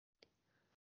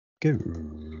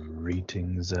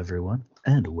Greetings, everyone,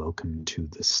 and welcome to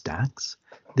the Stacks.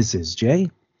 This is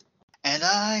Jay. And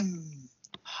I'm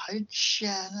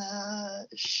Shanna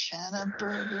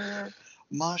Burger,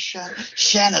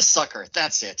 Hudsucker.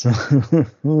 That's it. So,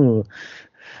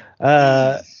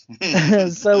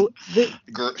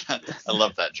 I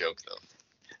love that joke, though.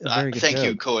 very good Thank joke.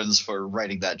 you, Coens, for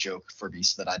writing that joke for me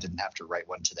so that I didn't have to write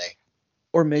one today.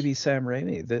 Or maybe Sam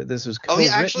Raimi. This was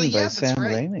co-written by Sam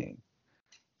Raimi.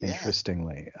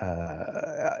 Interestingly,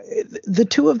 the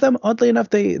two of them, oddly enough,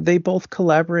 they both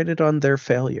collaborated on their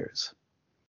failures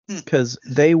because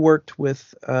they worked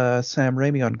with Sam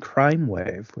Raimi on Crime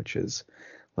Wave, which is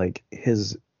like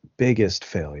his biggest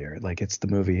failure. Like, it's the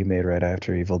movie he made right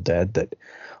after Evil Dead that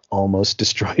almost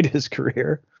destroyed his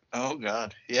career. Oh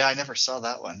God, yeah, I never saw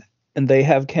that one. And they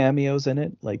have cameos in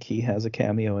it, like he has a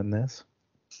cameo in this.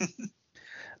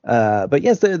 But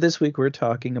yes, this week we're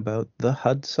talking about the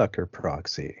Hudsucker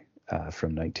Proxy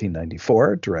from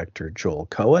 1994, director Joel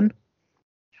Cohen.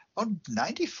 Oh,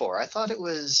 94. I thought it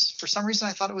was, for some reason,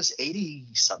 I thought it was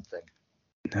 80-something.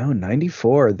 No,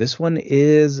 94. This one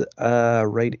is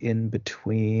right in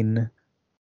between.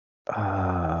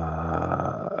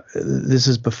 This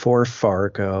is before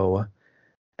Fargo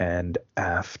and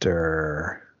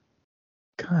after.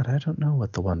 God, I don't know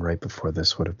what the one right before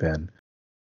this would have been.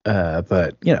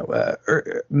 But,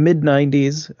 mid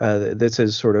 90s, this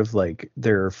is sort of like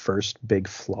their first big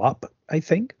flop, I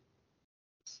think.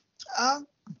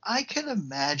 I can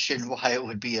imagine why it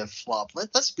would be a flop.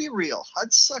 Let's be real.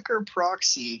 Hudsucker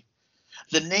Proxy,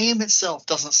 the name itself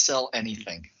doesn't sell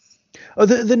anything. Oh,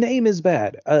 the name is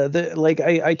bad.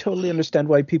 I totally understand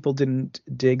why people didn't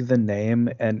dig the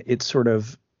name, and it's sort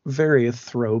of very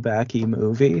throwbacky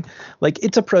movie. Like,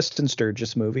 it's a Preston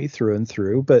Sturges movie through and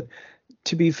through, but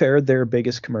to be fair, their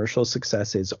biggest commercial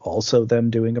success is also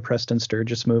them doing a Preston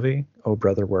Sturges movie. Oh,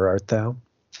 Brother, Where Art Thou?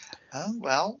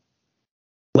 Well.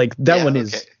 Like, that one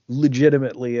is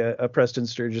legitimately a Preston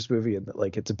Sturges movie, and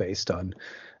like it's based on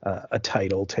a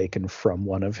title taken from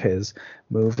one of his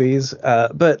movies.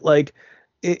 But like,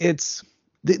 this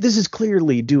is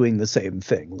clearly doing the same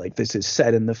thing. Like, this is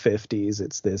set in the 50s.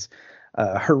 It's this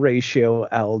Horatio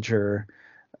Alger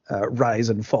rise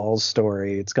and fall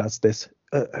story. It's got this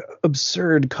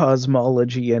absurd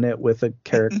cosmology in it with a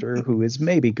character who is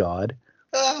maybe God.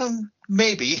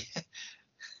 Maybe.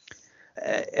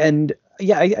 And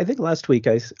yeah, I think last week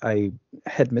I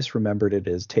had misremembered it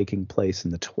as taking place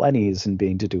in the 20s and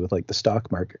being to do with like the stock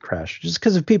market crash, just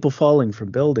because of people falling from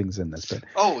buildings in this. But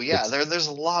there's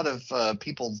a lot of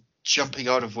people jumping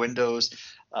out of windows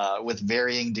with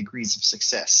varying degrees of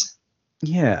success.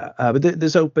 Yeah, but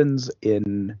this opens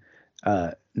in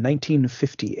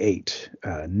 1958,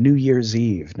 New Year's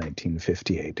Eve,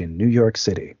 1958 in New York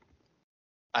City.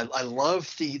 I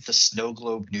love the snow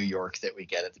globe New York that we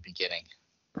get at the beginning.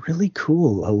 Really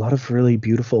cool. A lot of really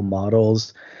beautiful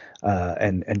models,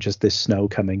 and just this snow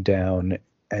coming down,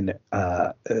 and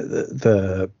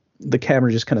the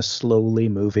camera just kind of slowly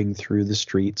moving through the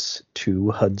streets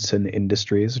to Hudson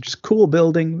Industries, which is a cool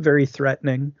building, very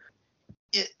threatening.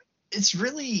 It's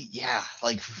really,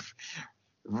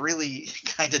 really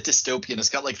kind of dystopian. It's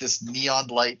got like this neon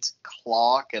light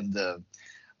clock and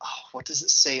what does it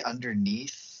say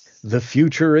underneath? The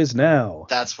future is now.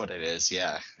 That's what it is,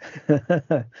 yeah.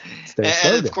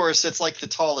 And of course, it's like the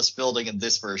tallest building in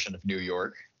this version of New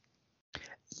York.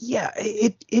 Yeah,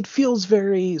 it feels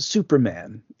very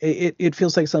Superman. It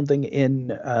feels like something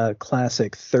in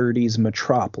classic 30s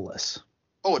Metropolis.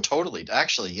 Oh, totally.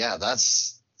 Actually, yeah,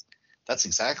 that's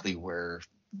exactly where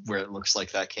it looks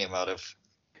like that came out of.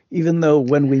 Even though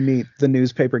when we meet the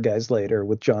newspaper guys later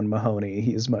with John Mahoney,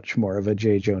 he's much more of a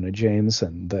J. Jonah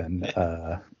Jameson than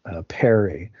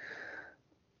Perry.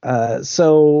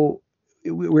 So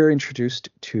we're introduced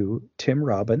to Tim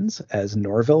Robbins as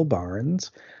Norville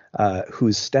Barnes,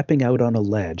 who's stepping out on a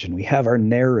ledge, and we have our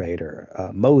narrator,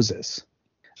 Moses,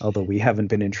 although we haven't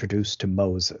been introduced to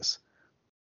Moses.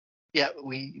 Yeah,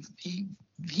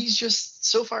 he's just,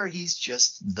 so far he's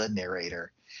just the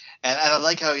narrator. And I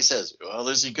like how he says, well,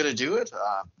 is he going to do it?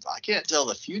 I can't tell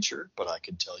the future, but I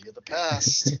can tell you the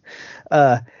past.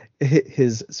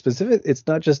 His specific, it's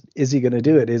not just, is he going to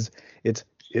do it? Is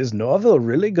Norville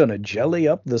really going to jelly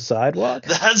up the sidewalk?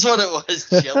 That's what it was,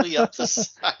 jelly up the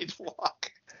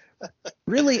sidewalk.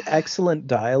 Really excellent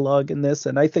dialogue in this,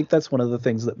 and I think that's one of the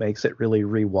things that makes it really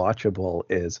rewatchable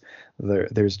is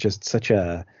there's just such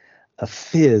a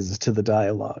fizz to the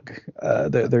dialogue.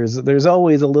 There's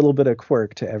always a little bit of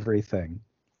quirk to everything.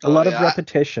 A lot of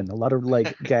repetition, a lot of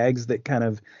like gags that kind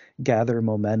of gather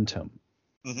momentum.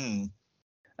 Mm-hmm.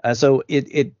 So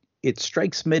it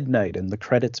strikes midnight and the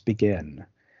credits begin.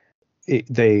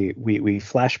 we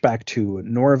flash back to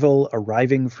Norval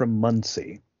arriving from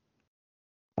Muncie,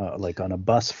 like on a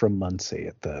bus from Muncie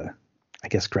at the, I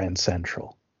guess, Grand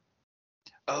Central.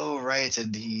 Oh, right.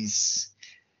 And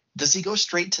does he go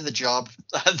straight to the job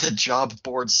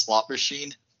board slot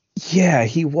machine? Yeah,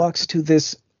 he walks to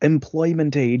this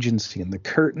employment agency and the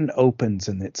curtain opens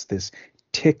and it's this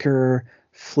ticker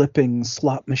flipping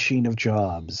slot machine of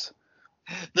jobs.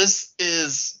 This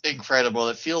is incredible.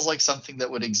 It feels like something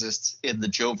that would exist in the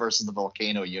Joe versus the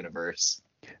Volcano universe.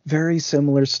 Very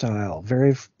similar style,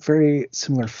 very, very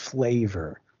similar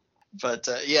flavor. But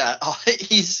yeah,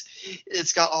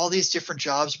 it's got all these different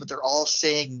jobs, but they're all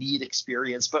saying need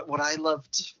experience. But what I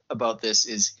loved about this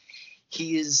is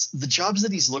the jobs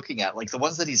that he's looking at, like the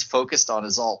ones that he's focused on,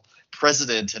 is all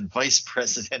president and vice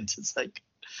president. It's like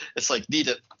need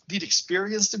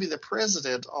experience to be the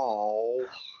president. Oh,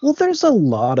 well, there's a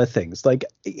lot of things. Like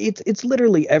it's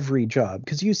literally every job,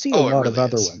 because you see a lot of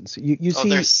other ones. You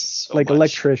see so like much.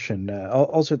 Electrician.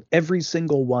 Also, every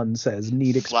single one says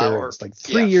need experience, like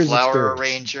 3 years flower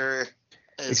experience. arranger.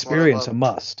 Experience a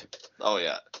must. Oh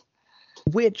yeah.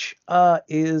 Which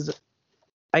is,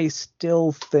 I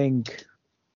still think,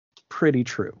 pretty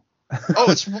true.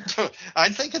 I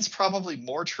think it's probably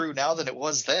more true now than it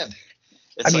was then.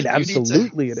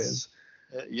 Absolutely it is.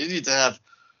 You need to have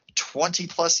 20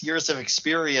 plus years of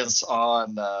experience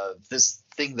on this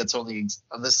thing that's only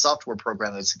on this software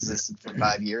program that's existed for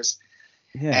 5 years.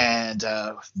 Yeah. And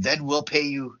then we'll pay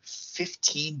you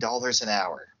 $15 an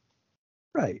hour.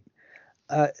 Right.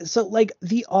 So like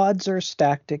the odds are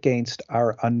stacked against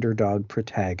our underdog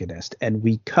protagonist, and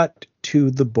we cut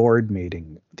to the board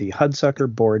meeting, the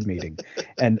Hudsucker board meeting,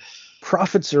 and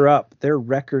profits are up. They're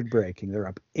record breaking. They're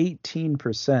up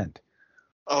 18%.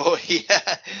 Oh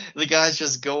yeah, the guy's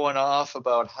just going off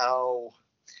about how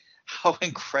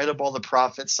incredible the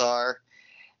profits are,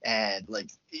 and like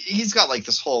he's got like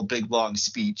this whole big long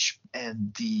speech,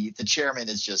 and the chairman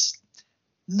is just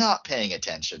not paying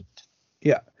attention.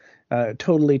 Yeah.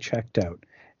 Totally checked out.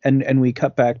 And we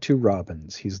cut back to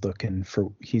Robbins. He's looking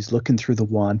through the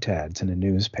want ads in a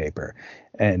newspaper,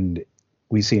 and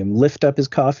we see him lift up his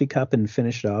coffee cup and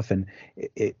finish it off, and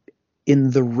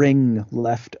in the ring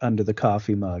left under the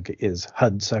coffee mug is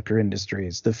Hudsucker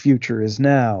Industries. The future is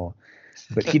now.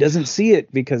 But he doesn't see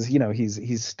it because,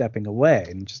 he's stepping away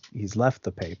and he's left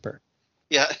the paper.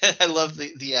 Yeah, I love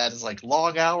the ad. It's like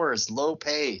long hours, low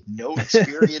pay, no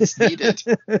experience needed.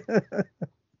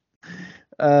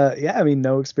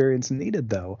 No experience needed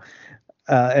though.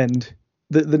 And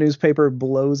the newspaper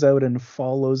blows out and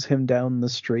follows him down the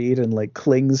street and like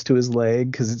clings to his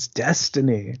leg because it's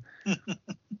destiny.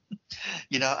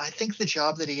 I think the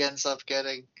job that he ends up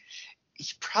getting,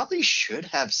 he probably should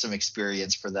have some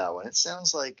experience for that one. It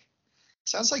sounds like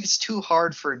it's too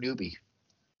hard for a newbie.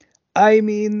 I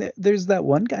mean, there's that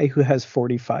one guy who has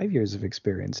 45 years of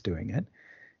experience doing it.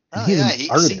 He's an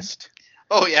artist.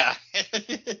 Oh yeah.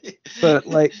 But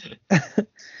like,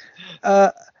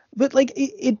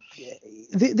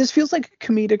 this feels like a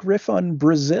comedic riff on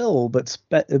Brazil, but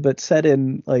set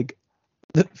in like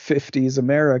the 50s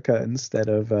America instead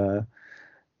of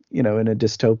in a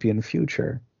dystopian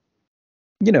future.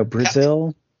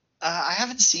 Brazil. I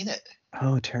haven't seen it.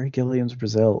 Oh, Terry Gilliam's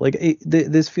Brazil. Like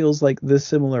this feels like the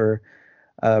similar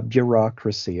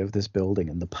bureaucracy of this building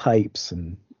and the pipes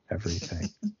and everything.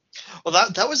 Well,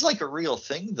 that was like a real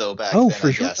thing though back then. Oh,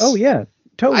 for sure. Oh yeah,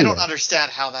 totally. I don't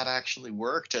understand how that actually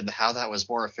worked and how that was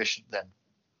more efficient than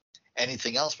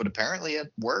anything else, but apparently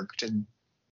it worked. And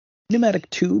pneumatic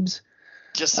tubes.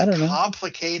 Just a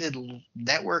complicated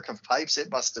network of pipes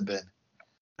it must have been.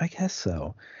 I guess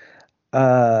so.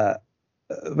 But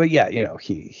yeah,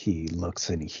 he looks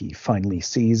and he finally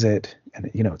sees it,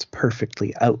 and it's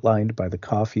perfectly outlined by the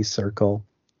coffee circle.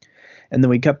 And then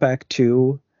we cut back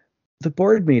to the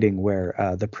board meeting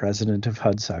where the president of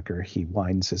Hudsucker, he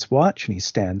winds his watch and he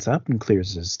stands up and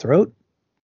clears his throat,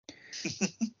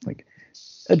 like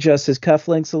adjusts his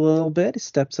cufflinks a little bit. He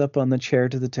steps up on the chair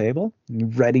to the table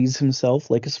and readies himself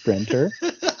like a sprinter.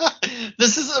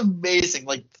 This is amazing.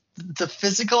 Like the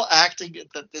physical acting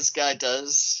that this guy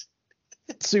does.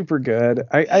 Super good.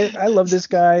 I love this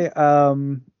guy.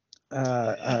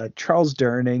 Charles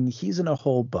Durning. He's in a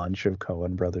whole bunch of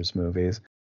Coen Brothers movies.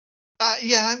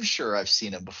 Yeah, I'm sure I've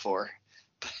seen him before.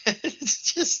 But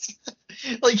it's just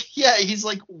like, yeah, he's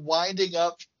like winding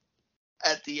up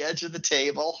at the edge of the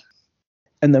table.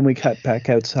 And then we cut back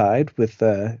outside with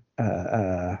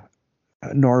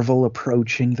Norval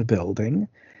approaching the building. And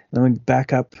then we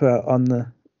back up on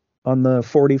the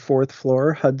 44th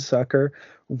floor. Hudsucker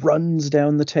runs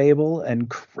down the table and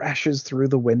crashes through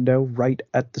the window right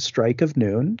at the strike of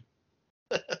noon.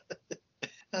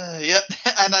 Yeah,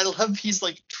 and I love he's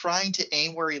like trying to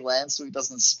aim where he lands so he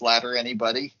doesn't splatter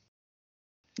anybody.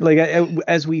 Like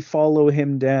as we follow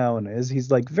him down, as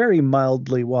he's like very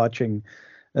mildly watching,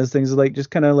 as things like just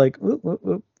kind of like whoop, whoop,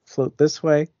 whoop, float this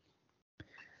way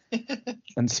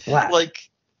and splat. Like,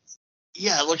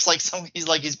 yeah, it looks like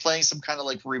he's playing some kind of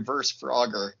like reverse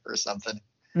Frogger or something.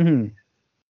 Mm-hmm.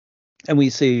 And we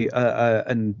see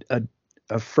a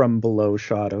from below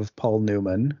shot of Paul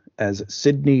Newman as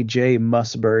Sidney J.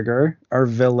 Musburger, our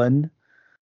villain.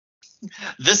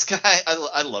 This guy,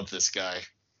 I love this guy.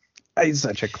 He's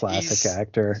such a classic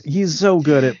actor. He's so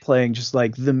good at playing just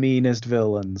like the meanest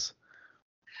villains.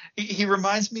 He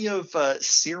reminds me of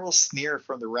Cyril Sneer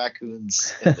from the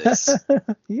Raccoons in this.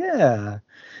 Yeah.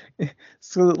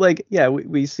 So like, yeah,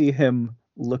 we see him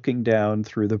looking down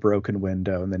through the broken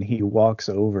window, and then he walks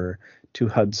over to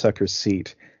Hudsucker's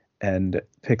seat and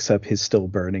picks up his still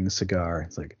burning cigar.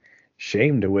 It's like,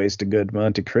 shame to waste a good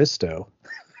Monte Cristo.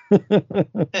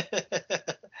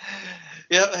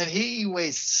 Yeah, and he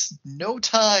wastes no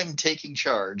time taking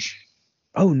charge.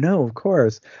 Oh no, of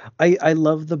course. I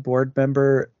love the board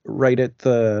member right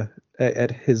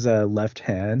at his left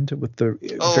hand with the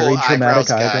very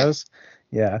dramatic eyebrows.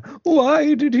 Yeah.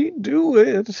 Why did he do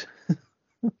it?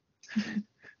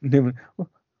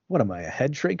 What am I, a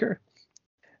head shrinker?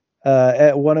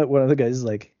 One of the guys is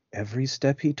like, every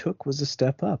step he took was a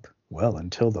step up. Well,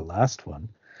 until the last one.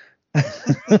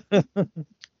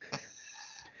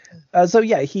 So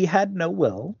yeah, he had no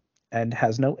will and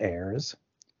has no heirs.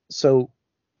 So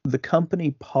the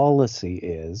company policy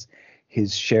is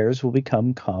his shares will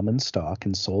become common stock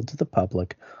and sold to the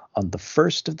public on the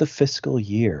first of the fiscal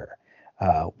year,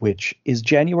 which is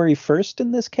January 1st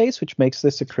in this case, which makes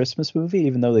this a Christmas movie,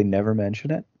 even though they never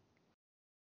mention it.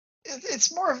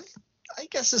 It's more of, I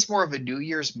guess it's more of a New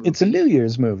Year's movie. It's a New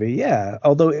Year's movie, yeah.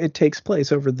 Although it takes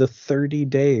place over the 30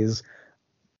 days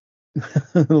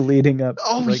leading up.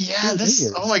 Oh yeah,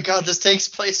 oh my God, this takes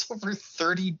place over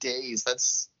 30 days.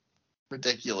 That's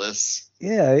ridiculous.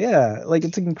 Yeah. Like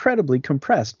it's incredibly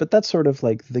compressed, but that's sort of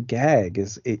like the gag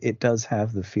is it does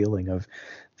have the feeling of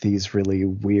these really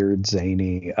weird,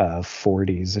 zany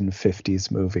 40s and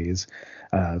 50s movies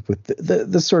with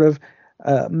the sort of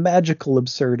magical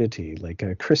absurdity, like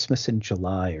a Christmas in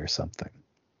July or something.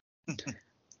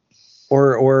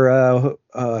 or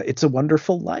It's a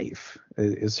Wonderful Life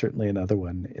is certainly another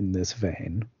one in this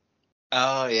vein.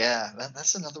 Oh yeah,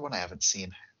 that's another one I haven't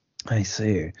seen. I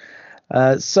see.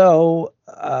 Oh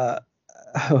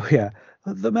yeah,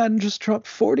 the man just dropped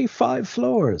 45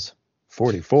 floors.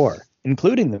 44,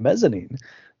 including the mezzanine.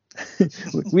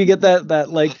 We get that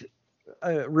like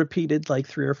repeated like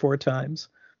 3 or 4 times.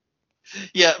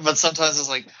 Yeah, but sometimes it's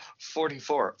like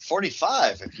 44,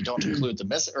 45 if you don't include the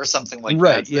miss or something like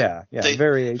right, that. Yeah. They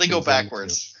go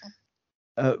backwards.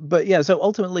 But yeah, so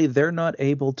ultimately they're not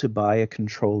able to buy a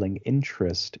controlling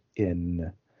interest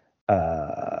in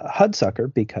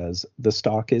Hudsucker because the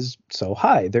stock is so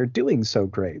high. They're doing so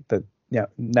great that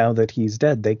now that he's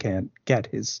dead, they can't get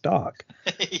his stock.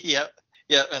 Yep.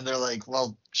 Yeah, and they're like,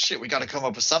 well, shit, we got to come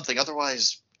up with something.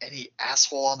 Otherwise, any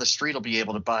asshole on the street will be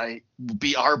able to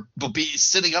will be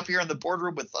sitting up here in the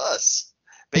boardroom with us,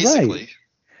 basically. Right.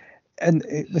 And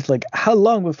it's like, how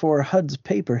long before HUD's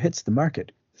paper hits the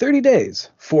market? 30 days,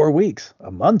 4 weeks,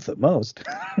 a month at most.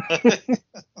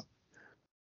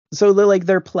 So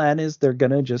their plan is they're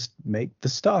gonna just make the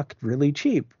stock really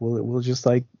cheap. We'll just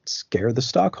like scare the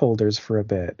stockholders for a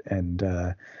bit and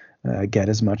get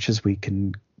as much as we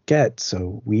can get.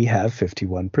 So we have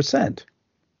 51%.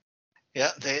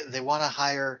 Yeah, they want to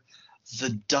hire the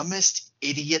dumbest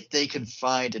idiot they can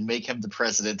find and make him the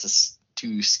president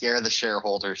to scare the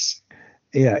shareholders.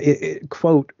 Yeah,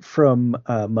 quote from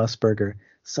Musburger,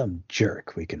 some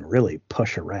jerk we can really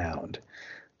push around.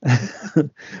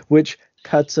 Which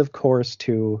cuts, of course,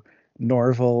 to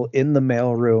Norval in the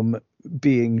mailroom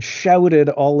being shouted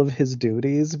all of his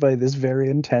duties by this very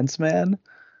intense man.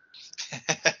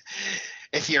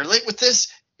 If you're late with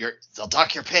this, they'll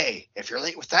dock your pay. If you're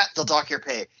late with that, they'll dock your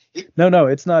pay. No,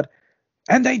 it's not.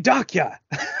 And they dock ya.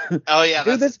 Oh yeah,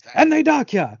 do this, and they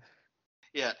dock ya.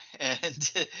 Yeah,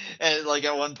 and like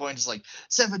at one point it's like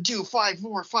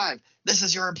 72545. This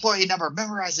is your employee number.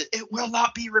 Memorize it. It will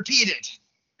not be repeated.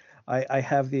 I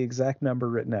have the exact number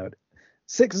written out.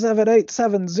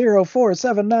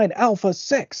 678704779 Alpha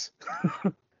 6.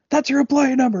 That's your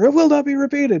employee number. It will not be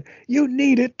repeated. You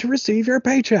need it to receive your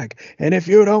paycheck. And if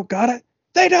you don't got it,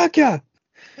 they dock ya.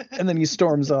 And then he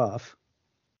storms off.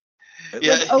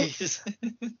 Yeah.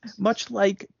 Much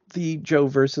like the Joe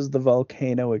versus the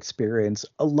Volcano experience,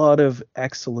 a lot of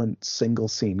excellent single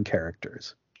scene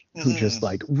characters. who just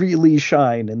like really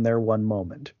shine in their one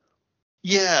moment.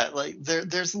 Yeah, like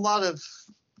there's a lot of,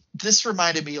 this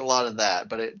reminded me a lot of that,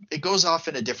 but it goes off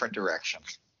in a different direction.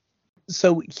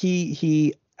 So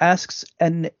he asks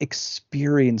an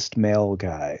experienced male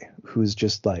guy who's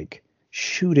just like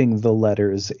shooting the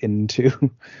letters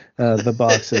into the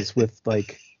boxes with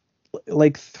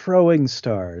like throwing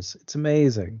stars. It's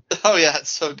amazing. Oh yeah,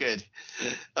 it's so good.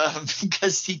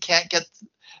 Because he can't get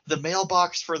the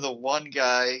mailbox for the one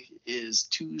guy is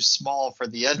too small for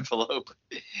the envelope,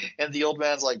 and the old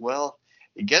man's like, "Well,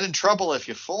 you get in trouble if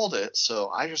you fold it, so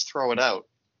I just throw it out."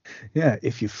 Yeah,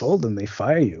 if you fold them, they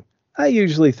fire you. I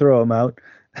usually throw them out.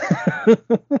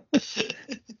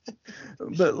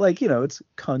 But like, it's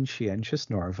conscientious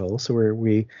Norville, so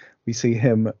we see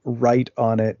him write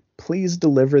on it, "Please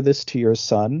deliver this to your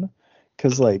son,"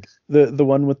 because like the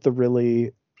one with the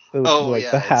really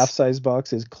the half-size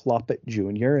box is Cloppet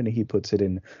Jr. and he puts it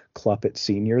in Cloppet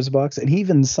Sr.'s box, and he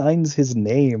even signs his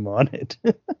name on it.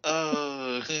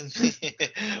 Oh,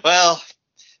 well,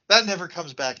 that never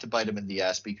comes back to bite him in the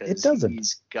ass, because it doesn't.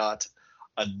 He's got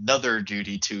another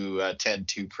duty to attend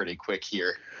to pretty quick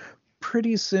here.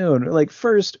 Pretty soon. Like,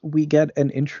 first we get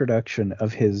an introduction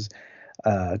of his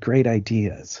great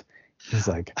ideas. He's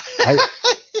like,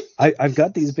 I've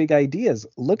got these big ideas.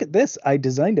 Look at this. I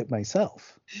designed it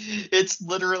myself. It's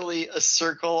literally a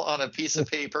circle on a piece of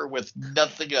paper with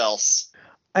nothing else.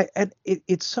 And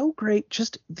it's so great.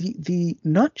 Just the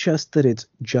not just that it's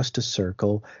just a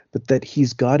circle, but that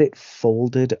he's got it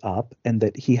folded up and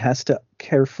that he has to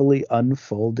carefully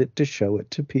unfold it to show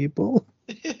it to people.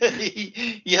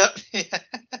 Yep.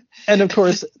 And of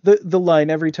course, the line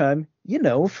every time,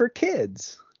 for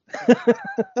kids.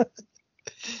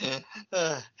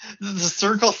 The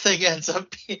circle thing ends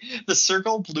up being, the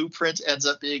circle blueprint ends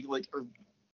up being like a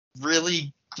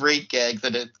really great gag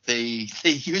that they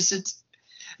use it,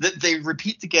 that they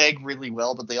repeat the gag really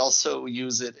well, but they also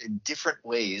use it in different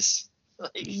ways.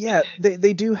 Yeah,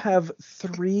 they do have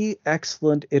 3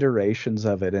 excellent iterations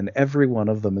of it, and every one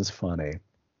of them is funny.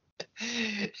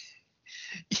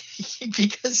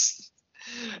 Because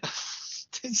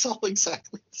it's all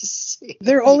exactly the same.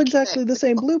 They're all exactly the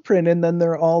same blueprint, and then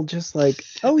they're all just like,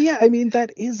 oh yeah, I mean,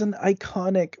 that is an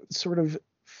iconic sort of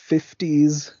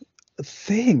 50s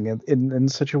thing in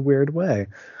such a weird way.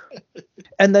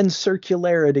 And then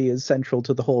circularity is central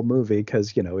to the whole movie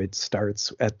because, it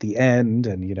starts at the end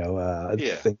and,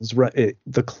 things run.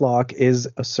 The clock is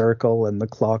a circle and the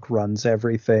clock runs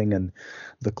everything, and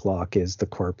the clock is the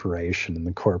corporation and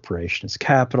the corporation is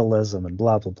capitalism and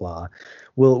blah, blah, blah.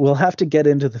 We'll have to get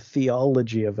into the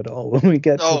theology of it all when we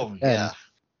get to the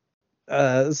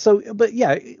end. But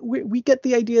yeah, we get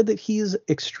the idea that he's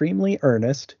extremely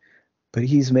earnest, but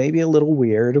he's maybe a little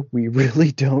weird. We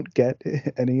really don't get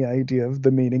any idea of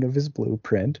the meaning of his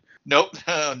blueprint. Nope.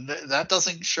 That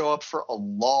doesn't show up for a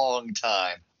long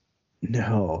time.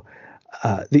 No.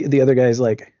 The other guy's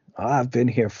like, I've been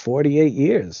here 48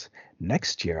 years.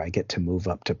 Next year I get to move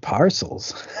up to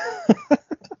parcels.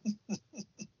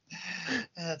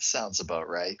 That sounds about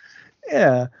right.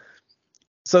 Yeah.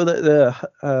 So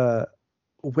the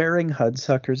Waring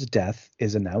Hudsucker's death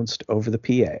is announced over the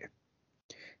PA.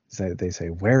 They say,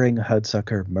 Waring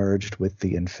Hudsucker merged with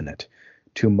the infinite.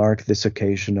 To mark this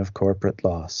occasion of corporate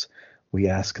loss, we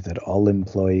ask that all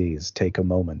employees take a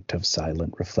moment of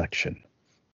silent reflection.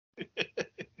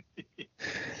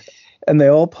 And they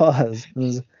all pause.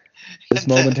 This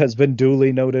moment has been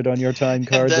duly noted on your time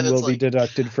cards and will be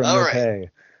deducted from your pay.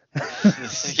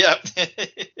 Yep.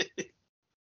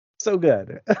 So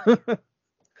good.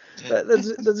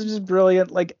 That's just brilliant.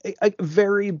 Like,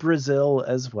 very Brazil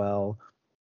as well.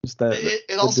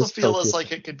 It also feels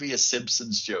like it could be a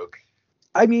Simpsons joke.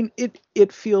 I mean,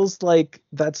 it feels like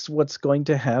that's what's going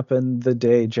to happen the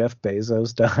day Jeff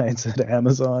Bezos dies at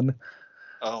Amazon.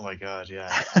 Oh my God,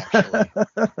 yeah, actually.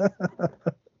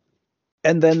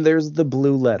 And then there's the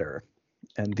blue letter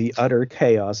and the utter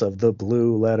chaos of the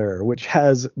blue letter, which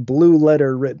has blue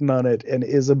letter written on it and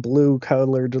is a blue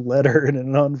colored letter in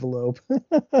an envelope.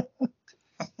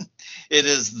 It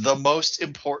is the most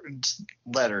important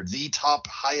letter, the top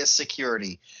highest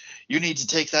security. You need to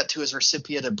take that to his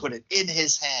recipient and put it in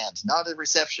his hand, not a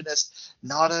receptionist,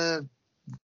 not a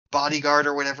bodyguard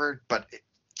or whatever, but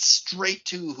straight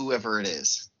to whoever it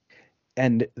is.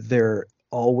 And they're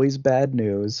always bad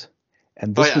news.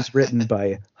 And this was written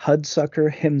by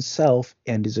Hudsucker himself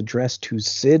and is addressed to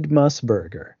Sid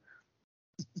Musburger.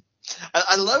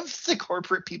 I love the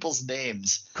corporate people's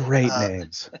names. Great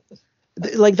names.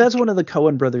 Like, that's one of the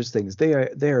Coen brothers things. They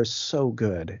are so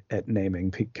good at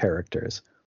naming characters.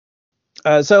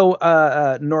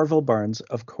 Norval Barnes,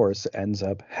 of course, ends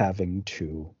up having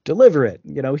to deliver it.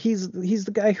 You know, he's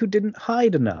the guy who didn't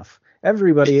hide enough.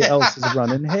 Everybody else is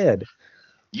running ahead.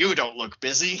 You don't look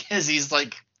busy, as he's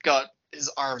like got his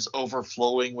arms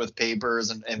overflowing with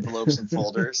papers and envelopes and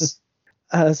folders.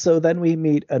 So then we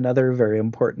meet another very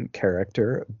important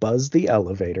character, Buzz the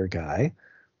elevator guy.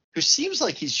 Who seems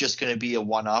like he's just going to be a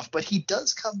one-off, but he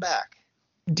does come back.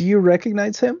 Do you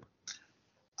recognize him?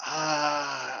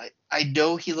 I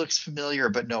know he looks familiar,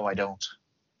 but no, I don't.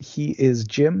 He is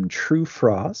Jim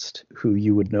Truefrost, who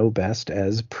you would know best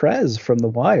as Prez from The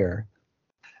Wire.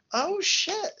 Oh,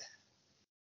 shit.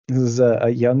 This is a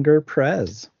younger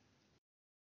Prez.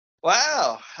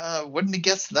 Wow. Wouldn't have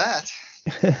guessed that.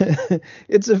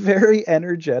 It's a very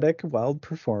energetic, wild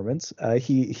performance.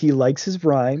 He likes his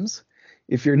rhymes.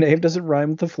 If your name doesn't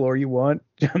rhyme with the floor you want,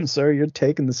 I'm sorry, you're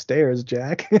taking the stairs,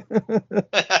 Jack.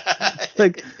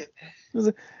 Like,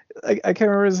 I can't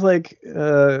remember. It's like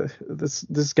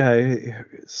this guy,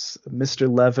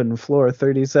 Mr. Levin, floor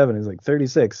 37. He's like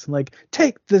 36. I'm like,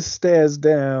 take the stairs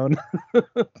down.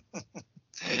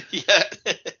 Yeah.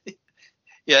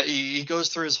 Yeah, he goes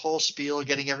through his whole spiel,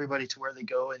 getting everybody to where they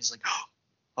go, and he's like, oh,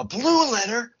 a blue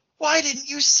letter? Why didn't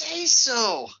you say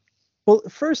so? Well,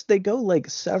 first they go like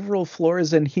several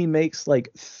floors, and he makes like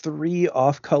 3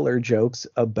 off-color jokes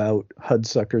about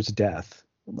Hudsucker's death.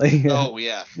 Like, oh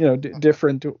yeah, you know,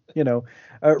 different, you know,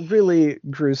 really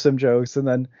gruesome jokes,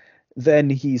 and then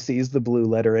he sees the blue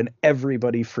letter, and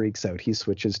everybody freaks out. He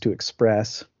switches to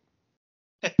Express.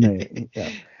 Yeah.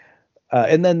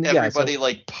 And then everybody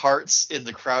like parts in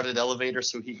the crowded elevator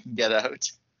so he can get out.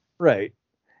 Right.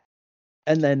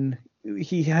 And then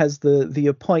he has the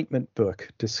appointment book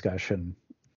discussion.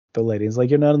 The lady's like,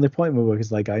 you're not in the appointment book.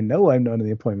 He's like, I know I'm not in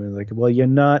the appointment. He's like, well, you're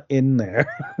not in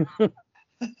there.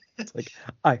 It's like,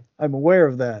 I'm aware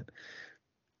of that.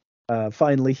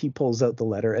 Finally, he pulls out the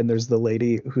letter, and there's the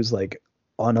lady who's like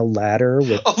on a ladder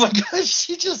with. Oh my gosh,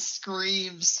 she just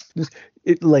screams.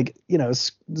 It like, you know,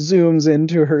 zooms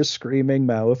into her screaming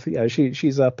mouth. Yeah,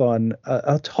 she's up on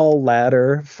a tall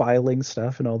ladder filing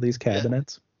stuff in all these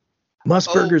cabinets. Yeah.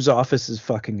 Musburger's office is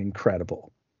fucking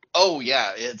incredible. Oh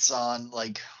yeah, it's on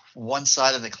like one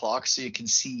side of the clock, so you can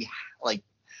see like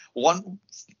one.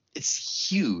 It's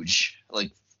huge,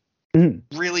 like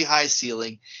really high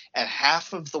ceiling, and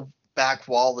half of the back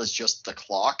wall is just the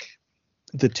clock.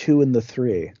 The 2 and the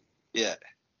 3. Yeah.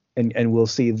 And we'll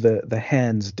see the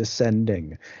hands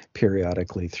descending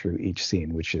periodically through each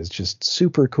scene, which is just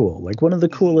super cool. Like one of the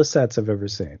coolest sets I've ever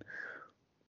seen.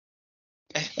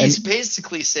 And he's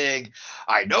basically saying,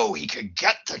 I know he could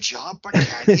get the job, but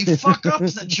can he fuck up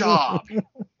the job?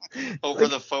 Over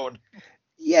the phone.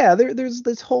 Yeah, there's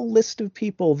this whole list of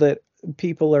people that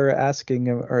people are asking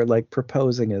or like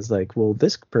proposing as like, well,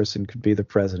 this person could be the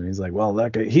president. He's like, well,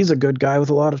 that guy, he's a good guy with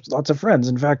lots of friends.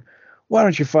 In fact, why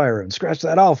don't you fire him? Scratch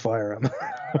that, I'll fire him.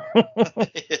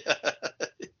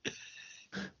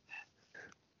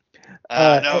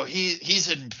 No, he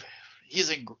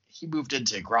moved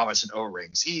into grommets and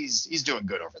O-rings. He's doing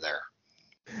good over there.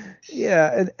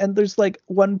 Yeah, and there's like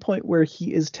one point where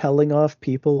he is telling off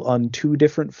people on 2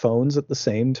 different phones at the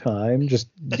same time, just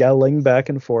yelling back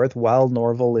and forth while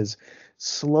Norval is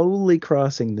slowly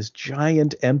crossing this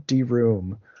giant empty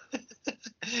room.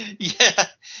 Yeah,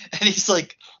 and he's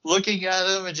like looking at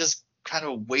him and just kind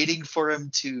of waiting for him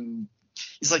to.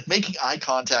 He's like making eye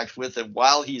contact with him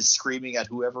while he's screaming at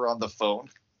whoever on the phone.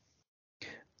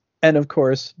 And of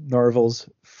course, Norval's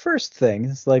first thing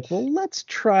is like, well, let's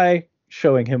try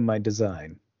showing him my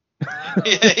design.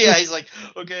 Yeah, he's like,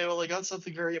 okay, well, I got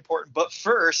something very important, but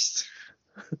first.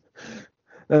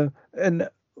 And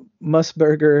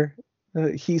Musburger,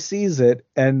 he sees it,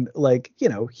 and like, you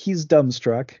know, he's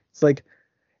dumbstruck. It's like,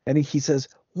 and he says,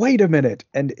 wait a minute,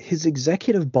 and his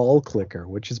executive ball clicker,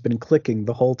 which has been clicking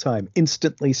the whole time,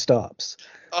 instantly stops.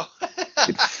 Oh.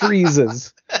 It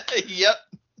freezes. Yep.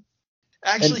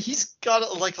 Actually, he's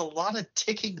got like a lot of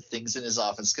ticking things in his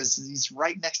office because he's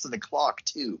right next to the clock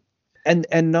too. And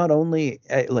not only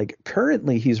like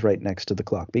currently he's right next to the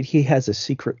clock, but he has a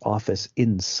secret office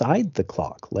inside the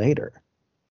clock later.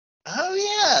 Oh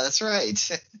yeah, that's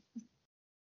right.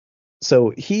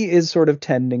 So he is sort of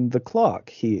tending the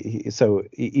clock. So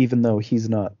even though he's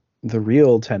not the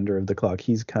real tender of the clock,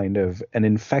 he's kind of an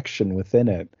infection within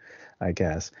it, I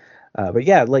guess. But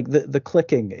yeah, like the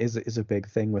clicking is a big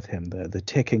thing with him, the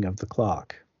ticking of the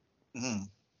clock. Mm-hmm.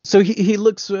 So he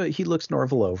looks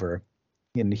Norval over,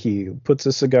 and he puts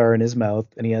a cigar in his mouth,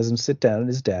 and he has him sit down at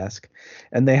his desk,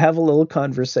 and they have a little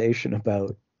conversation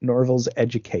about Norval's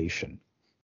education.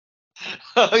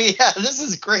 Oh yeah, this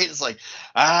is great. It's like,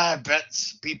 I bet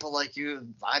people like you,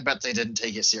 I bet they didn't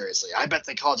take you seriously. I bet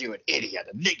they called you an idiot,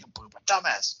 a nincompoop, a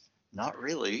dumbass. Not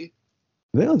really.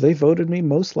 Well, they voted me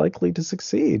most likely to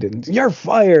succeed, and you're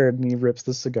fired. And he rips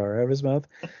the cigar out of his mouth.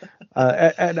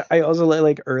 And I also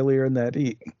like earlier in that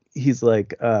he's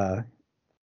like, oh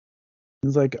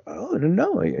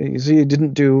no, you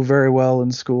didn't do very well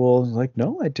in school. He's like,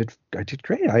 no, I did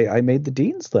great. I made the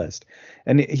dean's list,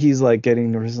 and he's like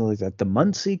getting like that the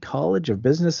Muncie College of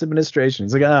Business Administration.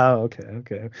 He's like, oh,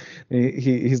 okay. And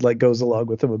he's like goes along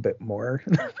with him a bit more.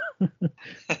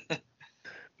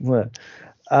 But,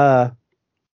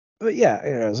 but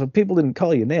yeah, so people didn't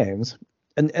call you names,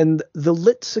 and the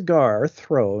lit cigar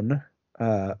thrown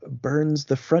burns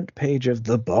the front page of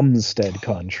the Bumstead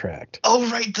contract. Oh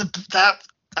right, that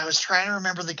I was trying to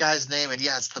remember the guy's name, and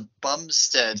yeah, it's the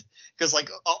Bumstead. Because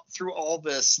like through all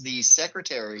this, the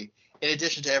secretary, in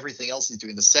addition to everything else he's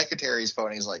doing, the secretary's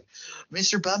phone. He's like,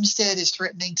 Mr. Bumstead is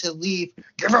threatening to leave.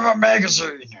 Give him a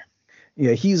magazine.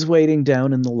 Yeah, he's waiting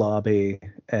down in the lobby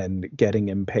and getting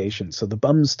impatient. So the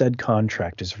Bumstead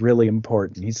contract is really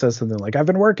important. He says something like, I've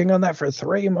been working on that for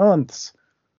 3 months.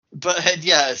 But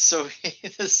yeah, so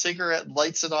the cigarette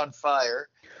lights it on fire.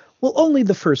 Well, only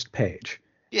the first page.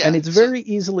 Yeah, and it's very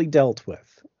easily dealt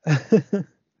with.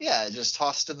 Yeah, just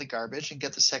toss it in the garbage and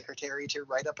get the secretary to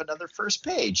write up another first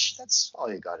page. That's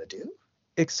all you got to do.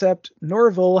 Except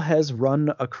Norval has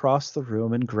run across the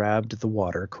room and grabbed the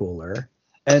water cooler.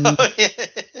 And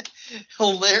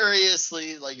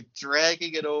hilariously, like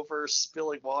dragging it over,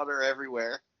 spilling water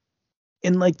everywhere.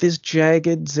 In like this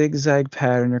jagged zigzag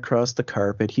pattern across the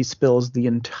carpet, he spills the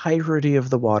entirety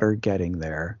of the water getting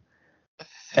there.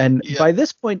 And by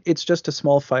this point, it's just a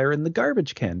small fire in the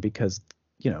garbage can because,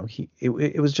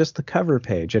 it was just the cover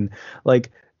page. And like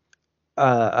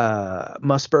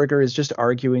Musburger is just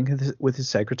arguing with his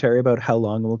secretary about how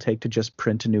long it will take to just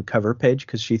print a new cover page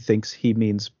because she thinks he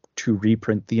means to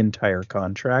reprint the entire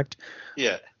contract.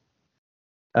 Yeah.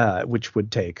 Which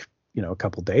would take, a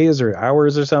couple days or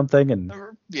hours or something. And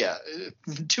yeah,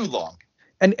 too long.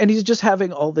 And he's just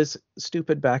having all this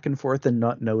stupid back and forth and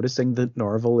not noticing that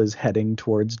Norval is heading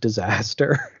towards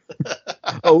disaster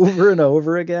over and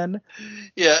over again.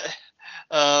 Yeah.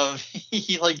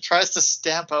 He like tries to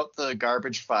stamp out the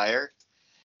garbage fire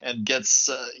and gets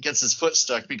his foot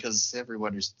stuck because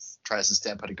everyone who tries to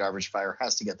stamp out a garbage fire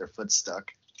has to get their foot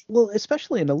stuck. Well,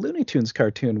 especially in a Looney Tunes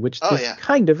cartoon, which this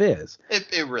kind of is.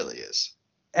 It really is.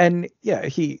 And yeah,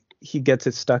 he gets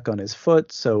it stuck on his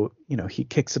foot, so he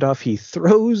kicks it off. He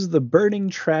throws the burning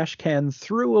trash can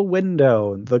through a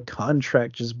window, and the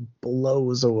contract just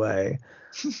blows away.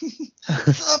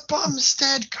 The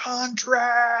Bumstead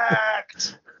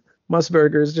contract.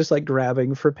 Musburger is just like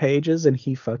grabbing for pages, and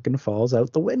he fucking falls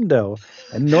out the window.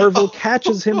 And Norval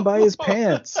catches him by his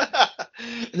pants.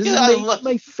 This is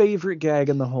my favorite gag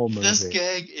in the whole movie. This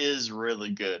gag is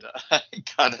really good, I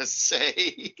gotta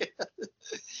say.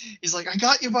 He's like, I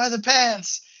got you by the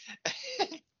pants.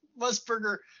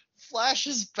 Musburger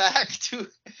flashes back to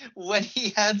when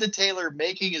he had the tailor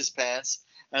making his pants,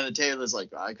 and the tailor's like,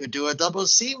 I could do a double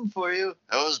seam for you.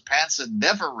 Those pants would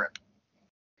never rip.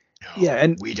 No, yeah,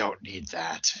 and we don't need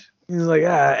that. He's like,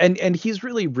 and he's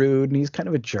really rude, and he's kind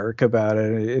of a jerk about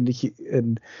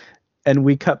it, and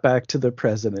we cut back to the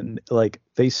president, like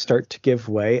they start to give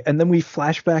way, and then we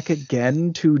flash back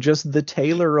again to just the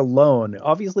tailor alone.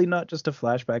 Obviously not just a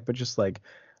flashback, but just like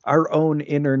our own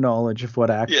inner knowledge of what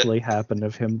actually happened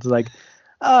of him. It's like,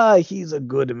 he's a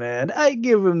good man. I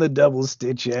give him the double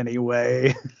stitch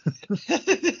anyway.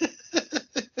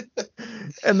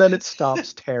 And then it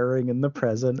stops tearing in the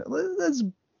present.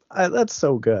 That's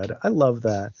so good. I love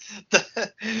that.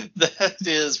 That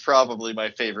is probably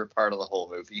my favorite part of the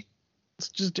whole movie. It's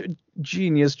just a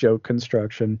genius joke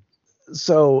construction.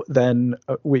 So then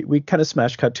we kind of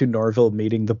smash cut to Norville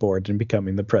meeting the board and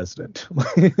becoming the president.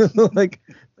 Like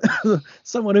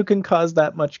someone who can cause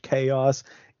that much chaos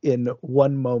in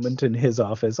one moment in his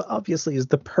office obviously is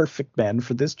the perfect man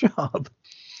for this job.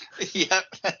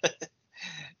 Yep.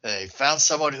 They found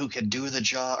someone who can do the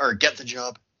job or get the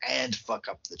job and fuck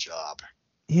up the job.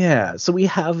 Yeah. So we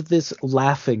have this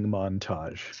laughing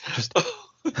montage. Just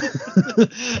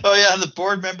oh yeah, the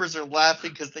board members are laughing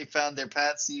because they found their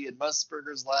Patsy, and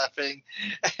Musburger's laughing,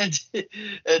 and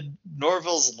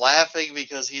Norville's laughing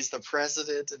because he's the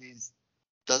president and he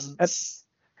doesn't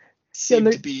seem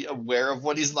to be aware of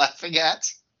what he's laughing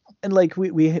at. And like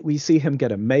we see him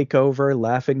get a makeover,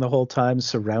 laughing the whole time,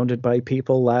 surrounded by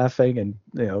people laughing,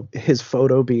 and his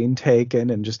photo being taken,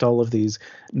 and just all of these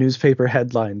newspaper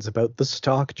headlines about the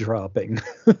stock dropping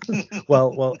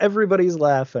while everybody's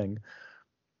laughing.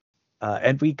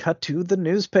 And we cut to the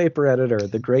newspaper editor,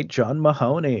 the great John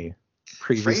Mahoney.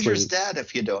 Frasier's dad,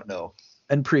 if you don't know.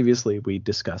 And previously we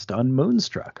discussed on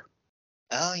Moonstruck.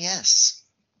 Oh, yes.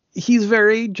 He's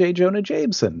very J. Jonah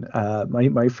Jameson.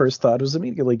 My first thought was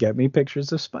immediately get me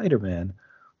pictures of Spider-Man.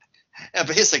 And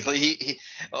basically,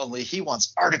 he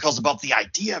wants articles about the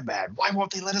Idea Man. Why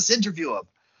won't they let us interview him?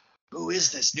 Who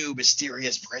is this new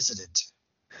mysterious president?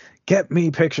 Get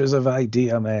me pictures of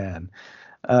Idea Man.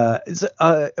 It's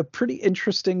a pretty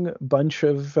interesting bunch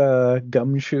of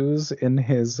gumshoes in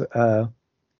his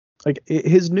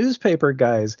his newspaper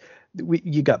guys.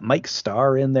 You got Mike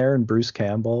Starr in there and Bruce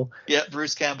Campbell. Yeah,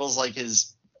 Bruce Campbell's like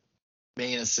his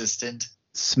main assistant.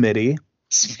 Smitty.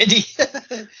 She's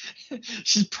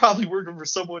probably working with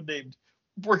someone named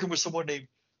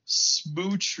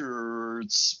Smoocher or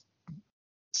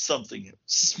something.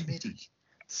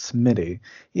 Smitty.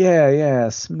 Yeah,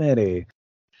 Smitty.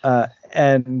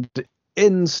 And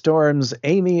in storms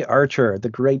Amy Archer, the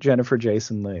great Jennifer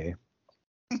Jason Leigh.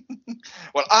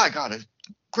 Well, I got a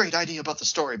great idea about the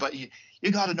story, but you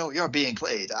got to know you're being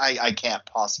played. I can't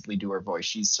possibly do her voice.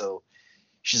 She's a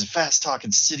fast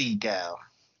talking city gal.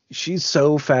 She's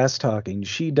so fast talking.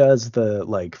 She does the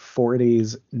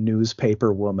 40s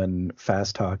newspaper woman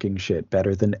fast talking shit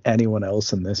better than anyone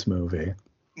else in this movie.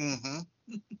 Mm-hmm.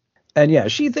 And yeah,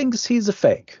 she thinks he's a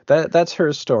fake. That's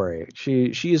her story.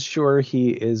 She is sure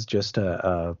he is just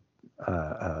a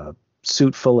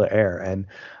suit full of air. And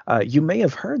you may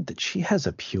have heard that she has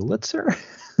a Pulitzer.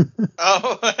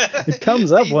 Oh, it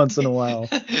comes up once in a while.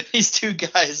 These two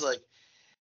guys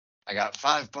I got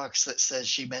 $5 that says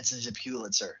she mentions a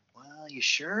Pulitzer. Well, you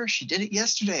sure? She did it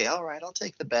yesterday. All right, I'll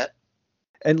take the bet.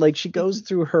 And she goes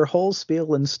through her whole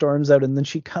spiel and storms out, and then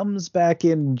she comes back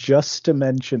in just to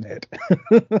mention it.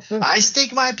 I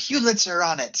stake my Pulitzer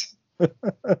on it.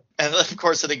 And of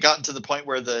course, it had gotten to the point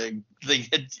where they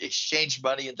had exchanged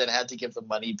money and then had to give the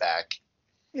money back.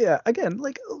 Yeah, again,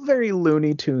 a very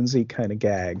Looney Tunesy kind of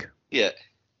gag. Yeah.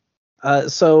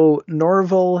 So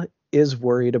Norval is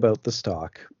worried about the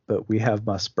stock, but we have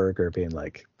Musburger being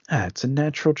like, it's a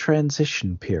natural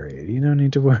transition period. You don't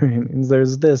need to worry.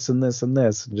 There's this and this and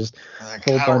this, and just a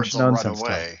whole bunch of nonsense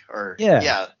stuff.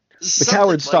 Yeah, the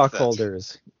coward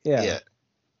stockholders. Yeah.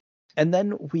 And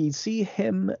then we see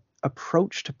him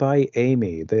approached by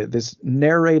Amy. This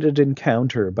narrated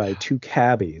encounter by two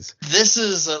cabbies. This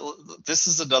is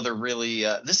another really.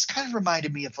 This kind of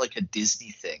reminded me of a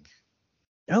Disney thing.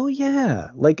 Oh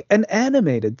yeah, an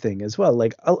animated thing as well.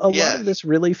 A lot of this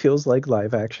really feels like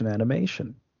live action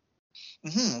animation.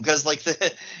 Because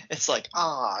it's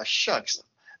shucks,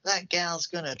 that gal's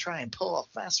gonna try and pull a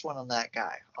fast one on that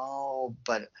guy. Oh,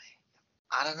 but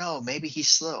I don't know, maybe he's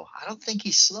slow. I don't think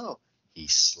he's slow.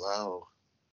 He's slow,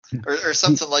 or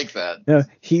something like that. No,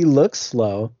 he looks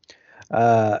slow.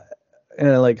 Lumbago,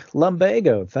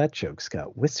 that joke's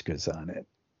got whiskers on it.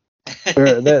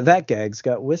 Or that gag's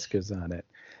got whiskers on it.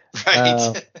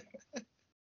 Right.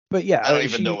 But yeah, I don't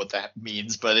even know what that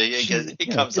means, but it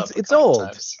comes up. It's old.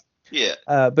 Times. Yeah.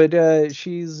 But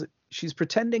she's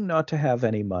pretending not to have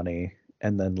any money,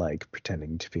 and then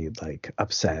pretending to be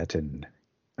upset, and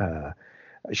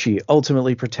she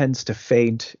ultimately pretends to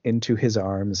faint into his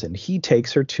arms, and he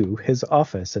takes her to his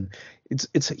office, and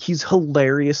he's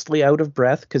hilariously out of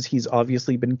breath because he's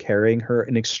obviously been carrying her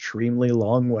an extremely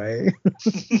long way.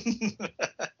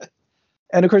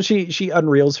 And of course she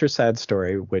unreels her sad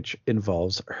story, which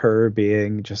involves her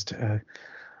being just a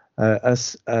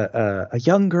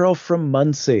young girl from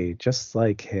Muncie, just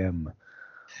like him.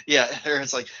 Yeah,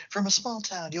 it's from a small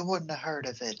town, you wouldn't have heard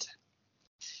of it.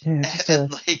 Yeah,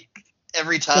 and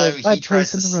every time he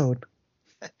tries in the road.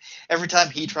 Every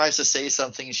time he tries to say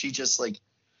something, she just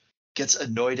gets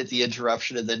annoyed at the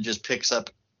interruption and then just picks up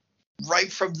right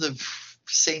from the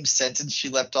same sentence she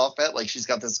left off at. She's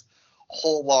got this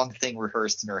whole long thing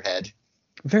rehearsed in her head.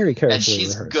 Very carefully and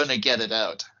she's rehearsed. Gonna get it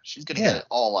out. She's gonna get it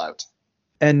all out.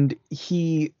 And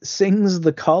he sings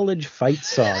the college fight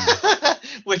song.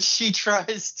 Which she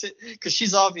tries to, because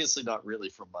she's obviously not really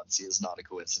from Muncie. It's not a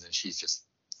coincidence. She's just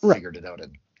figured it out.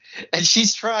 And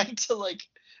she's trying to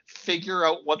figure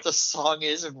out what the song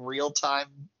is in real time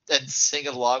and sing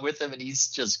along with him, and he's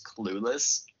just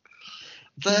clueless.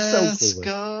 Let's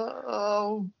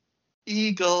go,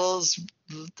 Eagles,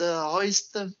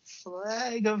 hoist the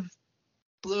flag of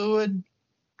blue and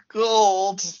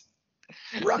gold.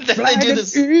 Rock flag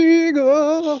and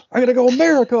eagle. I'm gonna go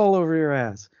America all over your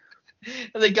ass.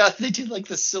 And they do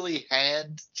the silly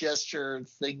hand gesture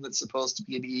thing that's supposed to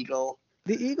be an eagle.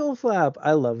 The eagle flap.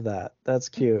 I love that. That's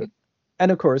cute.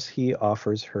 And of course, he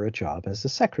offers her a job as a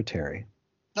secretary.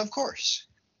 Of course.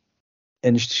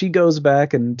 And she goes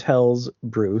back and tells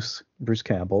Bruce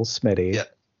Campbell, Smitty, Yeah.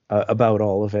 about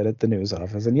all of it at the news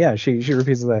office. And yeah, she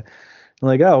repeats that. I'm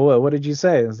like, oh, well, what did you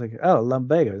say? It's like, oh,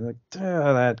 lumbago. I'm like,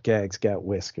 oh, that gag's got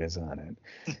whiskers on it.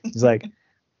 He's like,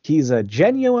 he's a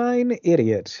genuine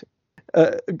idiot.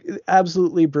 Uh,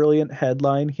 Absolutely brilliant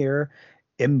headline here.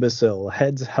 Imbecile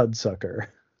heads Hudsucker.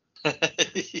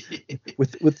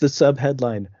 With the sub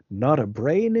headline, not a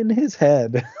brain in his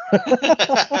head.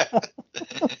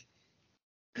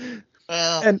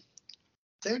 Well, And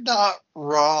they're not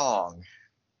wrong.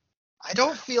 I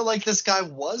don't feel like this guy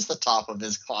was the top of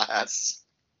his class.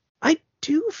 I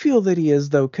do feel that he is,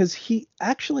 though, because he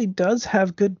actually does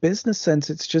have good business sense.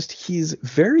 It's just he's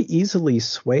very easily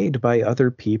swayed by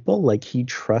other people. Like, he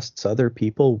trusts other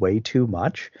people way too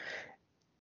much.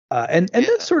 And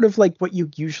that's sort of like what you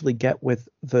usually get with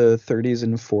the 30s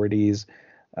and 40s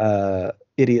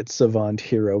idiot savant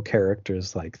hero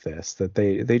characters like this, that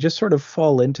they just sort of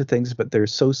fall into things, but they're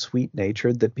so sweet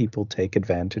natured that people take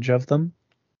advantage of them.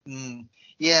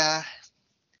 Yeah.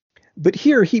 But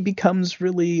here he becomes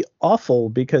really awful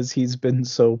because he's been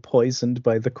so poisoned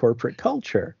by the corporate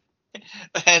culture.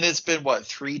 And it's been, what,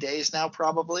 3 days now,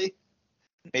 probably?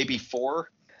 Maybe 4?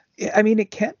 I mean, it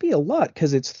can't be a lot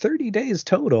because it's 30 days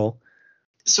total.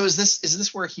 So is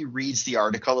this where he reads the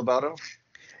article about him?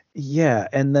 Yeah,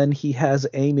 and then he has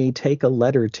Amy take a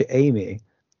letter to Amy.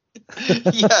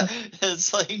 Yeah,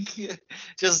 it's like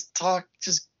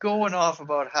just going off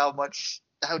about how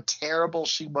terrible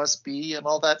she must be and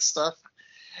all that stuff.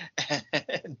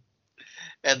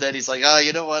 And then he's like, oh,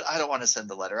 you know what? I don't want to send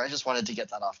the letter. I just wanted to get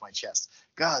that off my chest.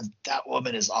 God, that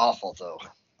woman is awful, though.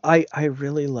 I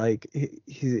really like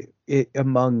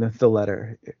among the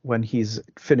letter when he's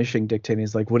finishing dictating,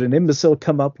 he's like, would an imbecile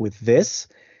come up with this?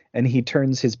 And he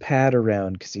turns his pad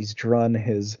around because he's drawn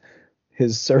his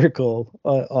circle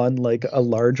on like a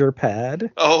larger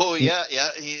pad. Oh yeah.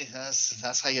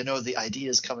 That's how you know the idea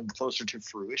is coming closer to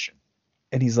fruition.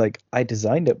 And he's like, I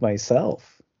designed it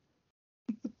myself.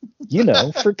 You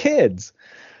know, for kids.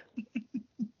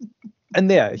 And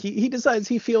yeah, he decides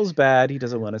he feels bad. He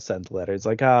doesn't want to send the letter. It's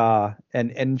like,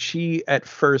 and she, at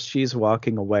first, she's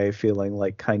walking away feeling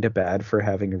like kind of bad for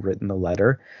having written the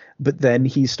letter. But then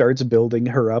he starts building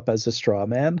her up as a straw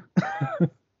man.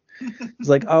 It's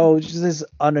like, oh, she's this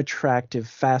unattractive,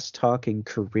 fast talking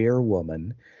career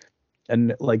woman.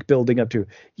 And like building up to,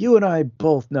 you and I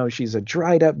both know she's a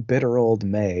dried up, bitter old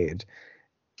maid.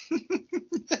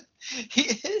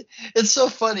 It's so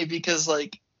funny because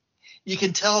like you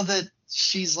can tell that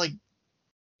she's like,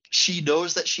 she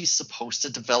knows that she's supposed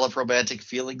to develop romantic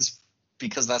feelings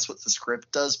because that's what the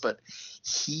script does, but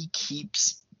he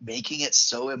keeps making it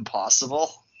so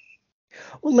impossible.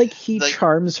 Well, like he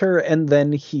charms her and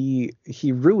then he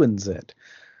ruins it.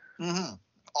 Mm-hmm.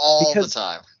 All the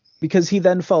time. Because he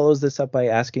then follows this up by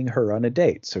asking her on a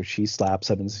date. So she slaps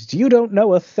him and says, you don't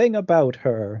know a thing about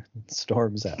her. And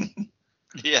storms out.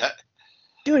 Yeah.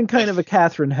 Doing kind of a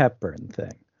Katharine Hepburn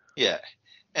thing. Yeah.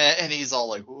 And he's all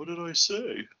like, what did I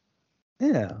say?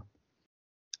 Yeah.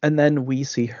 And then we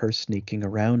see her sneaking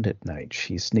around at night.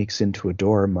 She sneaks into a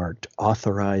door marked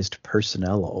authorized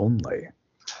personnel only.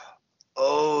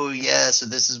 Oh, yeah. So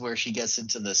this is where she gets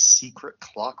into the secret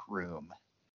clock room.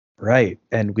 Right.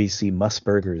 And we see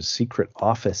Musburger's secret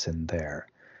office in there.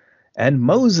 And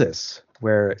Moses,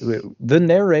 where the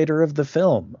narrator of the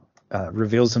film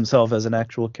reveals himself as an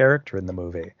actual character in the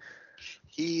movie.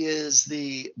 He is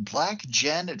the black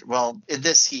janitor. Well, in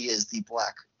this, he is the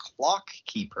black clock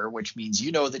keeper, which means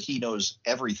you know that he knows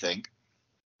everything.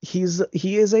 He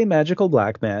is a magical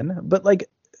black man, but like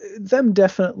them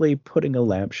definitely putting a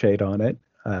lampshade on it.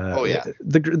 Oh yeah,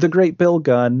 the great Bill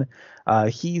Gunn.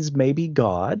 He's maybe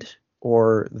God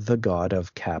or the god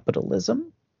of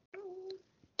capitalism,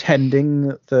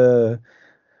 tending the.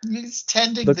 He's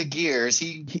tending the gears.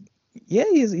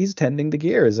 He's tending the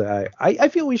gears. I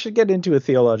feel we should get into a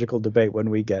theological debate when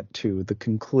we get to the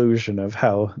conclusion of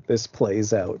how this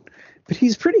plays out. But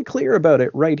he's pretty clear about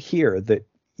it right here that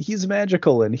he's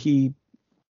magical and he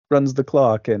runs the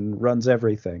clock and runs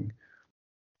everything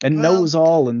and knows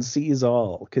all and sees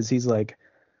all because he's like,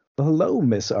 hello,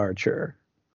 Miss Archer.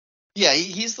 Yeah,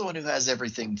 he's the one who has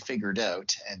everything figured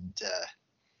out.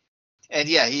 And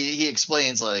yeah, he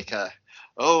explains like,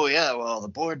 oh yeah, well, the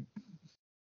board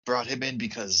brought him in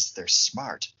because they're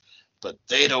smart, but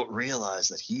they don't realize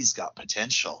that he's got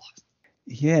potential.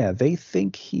 Yeah, they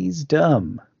think he's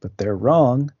dumb, but they're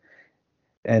wrong.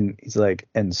 And he's like,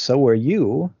 and so are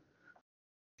you.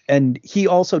 And he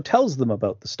also tells them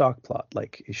about the stock plot.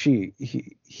 Like he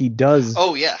does.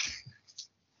 Oh yeah.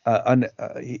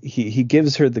 He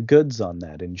gives her the goods on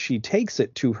that, and she takes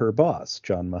it to her boss,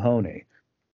 John Mahoney.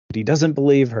 But he doesn't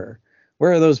believe her.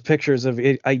 Where are those pictures of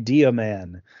Idea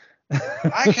Man?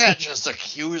 I can't just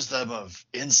accuse them of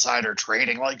insider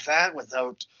trading like that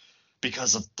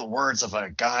because of the words of a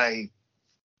guy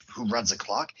who runs a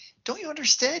clock. Don't you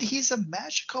understand? He's a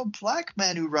magical black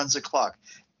man who runs a clock.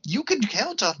 You can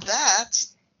count on that.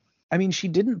 I mean, she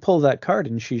didn't pull that card,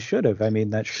 and she should have. I mean,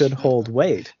 that should hold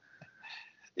weight.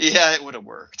 Yeah, it would have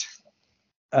worked.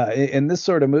 In this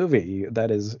sort of movie,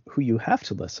 that is who you have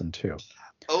to listen to.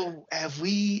 Oh,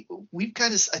 we've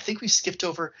kind of, I think we skipped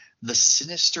over the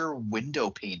sinister window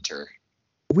painter.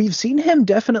 We've seen him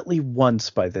definitely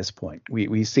once by this point.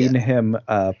 We've seen him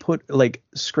put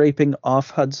scraping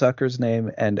off Hudsucker's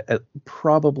name, and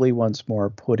probably once more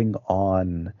putting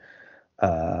on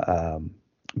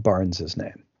Barnes's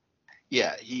name.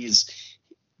 Yeah, he's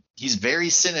very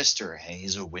sinister, and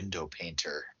he's a window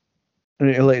painter.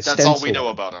 That's all we know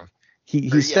about him.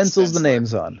 He stencils the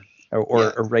names on,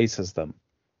 or erases them.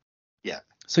 Yeah.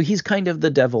 So he's kind of the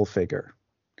devil figure,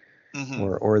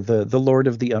 or the lord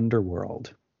of the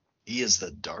underworld. He is the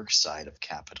dark side of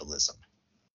capitalism.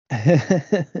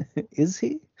 Is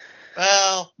he?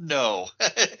 Well, no.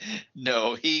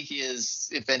 No, he is,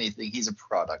 if anything, he's a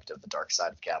product of the dark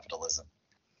side of capitalism.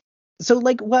 So,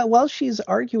 while she's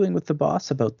arguing with the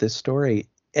boss about this story,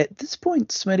 at this point,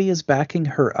 Smitty is backing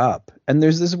her up. And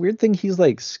there's this weird thing. He's,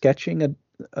 sketching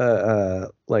a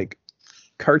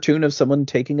cartoon of someone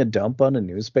taking a dump on a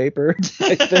newspaper,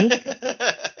 I think.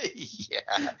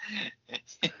 Yeah.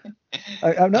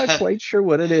 I'm not quite sure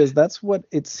what it is. That's what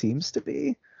it seems to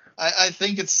be. I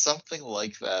think it's something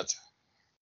like that.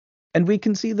 And we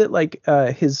can see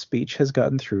that his speech has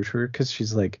gotten through to her, because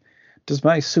she's like, does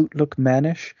my suit look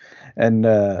mannish? And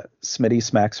Smitty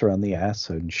smacks her on the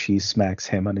ass, and she smacks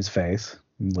him on his face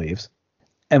and leaves.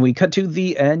 And we cut to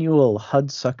the annual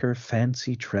Hudsucker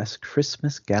Fancy Dress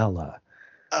Christmas Gala.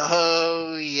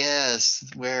 Oh, yes.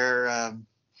 Where,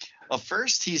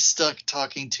 first he's stuck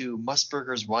talking to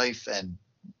Musburger's wife and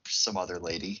some other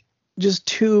lady. Just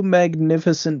two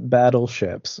magnificent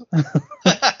battleships.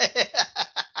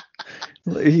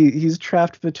 He's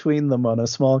trapped between them on a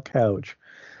small couch.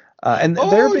 And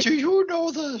do you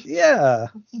know the? Yeah.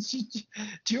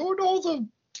 Do you know the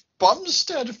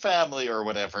Bumstead family or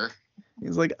whatever?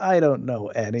 He's like, I don't know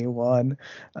anyone.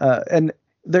 And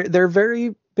they're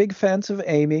very big fans of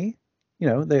Amy. You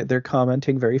know, they're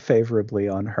commenting very favorably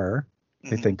on her.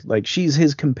 They think she's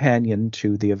his companion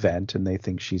to the event, and they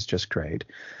think she's just great.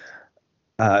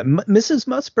 Mrs.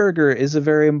 Musburger is a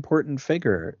very important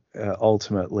figure,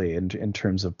 ultimately, in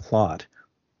terms of plot.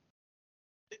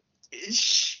 Is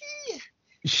she?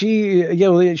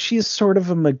 She's sort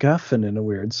of a MacGuffin in a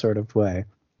weird sort of way,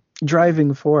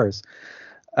 driving force.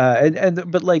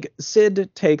 But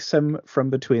Sid takes him from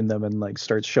between them and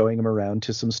starts showing him around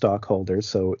to some stockholders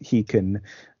so he can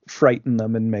frighten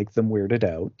them and make them weirded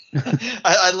out.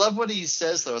 I love what he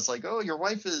says though. It's like, oh, your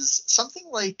wife is something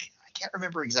like, I can't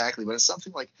remember exactly, but it's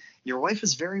something like, your wife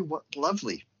is very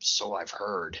lovely, so I've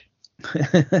heard.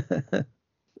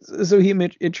 So he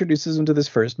introduces him to this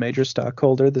first major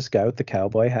stockholder, this guy with the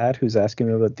cowboy hat, who's asking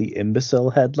him about the imbecile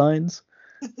headlines.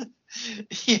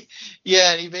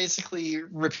 Yeah, and he basically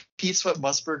repeats what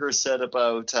Musburger said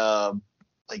about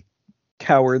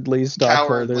cowardly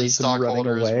stockholders running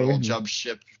away. Will jump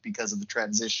ship because of the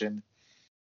transition.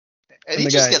 And he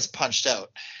just gets punched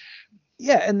out.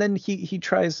 Yeah, and then he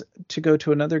tries to go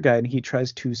to another guy, and he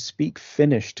tries to speak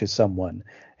Finnish to someone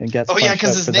and gets punched out. Oh yeah,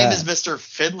 because his name is Mr.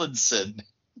 Finlandson.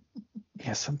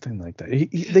 Yeah, something like that.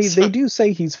 They do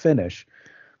say he's Finnish,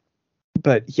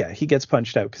 but yeah, he gets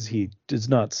punched out because he does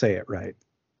not say it right.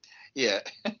 Yeah.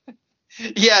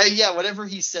 Yeah. Whatever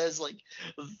he says,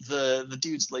 the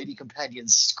dude's lady companion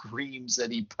screams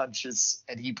and he punches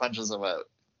him out.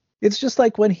 It's just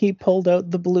like when he pulled out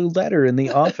the blue letter in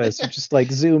The Office. You just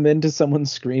zoom into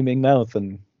someone's screaming mouth,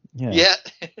 and yeah,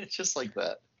 just like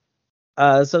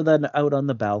that. So then out on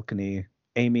the balcony,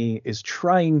 Amy is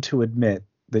trying to admit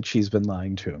that she's been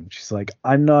lying to him. She's like,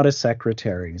 I'm not a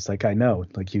secretary. He's like, I know.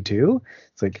 Like, you do?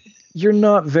 It's like, you're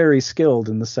not very skilled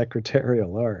in the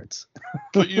secretarial arts.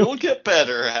 But you'll get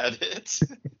better at it.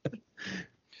 And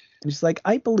she's like,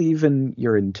 I believe in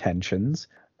your intentions.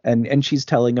 And she's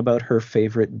telling about her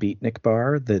favorite beatnik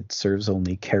bar that serves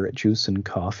only carrot juice and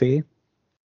coffee.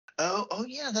 Oh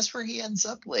yeah, that's where he ends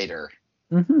up later.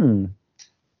 Mm-hmm.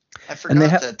 I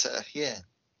forgot that, yeah.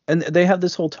 And they have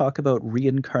this whole talk about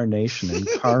reincarnation and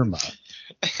karma.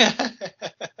 And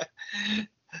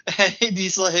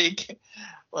he's like,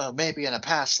 well, maybe in a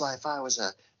past life I was a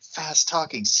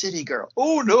fast-talking city girl.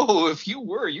 Oh no, if you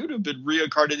were, you'd have been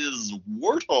reincarnated as a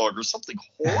warthog or something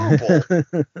horrible.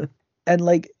 And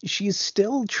like she's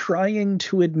still trying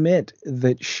to admit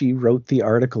that she wrote the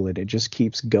article and it just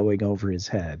keeps going over his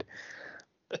head.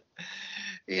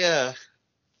 Yeah.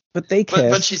 But they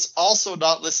kiss. But she's also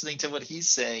not listening to what he's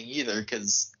saying either,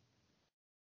 because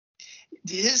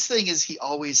his thing is he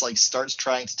always like starts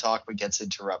trying to talk but gets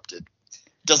interrupted.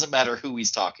 Doesn't matter who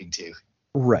he's talking to.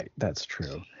 Right, that's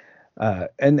true.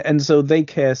 And so they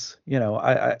kiss.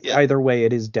 Either way,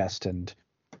 it is destined.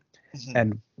 Mm-hmm.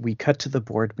 And we cut to the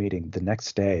board meeting the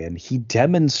next day, and he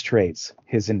demonstrates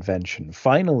his invention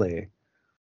finally.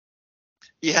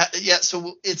 Yeah.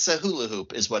 So it's a hula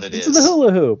hoop, is what it's the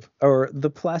hula hoop, or the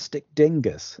plastic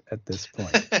dingus at this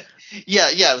point.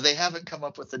 Yeah. They haven't come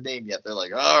up with a name yet. They're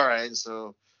like, all right,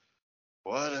 so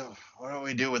what do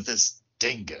we do with this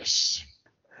dingus?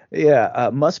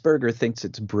 Yeah, Musburger thinks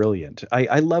it's brilliant.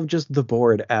 I love just the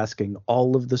board asking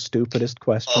all of the stupidest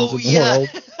questions in the world.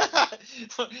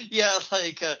 Yeah,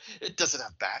 like, does it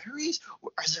have batteries?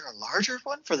 Is there a larger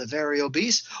one for the very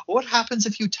obese? What happens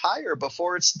if you tire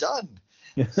before it's done?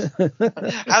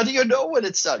 How do you know when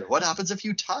it's done? What happens if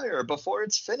you tire before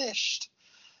it's finished?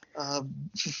 How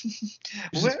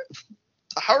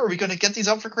are we going to get these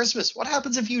out for Christmas? What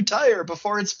happens if you tire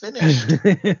before it's finished?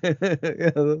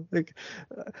 Yeah, like,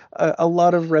 a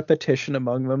lot of repetition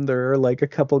among them. There are like a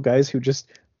couple guys who just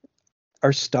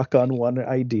are stuck on one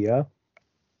idea.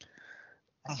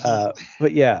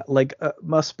 But yeah, like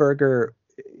Musburger,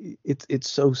 it's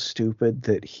so stupid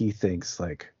that he thinks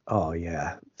like, oh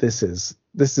yeah, this is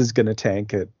gonna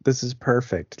tank it. This is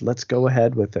perfect. Let's go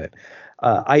ahead with it.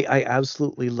 I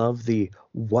absolutely love the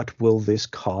 "what will this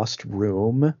cost"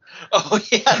 room. Oh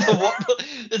yeah,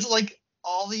 it's like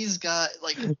all these guys,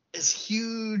 like this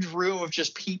huge room of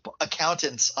just people,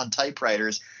 accountants on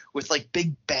typewriters with like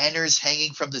big banners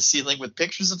hanging from the ceiling with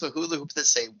pictures of the hula hoop that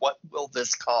say, "What will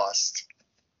this cost?"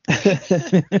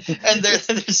 And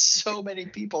there's so many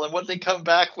people, and what they come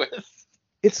back with.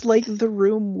 It's like the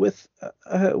room with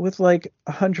like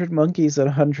 100 monkeys and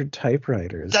 100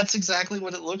 typewriters. That's exactly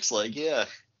what it looks like, yeah.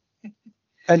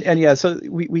 And yeah, so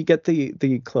we get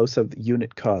the close-up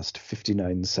unit cost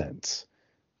 59 cents.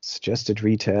 Suggested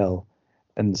retail,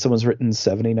 and someone's written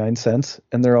 79 cents,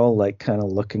 and they're all like kind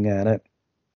of looking at it.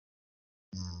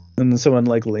 And then someone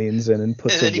like leans in and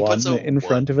puts a one in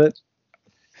front of it.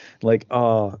 Like,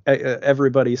 oh,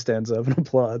 everybody stands up and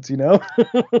applauds, like,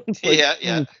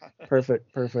 yeah.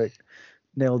 Perfect.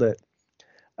 Nailed it.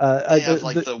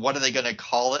 The what are they going to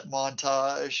call it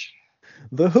montage?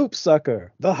 The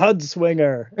Hudsucker, the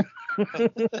Hudsucker.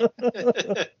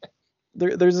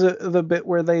 There's the bit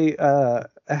where they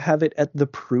have it at the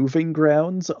proving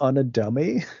grounds on a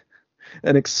dummy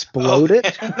and explode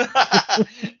it.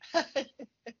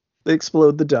 They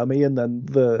explode the dummy, and then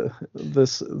the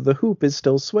hoop is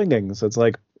still swinging. So it's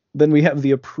like, then we have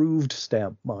the approved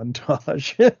stamp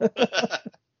montage.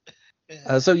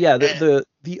 So yeah,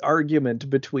 the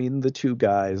argument between the two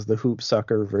guys, the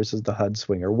Hudsucker versus the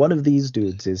Hudswinger, one of these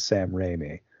dudes is Sam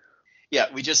Raimi.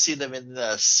 Yeah, we just see them in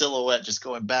the silhouette, just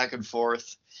going back and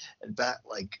forth, and back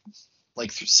like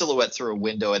silhouette through a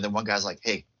window, and then one guy's like,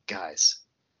 "Hey guys,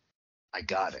 I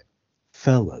got it,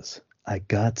 fellas, I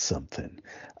got something."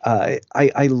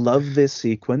 I love this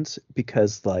sequence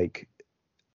because like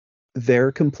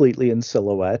they're completely in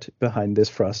silhouette behind this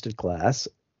frosted glass,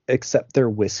 except their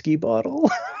whiskey bottle.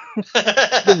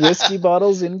 The whiskey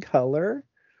bottle's in color.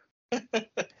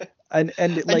 And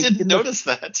like, I didn't notice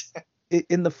that.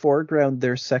 In the foreground,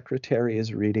 their secretary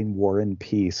is reading War and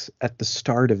Peace at the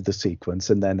start of the sequence,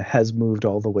 and then has moved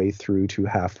all the way through to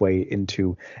halfway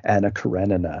into Anna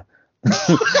Karenina.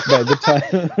 By the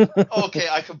time. Okay,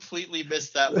 I completely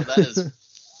missed that, but that is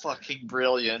fucking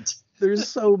brilliant. There's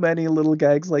so many little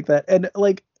gags like that, and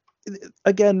like,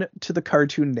 again, to the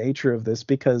cartoon nature of this,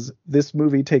 because this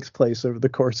movie takes place over the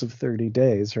course of 30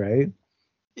 days, right?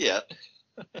 Yeah.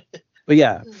 But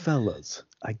yeah, fellas,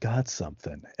 I got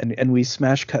something. And we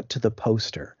smash cut to the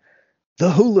poster.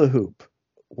 The hula hoop,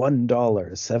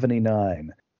 $1.79.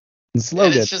 And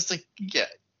slogan. And it's just like,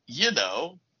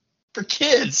 for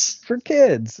kids. For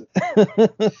kids.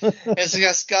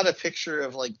 It's got a picture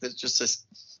of like just this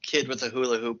kid with a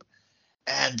hula hoop,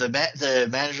 and the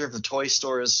manager of the toy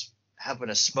store is having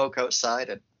a smoke outside,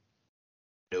 and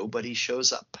nobody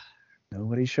shows up.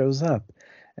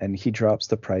 And he drops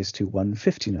the price to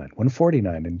 $159,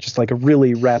 $149, and just like a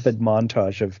really rapid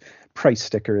montage of price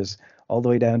stickers all the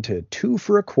way down to $2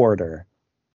 for a quarter.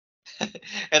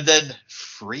 And then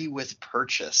free with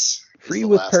purchase.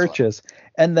 One.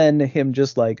 And then him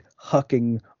just like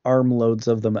hucking armloads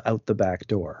of them out the back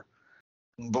door.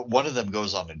 But one of them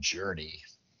goes on a journey.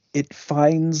 It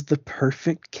finds the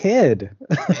perfect kid.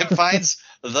 It finds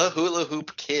the hula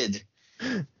hoop kid,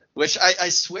 which I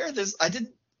swear this I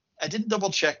didn't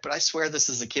double check, but I swear this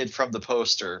is a kid from the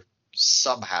poster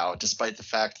somehow, despite the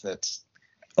fact that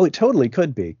Oh, it totally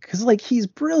could be, because like he's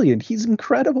brilliant. He's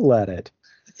incredible at it.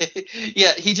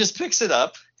 yeah, he just picks it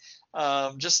up,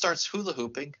 just starts hula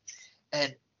hooping,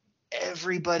 and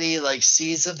everybody like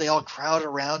sees him. They all crowd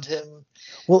around him.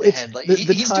 Well, it's And like the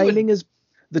he's timing doing. is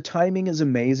the timing is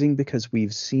amazing because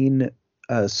we've seen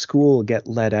school get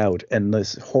let out and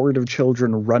this horde of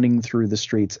children running through the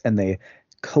streets, and they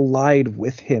collide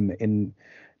with him in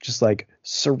just like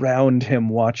surround him,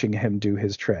 watching him do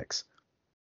his tricks.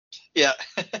 Yeah.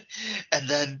 and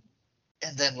then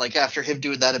like after him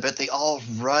doing that a bit, they all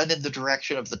run in the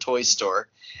direction of the toy store,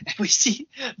 and we see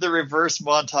the reverse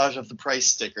montage of the price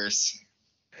stickers.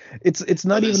 It's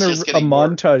not But even it's just a getting more.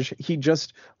 montage. He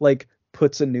just like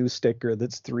puts a new sticker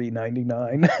that's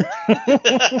 $3.99.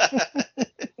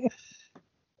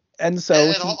 And so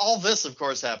And he all this, of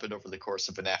course, happened over the course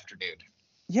of an afternoon.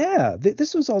 yeah,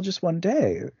 this was all just one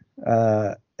day.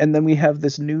 And then we have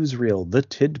this newsreel, The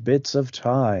Tidbits of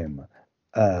Time,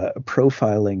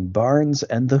 profiling Barnes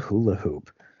and the hula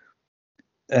hoop.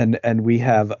 And we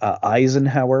have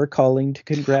Eisenhower calling to Oh,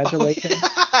 congratulate him.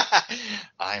 yeah.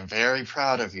 I'm very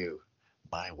proud of you.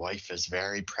 My wife is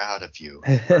very proud of you.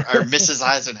 Or Mrs.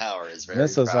 Eisenhower is very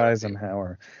Mrs. proud of you.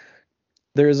 Eisenhower.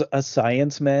 There's a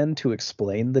science man to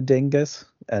explain the dingus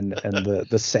and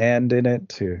the sand in it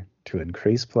to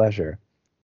increase pleasure.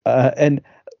 And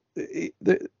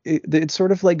it's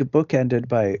sort of like bookended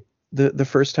by the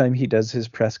first time he does his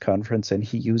press conference and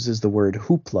he uses the word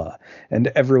hoopla, and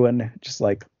everyone just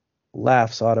like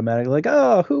laughs automatically, like,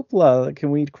 oh, hoopla,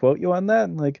 can we quote you on that?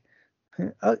 And like,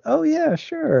 oh yeah,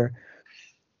 sure.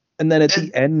 And then at the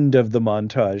And end of the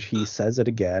montage he says it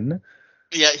again,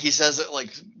 yeah, he says it like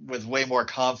with way more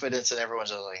confidence, and everyone's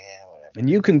just like, yeah, whatever. and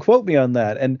you can quote me on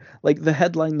that. And like the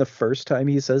headline the first time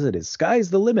he says it is sky's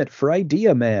the limit for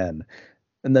Idea Man.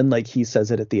 And then like he says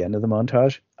it at the end of the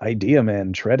montage, Idea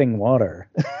Man treading water.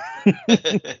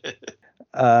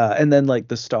 And then like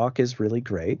the stock is really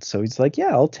great. So he's like, yeah,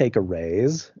 I'll take a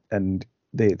raise. And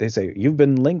they say,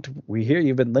 we hear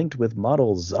you've been linked with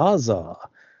model Zaza.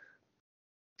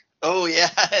 Oh yeah,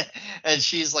 and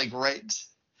she's like right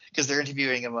because they're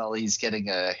interviewing him while he's getting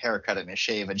a haircut and a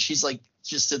shave, and she's like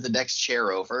just in the next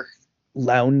chair over.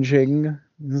 Lounging.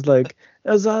 He's like,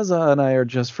 Zaza and I are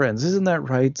just friends. Isn't that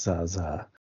right, Zaza?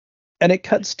 And it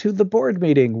cuts to the board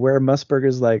meeting where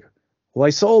Musburger's like, well,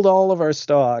 I sold all of our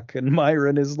stock. And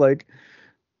Myron is like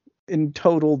in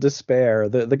total despair,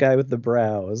 the guy with the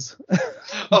brows.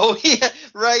 Oh yeah,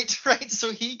 right.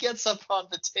 So he gets up on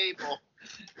the table,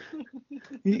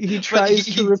 He but tries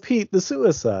to repeat the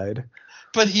suicide.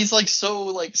 but he's like so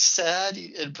like sad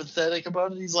and pathetic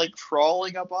about it. He's like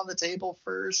crawling up on the table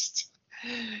first.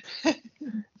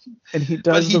 And he But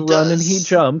does he the run and he does.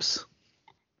 jumps.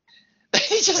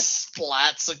 He just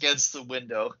splats against the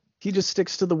window. He just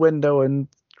sticks to the window and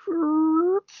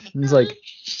he's like,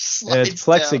 it's Slides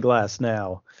down. plexiglass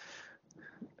now.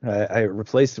 I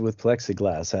replaced it with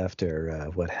plexiglass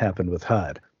after what happened with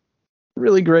Hud.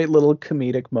 Really great little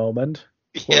comedic moment.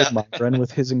 Poor Yeah. Myron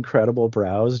with his incredible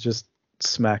brows just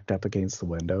smacked up against the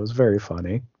window. It was very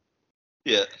funny.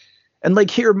 Yeah. And like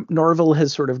here, Norville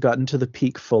has sort of gotten to the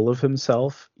peak full of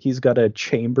himself. He's got a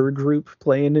chamber group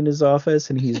playing in his office,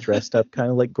 and he's dressed up kind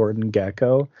of like Gordon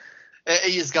Gekko.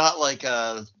 He's got like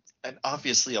an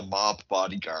obviously a mob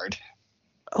bodyguard.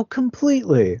 Oh,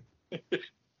 completely.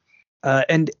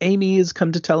 And Amy has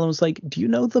come to tell him, was like, do you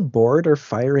know the board are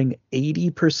firing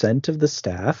 80% of the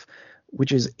staff,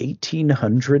 which is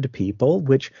 1,800 people,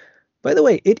 which, by the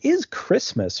way, it is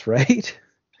Christmas, right?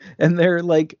 And they're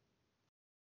like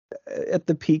at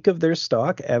the peak of their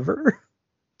stock ever.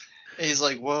 And he's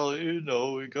like, well,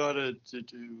 we gotta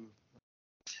do.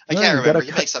 I No, can't you remember. gotta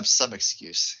He cut. makes up some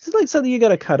excuse. It's like something you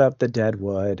gotta cut up the dead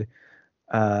wood.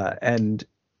 And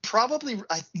Probably,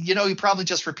 he probably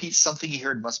just repeats something he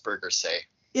heard Musburger say.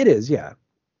 it is, yeah.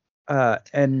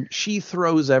 And she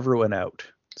throws everyone out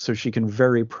so she can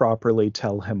very properly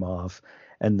tell him off.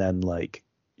 And then, like,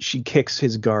 she kicks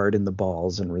his guard in the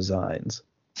balls and resigns.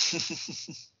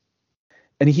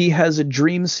 And he has a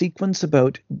dream sequence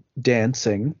about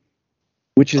dancing,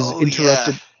 which is Oh yeah.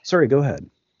 interrupted. Sorry, go ahead.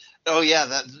 Oh yeah.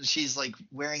 That she's like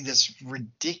wearing this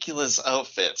ridiculous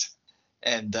outfit,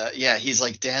 and yeah, he's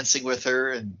like dancing with her,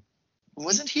 and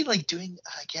wasn't he like doing?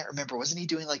 I can't remember. Wasn't he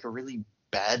doing like a really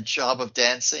bad job of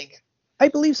dancing? I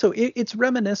believe so. It's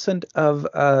reminiscent of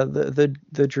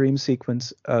the dream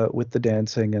sequence with the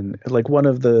dancing, and like one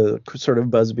of the sort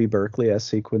of Busby Berkeley-esque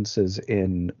sequences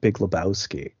in Big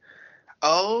Lebowski.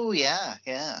 Oh yeah,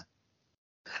 yeah.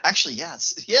 Actually,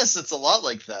 yes, it's a lot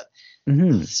like that.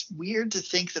 Mm-hmm. It's weird to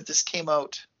think that this came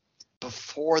out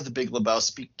before the Big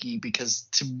Lebowski, because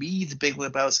to me, the Big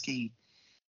Lebowski,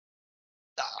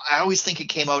 I always think it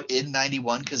came out in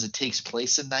 91 because it takes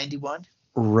place in 91.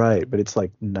 Right, but it's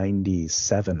like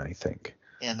 97, I think.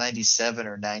 Yeah, 97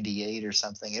 or 98 or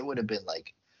something. It would have been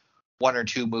like one or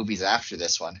two movies after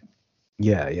this one.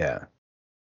 Yeah, yeah.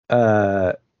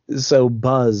 Uh, so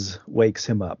Buzz wakes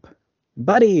him up.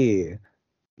 Buddy,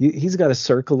 he's got a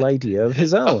circle idea of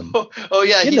his own. Oh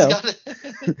yeah, You he's know, got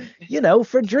it.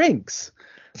 for drinks.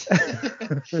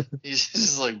 He's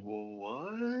just like,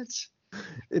 what?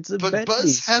 It's a But bendy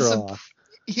straw.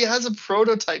 he has a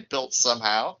prototype built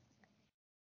somehow.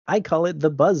 I call it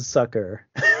the Buzz Sucker.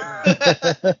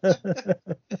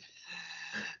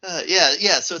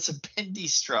 Yeah. So it's a bendy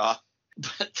straw,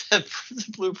 but the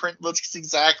blueprint looks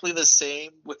exactly the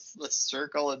same with the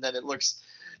circle, and then it looks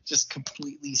just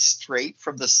completely straight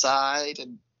from the side,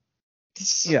 and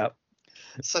Yeah,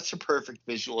 such a perfect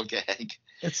visual gag.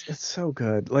 it's so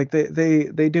good. Like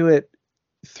they do it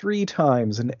 3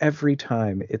 times, and every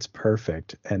time it's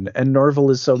perfect. And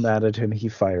Norval is so mad at him, he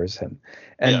fires him.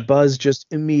 Yeah. And Buzz just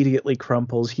immediately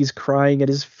crumples. He's crying at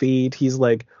his feet. He's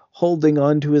like holding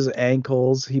on to his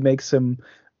ankles. He makes him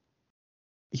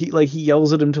he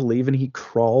yells at him to leave, and he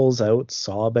crawls out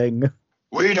sobbing.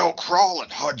 We don't crawl at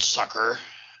Hudsucker.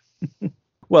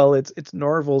 Well, it's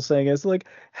Norval saying it's like,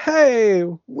 hey,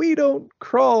 we don't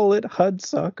crawl at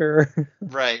Hudsucker.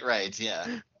 Right,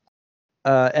 yeah.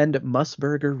 And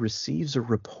Musburger receives a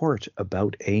report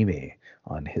about Amy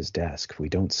on his desk. We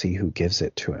don't see who gives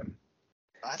it to him.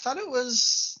 I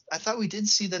thought we did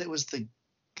see that it was the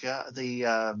guy,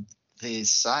 the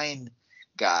sign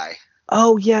guy.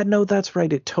 Oh yeah, no, that's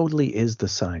right. It totally is the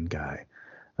sign guy,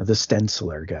 the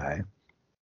stenciler guy.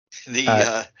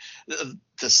 The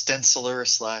stenciler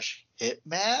 /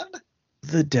 hitman.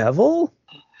 The devil?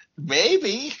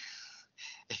 Maybe.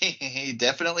 He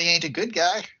definitely ain't a good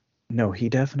guy. No, he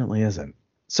definitely isn't.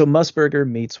 So Musburger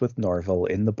meets with Norval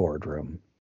in the boardroom,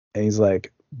 and he's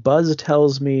like, Buzz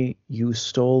tells me you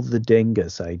stole the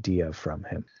dingus idea from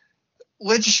him.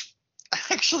 Which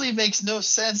actually makes no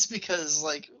sense, because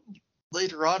like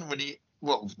later on when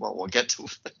we'll get to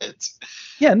it.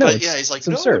 Yeah, no, but yeah, he's like,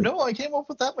 no, I came up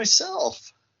with that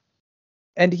myself.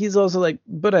 And he's also like,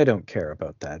 but I don't care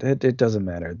about that. It doesn't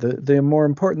matter. The more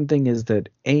important thing is that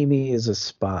Amy is a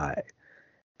spy.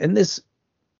 And this,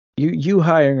 you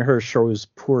hiring her shows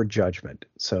poor judgment.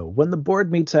 So when the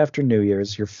board meets after New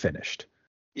Year's, you're finished.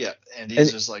 Yeah, and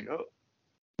he's just like, oh.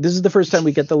 This is the first time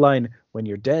we get the line, when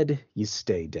you're dead, you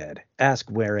stay dead. Ask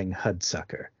Waring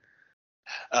Hudsucker.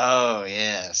 Oh,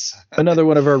 yes. Another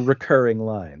one of our recurring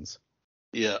lines.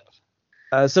 Yeah.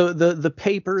 So the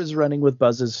paper is running with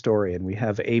Buzz's story, and we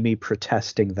have Amy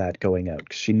protesting that going out,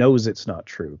 because she knows it's not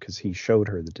true, because he showed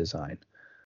her the design.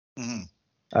 Mm-hmm.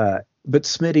 But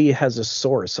Smitty has a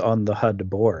source on the HUD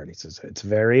board. He says, it's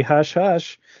very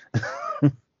hush-hush.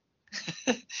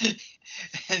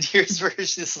 And here's where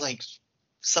she's like,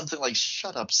 something like,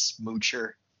 shut up,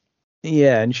 smoocher.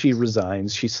 Yeah, and she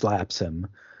resigns. She slaps him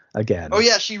again. Oh,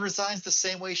 yeah, she resigns the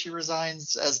same way she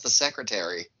resigns as the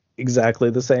secretary. Exactly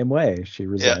the same way. She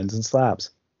resigns and slaps.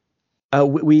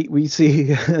 We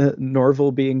see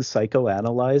Norval being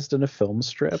psychoanalyzed in a film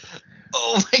strip.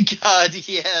 Oh my god,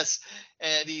 yes.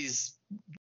 And he's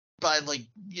by the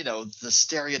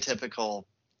stereotypical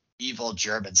evil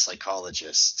German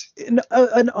psychologist.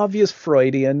 An obvious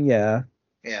Freudian, yeah.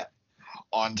 Yeah.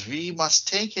 And we must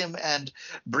take him and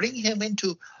bring him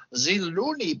into the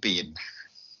loony bin.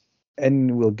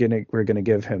 And we're gonna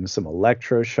give him some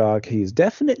electroshock. He's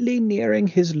definitely nearing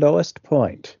his lowest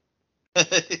point.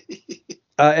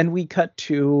 And we cut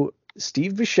to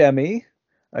Steve Buscemi,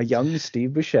 a young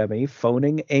Steve Buscemi,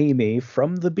 phoning Amy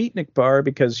from the Beatnik bar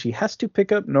because she has to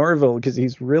pick up Norval because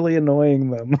he's really annoying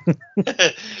them.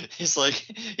 he's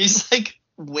like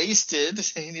wasted,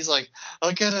 and he's like,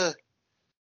 I'll get a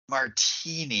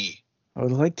martini. I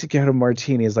would like to get a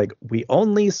martini. It's like, we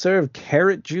only serve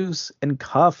carrot juice and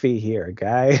coffee here,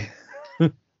 guy.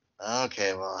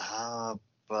 Okay, well, how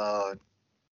about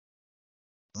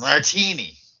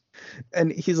martini? And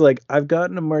he's like, I've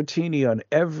gotten a martini on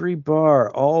every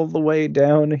bar all the way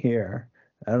down here.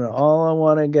 And all I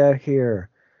want to get here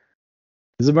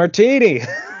is a martini.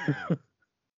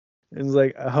 It's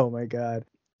like, oh my God.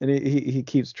 And he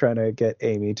keeps trying to get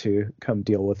Amy to come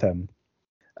deal with him.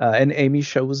 And Amy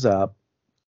shows up.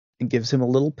 and gives him a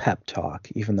little pep talk,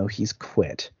 even though he's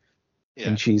quit. Yeah.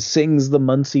 And she sings the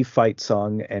Muncie fight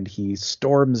song, and he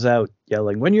storms out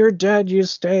yelling, "When you're dead, you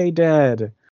stay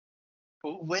dead."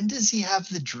 When does he have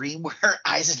the dream where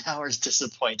Eisenhower's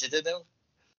disappointed in him?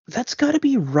 That's got to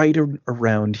be right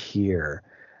around here.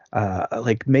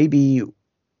 Like maybe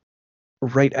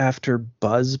right after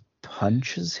Buzz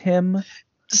punches him.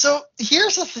 So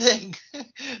here's the thing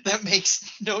that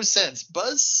makes no sense.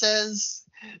 Buzz says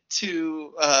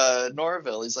to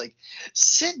Norville, he's like,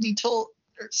 Sidney told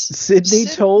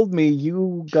me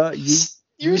you took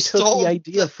the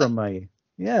idea from my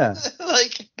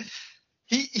like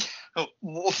he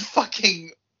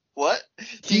fucking what?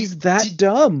 He's that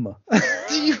dumb.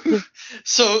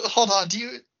 So hold on, do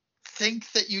you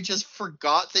think that you just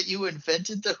forgot that you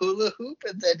invented the hula hoop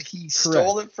and then he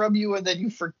stole it from you and then you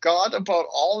forgot about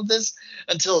all of this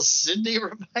until Sidney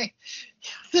reminded?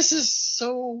 This is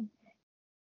so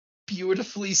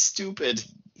beautifully stupid.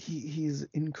 He's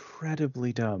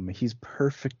incredibly dumb. He's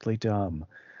perfectly dumb.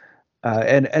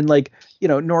 And like, you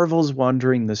know, Norville's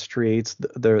wandering the streets.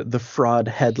 The fraud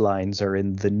headlines are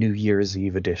in the New Year's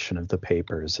Eve edition of the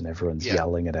papers, and everyone's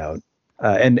yelling it out.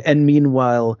 And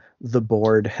meanwhile, the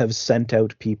board have sent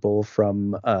out people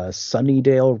from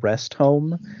Sunnydale Rest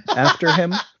Home after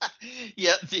him.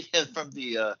 From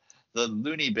the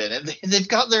loony bin, and they've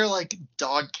got their like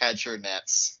dog catcher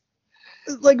nets.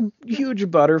 Like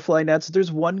huge butterfly nets.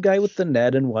 There's one guy with the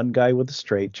net and one guy with a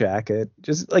straight jacket.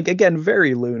 Just like, again,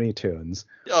 very Looney Tunes.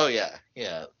 Oh yeah.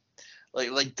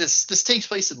 Like this takes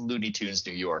place in Looney Tunes,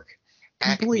 New York.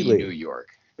 Completely. Acme, New York.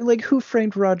 Like Who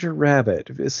Framed Roger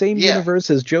Rabbit? Same universe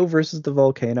as Joe versus the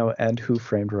Volcano and Who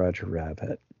Framed Roger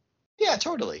Rabbit. Yeah,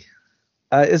 totally.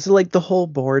 Is like the whole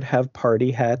board have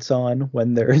party hats on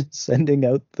when they're sending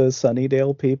out the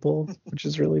Sunnydale people, which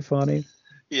is really funny.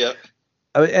 Yep.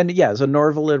 And yeah, so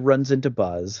Norville runs into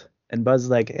Buzz, and Buzz is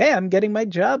like, "Hey, I'm getting my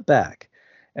job back."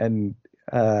 And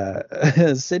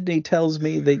Sidney tells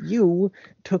me that you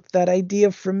took that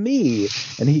idea from me,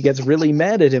 and he gets really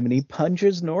mad at him, and he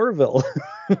punches Norville.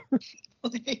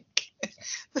 Like,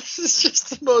 this is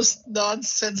just the most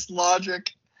nonsense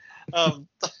logic. I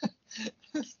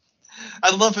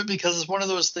love it because it's one of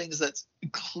those things that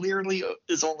clearly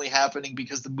is only happening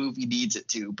because the movie needs it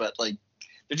to, but like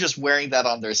they're just wearing that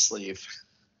on their sleeve.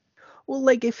 Well,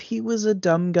 like if he was a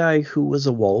dumb guy who was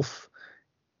a wolf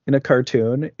in a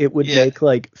cartoon, it would make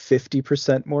like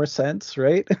 50% more sense,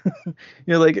 right?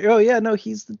 You're like, oh yeah, no,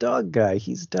 he's the dog guy.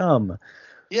 He's dumb.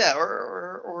 Yeah,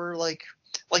 or like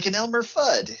an Elmer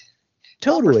Fudd.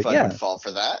 Totally, Elmer Fudd would fall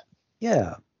for that.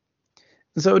 Yeah.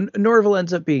 So Norville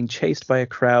ends up being chased by a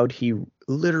crowd. He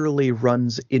literally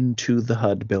runs into the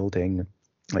HUD building,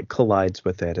 like collides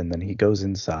with it, and then he goes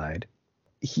inside.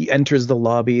 He enters the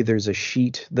lobby. There's a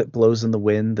sheet that blows in the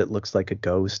wind that looks like a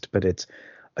ghost, but it's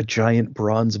a giant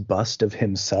bronze bust of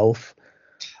himself.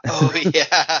 Oh,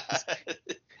 yeah.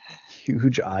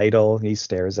 Huge idol. He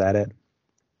stares at it.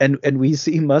 And we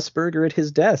see Musburger at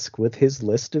his desk with his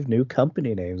list of new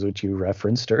company names, which you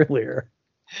referenced earlier.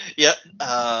 Yep.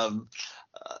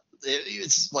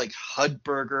 It's like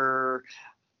Hudburger,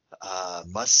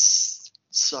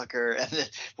 Hudsucker, and then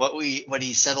what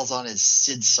he settles on is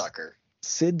Hudsucker.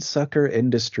 Hudsucker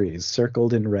Industries,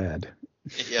 circled in red.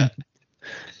 Yeah.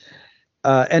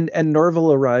 And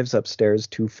Norville arrives upstairs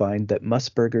to find that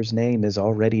Musburger's name is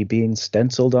already being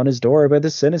stenciled on his door by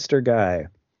the sinister guy.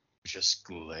 Just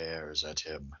glares at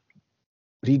him.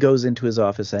 But he goes into his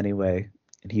office anyway,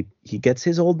 and he gets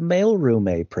his old mailroom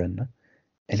apron,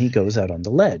 and he goes out on the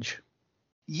ledge.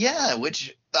 Yeah,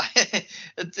 which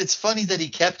it's funny that he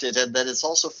kept it, and that it's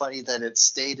also funny that it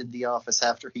stayed in the office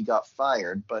after he got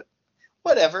fired, but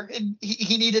whatever.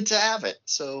 He needed to have it,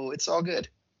 so it's all good.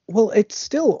 Well, it's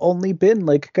still only been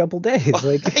like a couple days.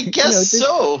 Like I guess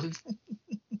so.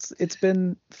 It's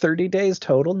been 30 days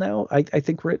total now. I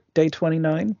think we're at day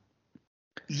 29.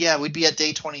 Yeah, we'd be at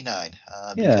day 29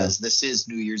 because this is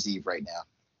New Year's Eve right now.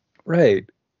 Right.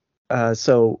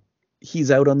 So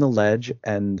he's out on the ledge,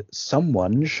 and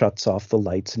someone shuts off the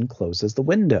lights and closes the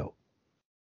window.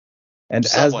 And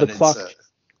as the clock,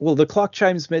 the clock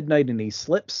chimes midnight, and he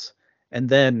slips. And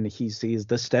then he sees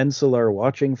the stenciler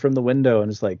watching from the window,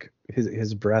 and it's like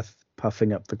his breath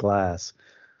puffing up the glass.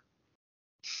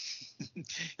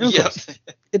 Yep.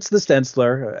 It's the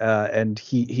stenciler, and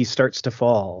he starts to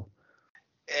fall.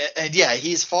 And yeah,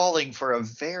 he's falling for a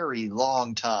very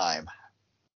long time.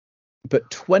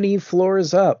 But 20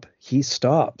 floors up, he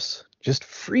stops, just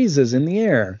freezes in the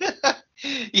air.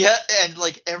 Yeah, and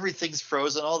like everything's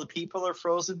frozen. All the people are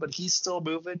frozen, but he's still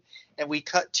moving. And we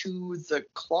cut to the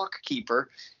clock keeper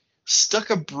stuck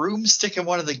a broomstick in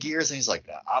one of the gears, and he's like,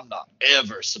 I'm not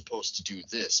ever supposed to do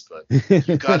this, but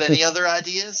you got any other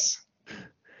ideas?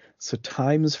 So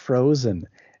time's frozen,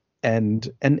 and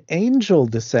an angel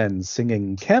descends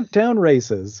singing Countdown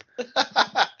Races.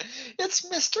 It's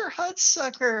Mr.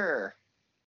 Hudsucker.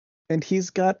 And he's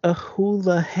got a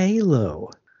hula halo.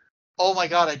 Oh my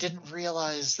god, I didn't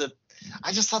realize that.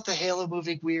 I just thought the Halo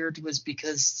movie weird was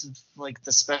because of, like,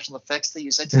 the special effects they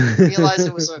used. I didn't realize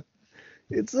it was a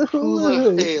it's a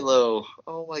hula halo.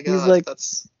 Oh my god, he's like,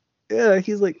 that's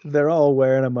he's like, they're all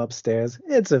wearing them upstairs.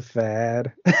 It's a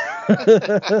fad.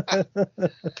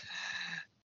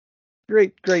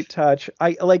 Great touch.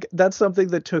 I like, that's something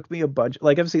that took me a bunch.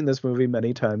 Like, I've seen this movie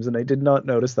many times, and I did not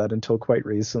notice that until quite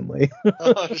recently.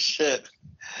 Oh shit.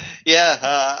 Yeah,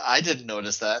 I didn't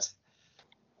notice that.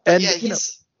 But and yeah,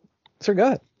 Sir, go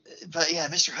ahead. But yeah,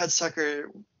 Mr.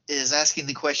 Hudsucker is asking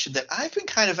the question that I've been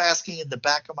kind of asking in the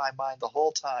back of my mind the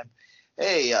whole time.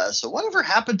 Hey, so whatever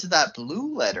happened to that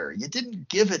blue letter? You didn't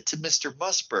give it to Mr.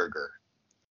 Musburger.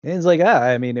 And he's like,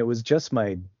 I mean, it was just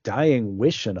my dying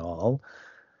wish and all.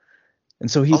 And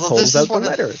so he pulls out the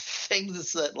letter. Of the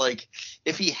things that, like,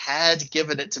 if he had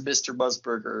given it to Mr.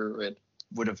 Musburger, it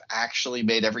would have actually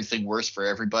made everything worse for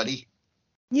everybody.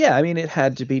 Yeah, I mean, it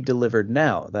had to be delivered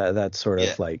now. That's sort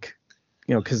of like,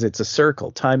 because it's a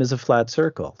circle. Time is a flat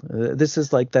circle. This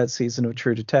is like that season of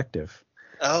True Detective.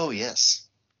 Oh, yes.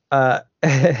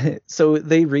 So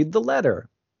they read the letter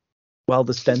while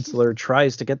the stenciler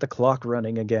tries to get the clock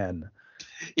running again.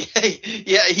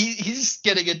 Yeah, he's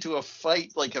getting into a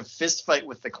fight, like a fist fight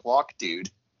with the clock dude.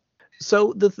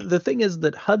 So the thing is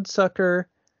that Hudsucker,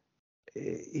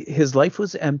 his life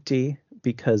was empty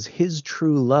because his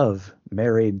true love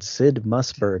married Sid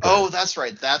Musburger. Oh, that's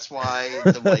right. That's why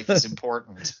the wife is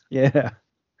important. Yeah.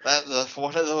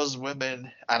 One of those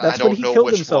women. That's what he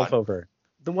killed himself over.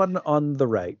 The one on the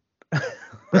right.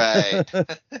 Right.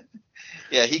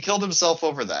 Yeah, he killed himself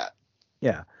over that.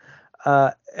 Yeah.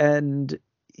 And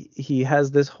he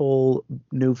has this whole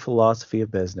new philosophy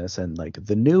of business, and like,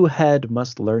 the new head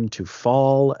must learn to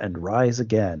fall and rise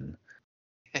again.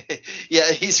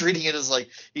 Yeah, he's reading it as like,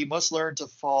 he must learn to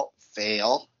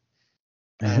fail,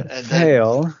 and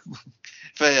fail,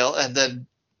 fail, and then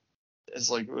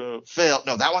it's like, fail.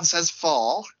 No, that one says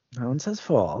fall. That one says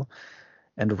fall,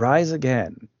 and rise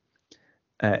again.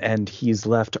 And he's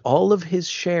left all of his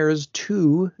shares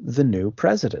to the new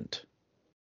president.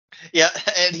 Yeah,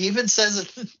 and he even says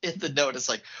it in the note, it's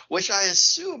like, which I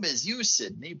assume is you,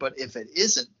 Sidney, but if it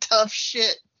isn't, tough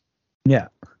shit. Yeah.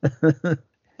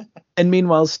 And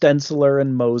meanwhile, Stenciler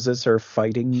and Moses are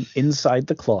fighting inside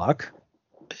the clock.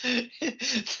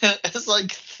 It's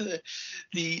like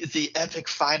the epic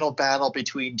final battle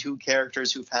between two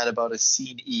characters who've had about a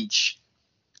scene each.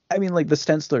 I mean, like, the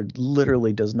Stenciler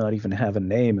literally does not even have a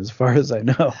name, as far as I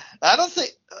know. I don't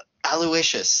think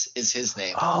Aloysius is his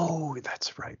name. Oh,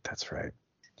 that's right.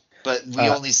 But we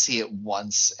only see it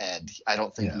once, and I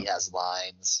don't think he has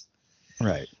lines.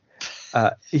 Right.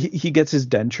 He gets his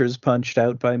dentures punched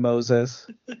out by Moses.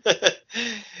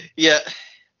 Yeah.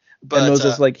 But, and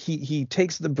Moses, like, he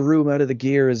takes the broom out of the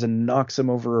gears and knocks him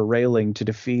over a railing to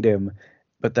defeat him.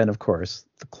 But then, of course,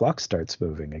 the clock starts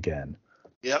moving again.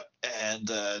 Yep. And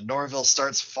Norville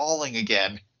starts falling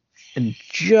again. And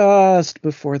just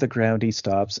before the ground he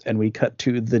stops, and we cut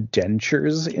to the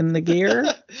dentures in the gear.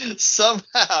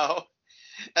 Somehow,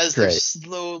 as they're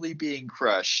slowly being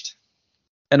crushed.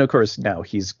 And of course, now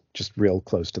he's just real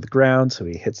close to the ground, so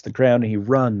he hits the ground and he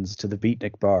runs to the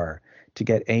Beatnik bar to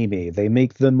get Amy. They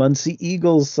make the Muncie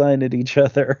Eagles sign at each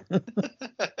other.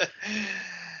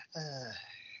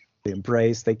 They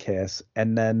embrace, they kiss,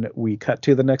 and then we cut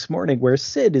to the next morning where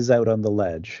Sid is out on the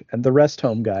ledge, and the rest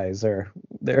home guys are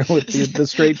there with the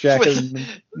straitjacket and the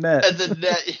net. And the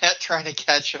net, trying to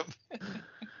catch him.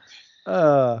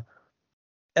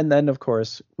 And then, of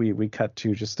course, we cut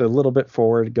to just a little bit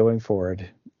going forward.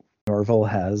 Norville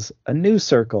has a new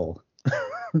circle.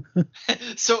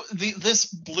 So this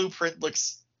blueprint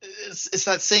looks... It's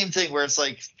that same thing where it's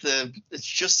like it's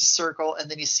just a circle, and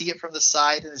then you see it from the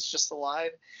side and it's just a line,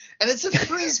 and it's a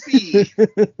frisbee,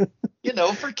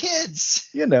 for kids.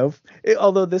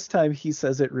 Although this time he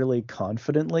says it really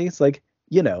confidently. It's like,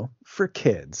 for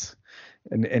kids,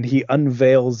 and he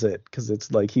unveils it because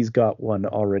it's like he's got one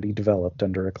already developed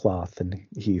under a cloth, and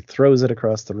he throws it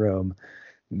across the room.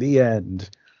 The end.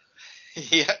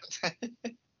 Yeah.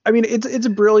 I mean, it's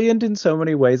brilliant in so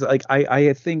many ways. Like,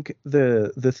 I think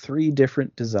the three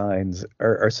different designs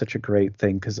are such a great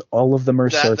thing because all of them are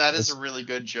circles. That is a really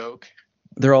good joke.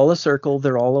 They're all a circle.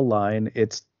 They're all a line.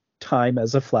 It's time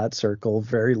as a flat circle,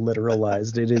 very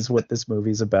literalized. It is what this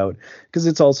movie's about, because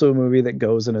it's also a movie that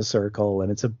goes in a circle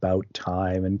and it's about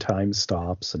time and time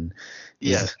stops. And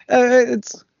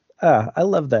I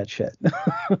love that shit.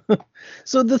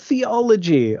 So the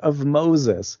theology of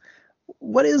Moses,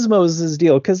 what is Moses'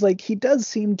 deal? Because like he does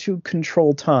seem to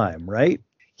control time, right?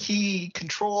 He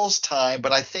controls time,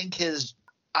 but I think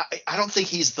I don't think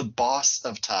he's the boss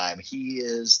of time. He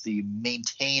is the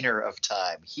maintainer of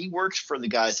time. He works for the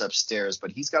guys upstairs,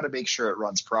 but he's got to make sure it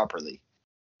runs properly.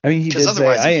 I mean, he did say,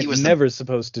 I ain't never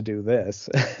supposed to do this.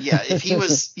 Yeah, if he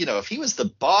was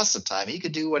the boss of time, he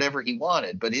could do whatever he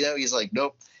wanted. But he's like,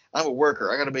 nope, I'm a worker.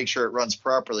 I got to make sure it runs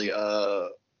properly.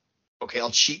 Okay,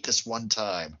 I'll cheat this one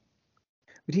time.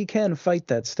 But he can fight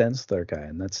that Stensler guy,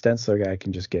 and that Stensler guy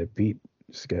can just get beat,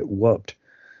 just get whooped.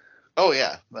 Oh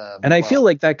yeah, and I feel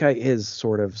like that guy is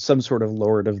sort of some sort of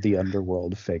Lord of the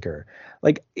Underworld figure.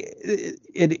 Like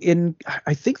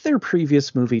I think their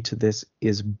previous movie to this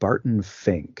is Barton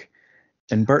Fink,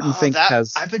 and Barton Fink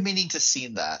has. I've been meaning to see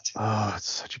that. Oh, it's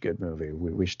such a good movie.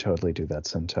 We should totally do that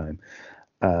sometime.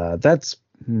 That's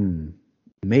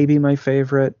maybe my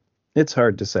favorite. It's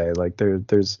hard to say. Like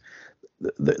there's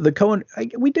the Coen.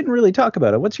 We didn't really talk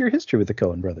about it. What's your history with the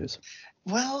Coen brothers?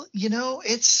 Well,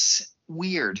 it's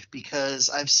weird because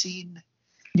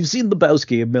You've seen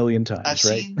Lebowski a million times, I've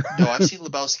right? I've seen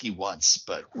Lebowski once,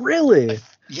 but really,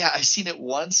 I've seen it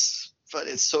once, but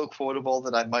it's so quotable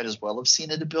that I might as well have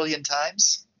seen it a billion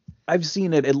times. I've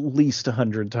seen it at least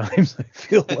 100 times. I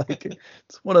feel like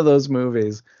it's one of those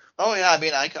movies. Oh yeah, I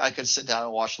mean, I could sit down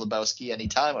and watch Lebowski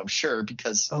anytime, I'm sure,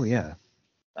 because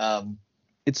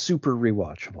it's super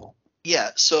rewatchable. Yeah.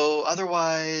 So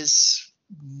otherwise,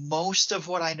 most of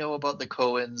what I know about the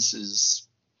Coens is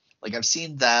like I've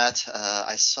seen that.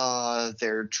 I saw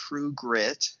their True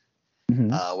Grit,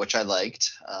 which I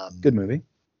liked. Good movie.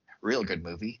 Real good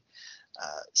movie.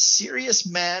 Serious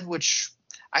Man, which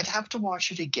I'd have to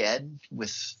watch it again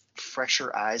with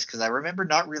fresher eyes because I remember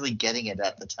not really getting it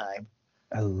at the time.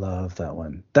 I love that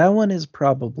one. That one is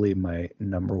probably my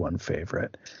number one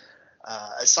favorite.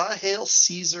 I saw Hail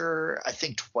Caesar, I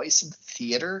think, twice in the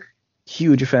theater.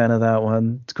 Huge fan of that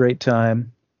one. It's a great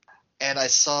time. And I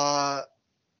saw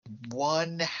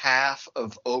one half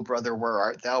of Oh Brother, Where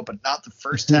Art Thou, but not the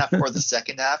first half or the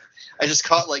second half. I just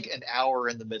caught like an hour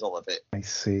in the middle of it. I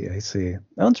see. That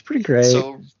one's pretty great.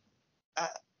 So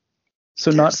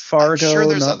not Fargo,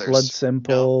 sure not others. Blood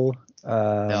Simple.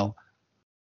 No.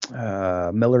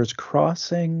 Miller's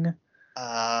Crossing.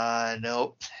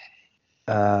 No.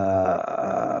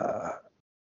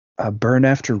 Burn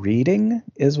After Reading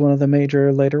is one of the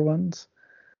major later ones.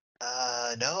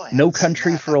 No. No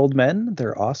Country for Old Men,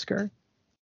 their Oscar.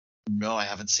 No, I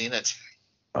haven't seen it.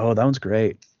 Oh, that one's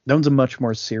great. That one's a much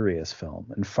more serious film,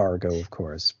 and Fargo, of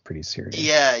course, pretty serious.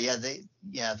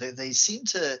 They seem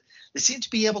to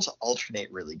be able to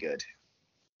alternate really good.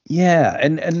 Yeah,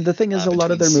 and the thing is, a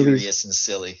lot of their movies serious and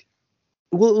silly.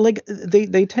 Well, like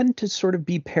they tend to sort of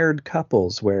be paired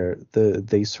couples where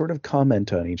they sort of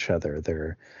comment on each other.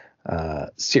 Their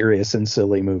serious and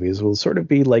silly movies will sort of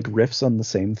be like riffs on the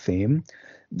same theme.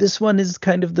 This one is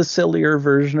kind of the sillier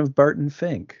version of Barton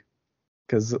Fink,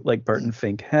 because like Barton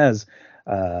Fink has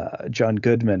John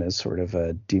Goodman as sort of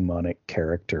a demonic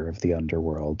character of the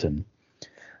underworld, and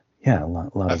a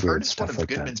lot of weird stuff like that. I've heard it's one of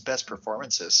Goodman's best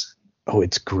performances. Oh,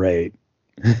 it's great.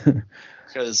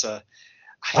 Because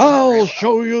I'll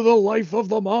show you the life of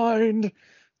the mind.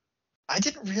 I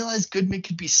didn't realize Goodman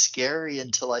could be scary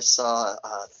until I saw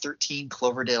 13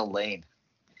 Cloverdale Lane.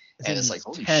 And it's like,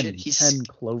 holy shit, he's 10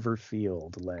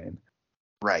 Cloverfield Lane.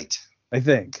 Right. I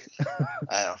think.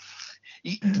 I don't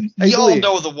You all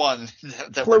know the one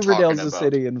that we're talking about.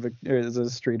 Cloverdale's is a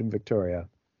street in Victoria.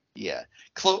 Yeah.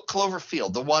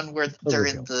 Cloverfield, the one where they're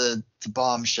in the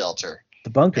bomb shelter. The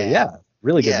bunker,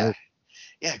 really good movie.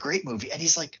 Yeah, great movie. And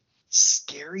he's like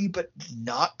scary, but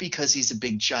not because he's a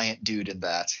big giant dude in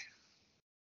that.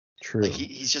 True. Like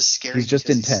he's just scary. He's just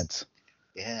intense.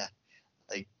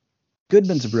 Like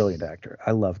Goodman's a brilliant actor. I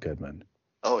love Goodman.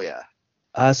 Oh yeah.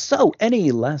 So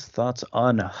any last thoughts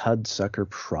on Hudsucker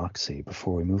Proxy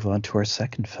before we move on to our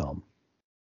second film?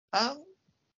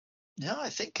 No, I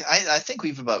think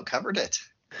we've about covered it.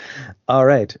 All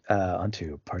right, on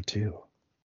to part two.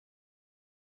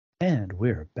 And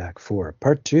we're back for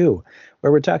part two,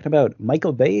 where we're talking about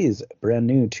Michael Bay's brand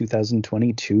new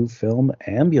 2022 film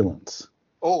Ambulance.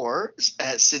 Or,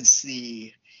 since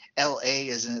the LA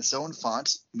is in its own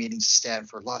font, meaning to stand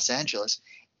for Los Angeles,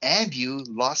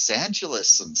 Los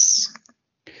Angelesans.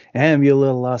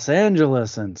 Los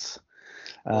Angelesans.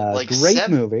 Like great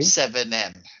movie.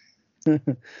 7M.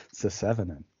 It's a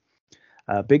 7M.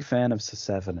 Big fan of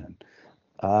Sesevenin.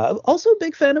 Also a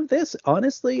big fan of this.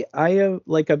 Honestly, I've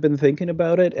been thinking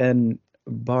about it, and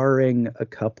barring a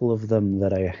couple of them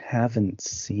that I haven't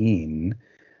seen,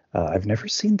 I've never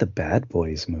seen the Bad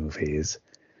Boys movies.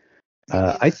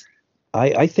 I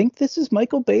think this is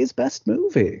Michael Bay's best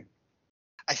movie.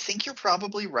 I think you're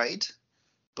probably right,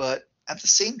 but at the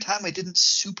same time, I didn't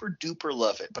super duper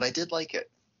love it, but I did like it.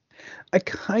 I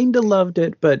kind of loved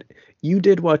it, but you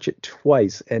did watch it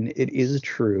twice, and it is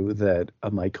true that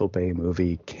a Michael Bay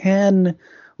movie can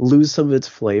lose some of its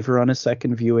flavor on a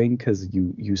second viewing because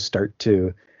you start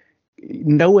to,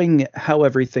 knowing how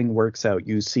everything works out,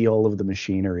 you see all of the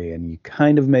machinery and you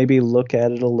kind of maybe look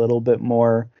at it a little bit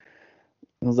more.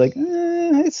 I was like,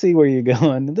 I see where you're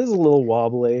going. This is a little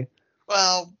wobbly.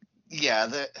 Well,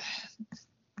 yeah,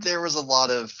 there was a lot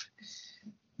of,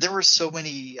 there were so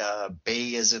many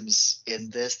Bayisms in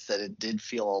this that it did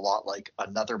feel a lot like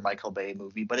another Michael Bay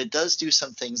movie, but it does do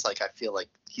some things like I feel like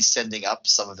he's sending up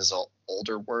some of his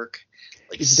older work,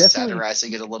 like he's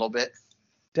satirizing it a little bit.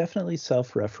 Definitely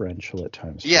self-referential at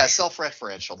times. Yeah,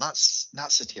 self-referential,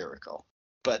 not satirical.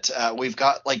 But we've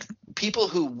got like people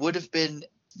who would have been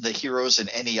the heroes in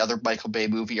any other Michael Bay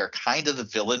movie are kind of the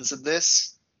villains in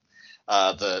this.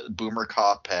 The boomer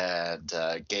cop and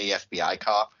gay FBI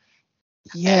cop.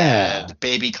 Yeah. And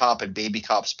baby cop and baby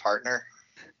cop's partner.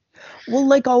 Well,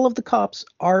 like all of the cops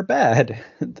are bad.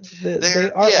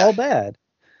 They are all bad.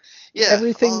 Yeah.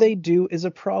 Everything they do is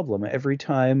a problem. Every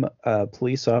time a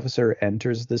police officer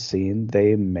enters the scene,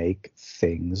 they make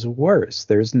things worse.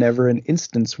 There's never an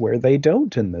instance where they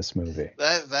don't in this movie.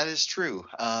 That is true.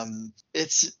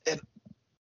 It's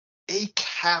a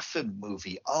Caffin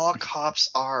movie. All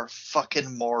cops are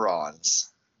fucking morons.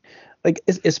 Like,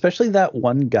 especially that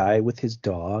one guy with his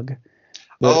dog.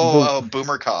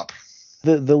 Boomer cop.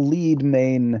 The lead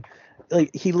main,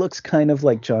 like, he looks kind of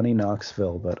like Johnny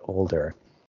Knoxville, but older.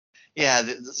 Yeah,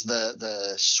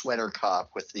 the sweater cop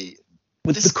with the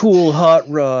cool hot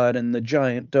rod and the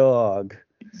giant dog.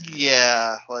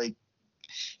 Yeah, like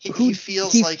he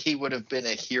feels like he would have been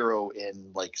a hero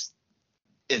in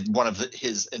one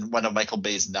of Michael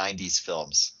Bay's 90s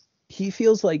films. He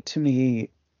feels like, to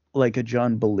me, like a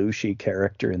John Belushi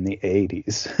character in the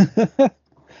 80s.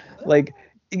 Like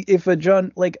if a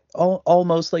John, like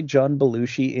almost like John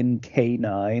Belushi in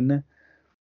K9.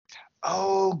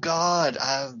 Oh God.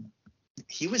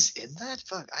 He was in that?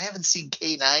 Fuck, I haven't seen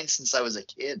K9 since I was a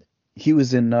kid. He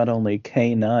was in not only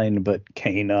K9 but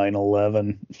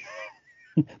K911,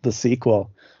 the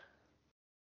sequel.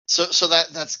 So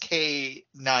that's K911,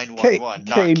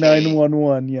 not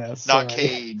K911, yes. Not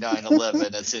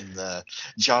K911, as in the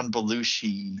John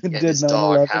Belushi and his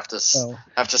dog have to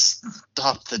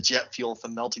stop the jet fuel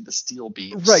from melting the steel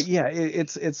beams. Right, yeah,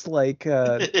 it's like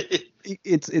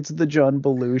it's the John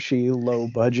Belushi low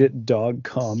budget dog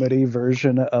comedy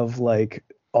version of like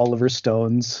Oliver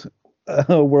Stone's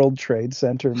World Trade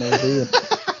Center movie and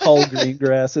Paul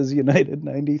Greengrass's United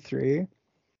 93.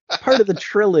 Part of the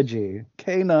trilogy,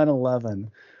 K911.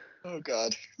 Oh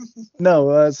God.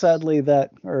 No, sadly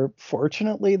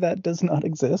fortunately that does not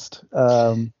exist.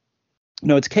 No,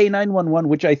 it's K911,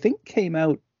 which I think came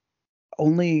out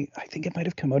I think it might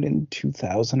have come out in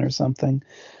 2000 or something.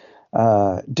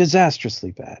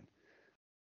 Disastrously bad.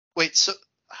 Wait, so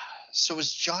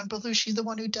was John Belushi the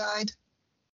one who died?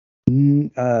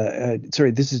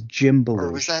 Sorry, this is Jim Belushi.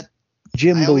 Or was that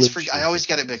Jim Belushi? I always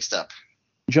get it mixed up.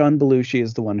 John Belushi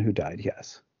is the one who died,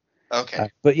 yes. Okay.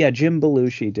 But yeah, Jim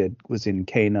Belushi was in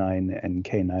K9 and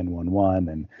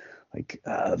K911, and like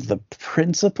the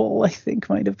principal, I think,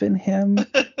 might have been him.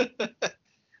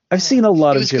 I've seen a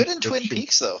lot of. He was good in Twin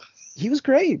Peaks, though. He was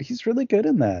great. He's really good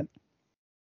in that.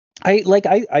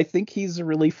 I think he's a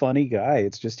really funny guy.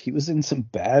 It's just he was in some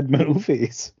bad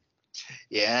movies.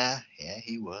 Yeah,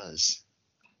 he was.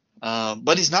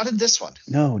 But he's not in this one.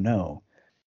 No.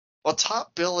 Well,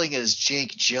 top billing is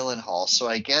Jake Gyllenhaal, so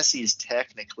I guess he's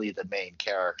technically the main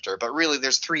character. But really,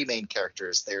 there's three main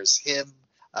characters. There's him,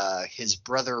 his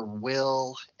brother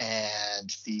Will,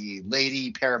 and the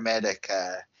lady paramedic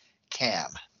Cam.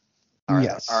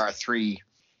 Are three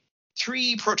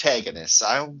protagonists.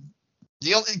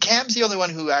 Cam's the only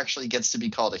one who actually gets to be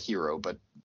called a hero, but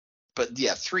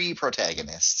yeah, three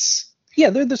protagonists. Yeah,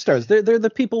 they're the stars. They're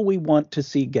the people we want to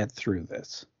see get through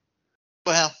this.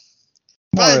 Well,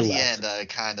 by the end, I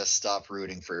kind of stopped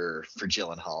rooting for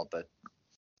Gyllenhaal, but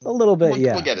a little bit,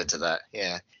 yeah. We'll get into that.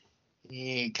 Yeah,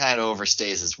 he kind of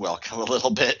overstays his welcome a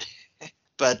little bit,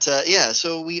 but yeah.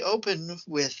 So we open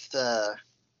with.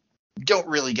 Don't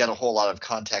really get a whole lot of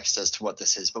context as to what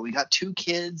this is, but we got two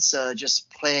kids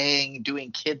just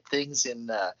doing kid things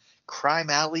in Crime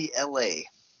Alley, LA.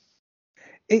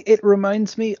 It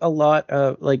reminds me a lot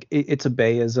of like it's a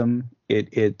Bayism.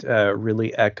 It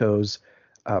really echoes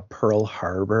Pearl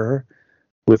Harbor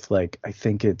with like I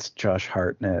think it's Josh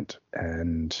Hartnett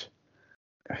and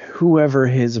whoever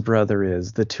his brother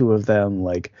is, the two of them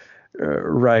like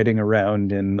riding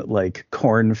around in like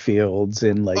cornfields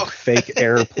in like Oh, fake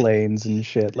airplanes and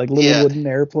shit, like little yeah. wooden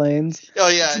airplanes. Oh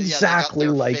It's yeah, yeah. They got exactly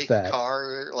their like fake that.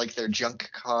 car, like their junk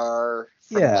car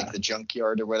from like Yeah, the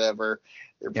junkyard or whatever.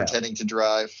 They're yeah, pretending to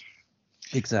drive.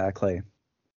 exactly.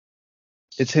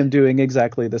 It's him doing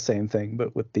exactly the same thing,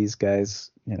 but with these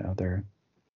guys, they're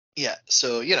Yeah.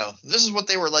 So this is what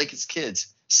they were like as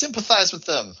kids. Sympathize with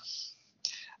them.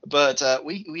 But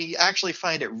we actually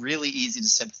find it really easy to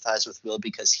sympathize with Will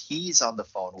because he's on the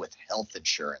phone with health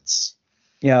insurance,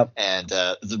 yeah, and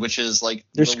which is like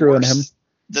they're screwing him.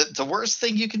 The worst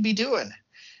thing you can be doing.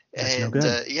 That's no And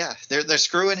good. yeah, they're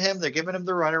screwing him. They're giving him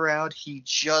the runaround. He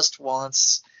just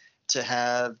wants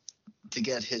to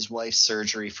get his wife's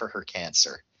surgery for her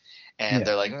cancer. And Yeah.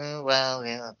 they're like, well,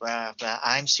 yeah, blah, blah.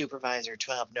 I'm supervisor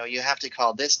 12. No, you have to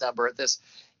call this number at this.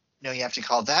 No, you have to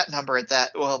call that number at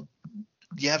that. Well,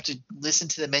 you have to listen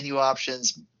to the menu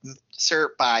options.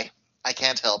 Sir, bye. I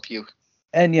can't help you.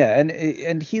 And yeah,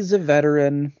 and he's a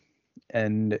veteran,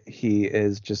 and he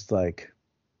is just like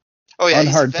Oh yeah, on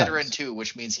he's a hard veteran times. too,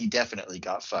 which means he definitely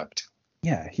got fucked.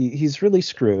 Yeah, he's really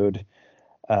screwed,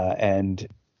 and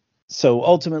so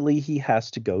ultimately he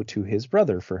has to go to his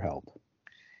brother for help.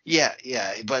 Yeah,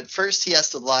 yeah. But first he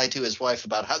has to lie to his wife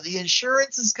about how the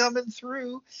insurance is coming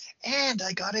through and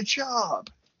I got a job.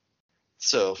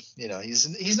 So,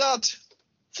 he's not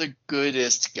the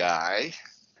goodest guy,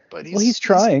 but He's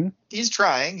trying. He's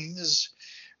trying. He's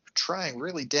trying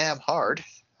really damn hard.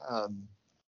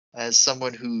 As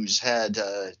someone who's had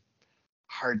a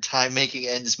hard time making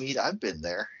ends meet, I've been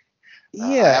there.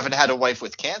 Yeah. I haven't had a wife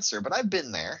with cancer, but I've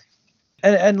been there.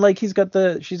 And like she's got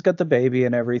the baby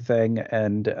and everything,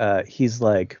 and he's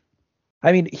like,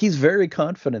 I mean, he's very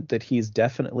confident that he's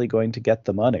definitely going to get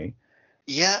the money.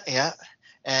 Yeah, yeah.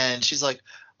 And she's like,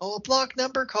 "Oh, a block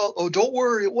number call. Oh, don't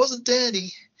worry, it wasn't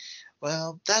Danny."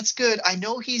 Well, that's good. I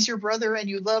know he's your brother and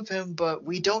you love him, but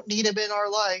we don't need him in our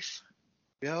life.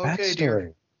 Yeah, okay,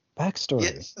 dear.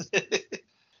 Backstory. Yeah.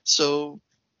 So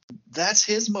that's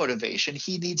his motivation.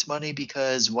 He needs money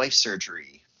because wife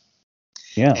surgery.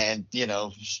 Yeah. And,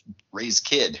 raise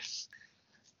kid.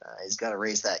 He's got to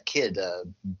raise that kid.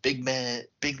 Big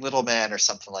little man or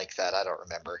something like that. I don't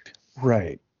remember.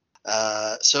 Right.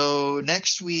 So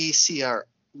next we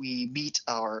meet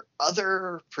our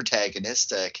other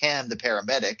protagonist, Cam, the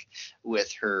paramedic,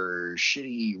 with her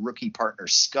shitty rookie partner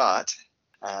Scott.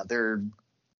 They're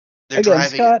again,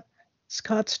 driving.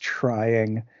 Scott's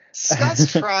trying.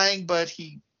 Scott's trying, but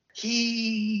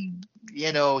he's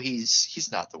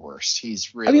not the worst.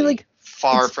 He's really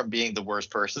far from being the worst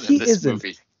person in this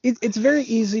movie. It's very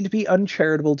easy to be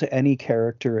uncharitable to any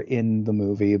character in the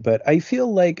movie, but I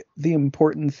feel like the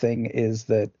important thing is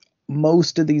that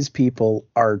most of these people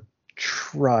are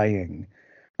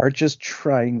just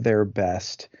trying their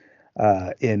best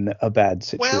in a bad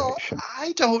situation. Well,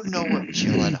 I don't know what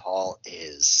Gyllenhaal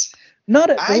is.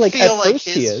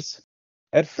 He is.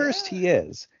 At first he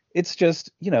is. It's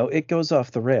just, it goes off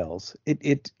the rails.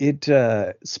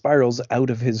 It spirals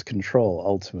out of his control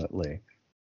ultimately.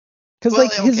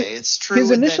 Because it's true. His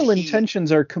initial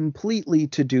intentions are completely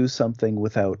to do something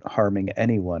without harming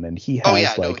anyone, and he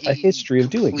has a history of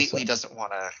doing so.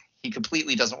 He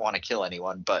completely doesn't want to kill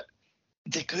anyone, but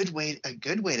a good way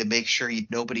to make sure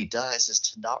nobody dies is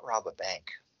to not rob a bank.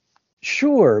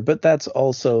 Sure, but that's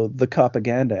also the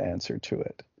propaganda answer to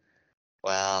it.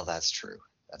 Well, that's true.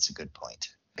 That's a good point.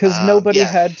 Because nobody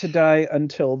had to die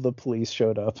until the police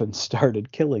showed up and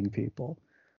started killing people.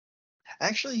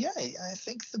 Actually, yeah, I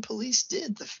think the police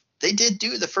did. They did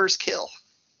do the first kill.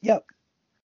 Yep.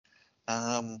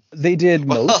 They did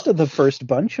most of the first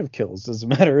bunch of kills, as a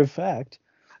matter of fact.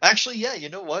 Actually, yeah, you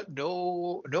know what?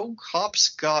 Almost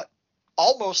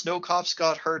no cops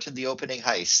got hurt in the opening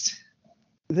heist.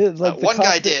 One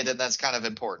guy did, and that's kind of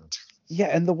important. Yeah,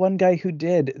 and the one guy who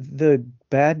did, the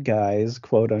bad guys,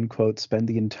 quote unquote, spend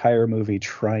the entire movie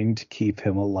trying to keep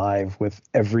him alive with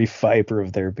every fiber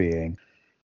of their being.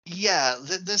 Yeah,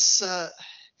 this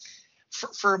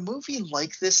for a movie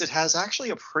like this, it has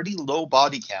actually a pretty low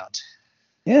body count.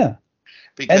 Yeah,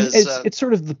 because and it's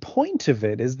sort of the point of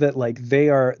it is that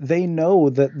they know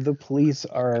that the police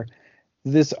are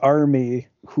this army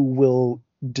who will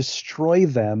destroy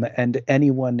them and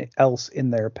anyone else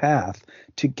in their path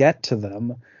to get to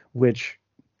them, which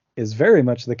is very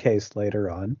much the case later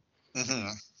on.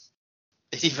 Mm-hmm.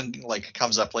 it even like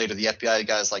comes up later. The FBI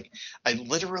guy's like, I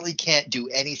literally can't do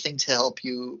anything to help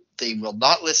you. They will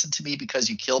not listen to me because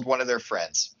you killed one of their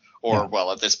friends, or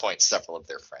well, at this point, several of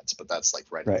their friends. But that's like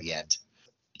right at the end.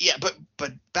 Yeah, but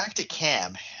back to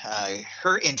Cam.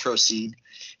 Her intro scene.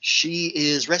 She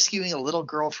is rescuing a little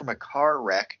girl from a car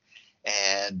wreck,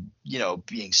 and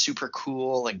being super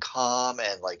cool and calm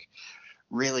and like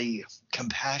really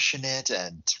compassionate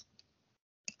and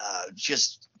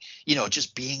just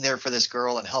being there for this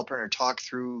girl and helping her talk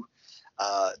through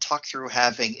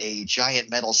having a giant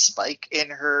metal spike in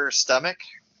her stomach.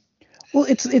 Well,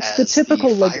 it's the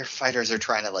typical firefighters are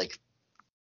trying to like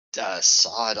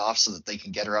saw it off so that they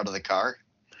can get her out of the car.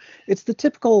 It's the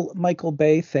typical Michael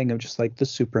Bay thing of just like the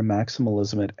super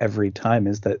maximalism at every time,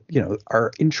 is that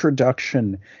our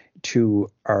introduction to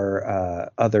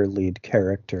our other lead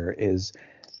character is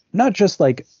not just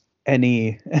like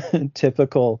any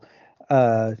typical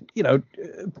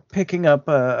picking up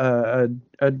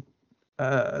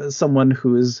someone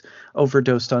who is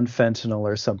overdosed on fentanyl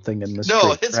or something in the street.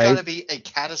 No, it's got to be a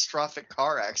catastrophic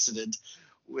car accident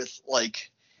with like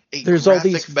there's all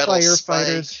these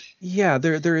firefighters. Spike. Yeah,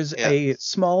 there is a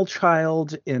small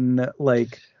child in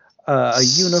like a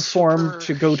uniform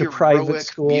to go to private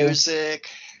school. Music.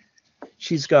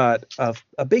 She's got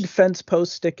a big fence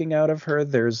post sticking out of her.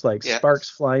 There's like sparks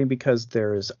flying because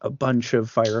there's a bunch of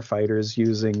firefighters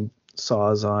using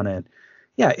saws on it.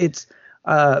 Yeah, it's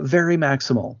very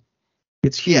maximal.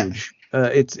 It's huge.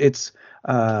 It's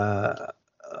a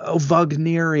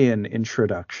Wagnerian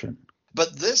introduction.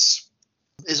 But this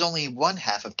is only one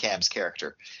half of Cam's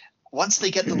character. Once they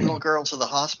get the little girl to the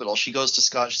hospital, she goes to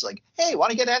Scott. She's like, "Hey,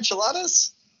 want to get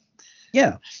enchiladas?"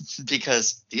 Yeah.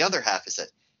 Because the other half is that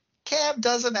Cam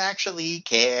doesn't actually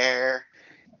care.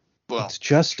 Well, it's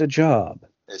just a job.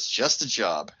 It's just a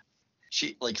job.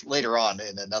 She like later on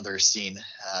in another scene,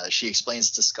 she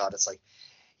explains to Scott, it's like,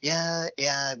 yeah,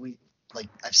 we like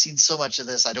I've seen so much of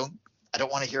this. I don't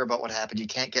want to hear about what happened. You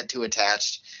can't get too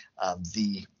attached.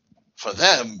 For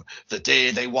them, the day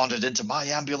they wandered into my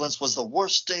ambulance was the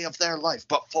worst day of their life.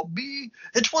 But for me,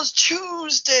 it was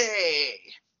Tuesday.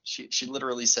 She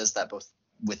literally says that both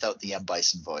without the M.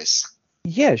 Bison voice.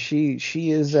 Yeah, she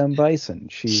is M. Bison.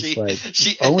 She's owning it.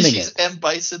 She's M.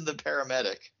 Bison, the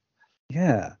paramedic.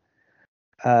 Yeah.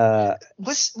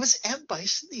 Was M.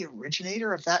 Bison the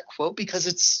originator of that quote? Because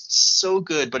it's so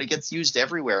good, but it gets used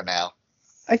everywhere now.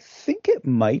 I think it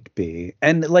might be.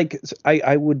 And like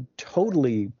I would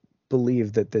totally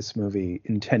believe that this movie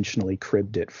intentionally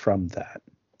cribbed it from that.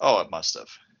 Oh, it must have.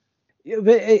 Yeah,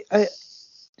 but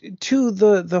to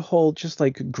the whole just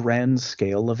like grand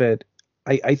scale of it,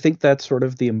 I think that's sort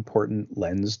of the important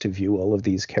lens to view all of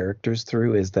these characters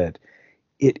through, is that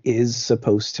it is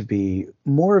supposed to be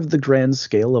more of the grand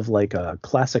scale of like a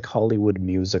classic Hollywood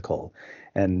musical,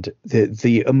 and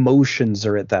the emotions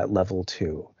are at that level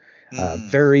too.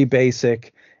 Very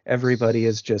basic. Everybody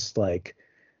is just like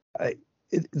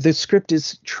the script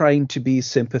is trying to be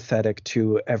sympathetic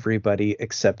to everybody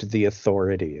except the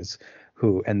authorities,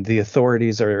 and the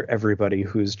authorities are everybody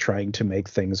who's trying to make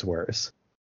things worse.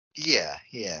 Yeah.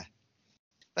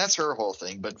 That's her whole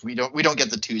thing, but we don't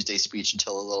get the Tuesday speech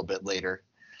until a little bit later.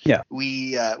 Yeah.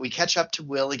 We catch up to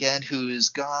Will again, who's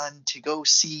gone to go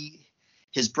see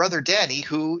his brother Danny,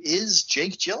 who is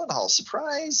Jake Gyllenhaal.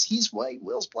 Surprise! He's white,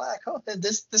 Will's black. Oh, and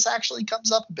this actually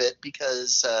comes up a bit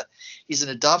because he's an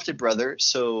adopted brother,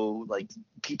 so like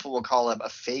people will call him a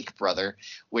fake brother,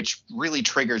 which really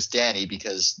triggers Danny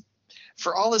because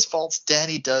for all his faults,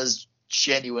 Danny does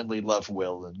genuinely love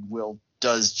Will, and Will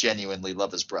does genuinely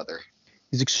love his brother.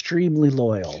 He's extremely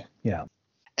loyal. Yeah.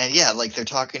 And yeah, like they're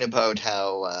talking about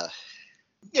how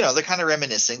they're kind of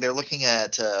reminiscing. They're looking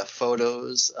at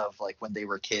photos of like when they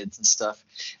were kids and stuff.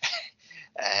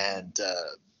 And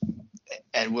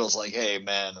Will's like, "Hey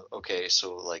man, okay,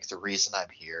 so like the reason I'm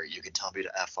here, you can tell me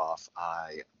to F off.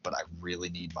 But I really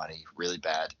need money really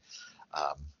bad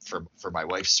for my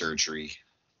wife's surgery.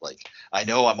 Like, I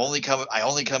know I only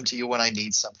come to you when I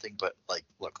need something, but like,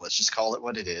 look, let's just call it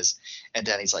what it is." And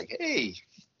Danny's like, "Hey,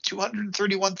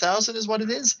 231,000 is what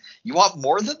it is. You want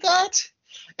more than that?"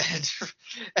 And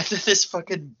then this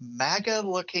fucking MAGA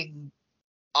looking,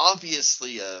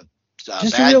 obviously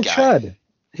just bad a real guy. chud.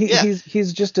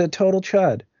 He's just a total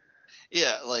chud.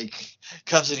 Yeah, like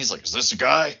comes in, he's like, "Is this a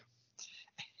guy?"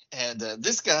 And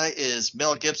this guy is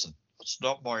Mel Gibson. That's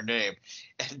not my name.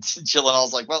 And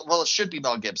Gyllenhaal's like, well, it should be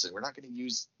Mel Gibson. We're not going to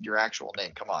use your actual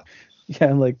name. Come on. Yeah,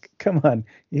 I'm like, come on,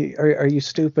 are you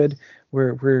stupid?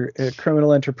 We're a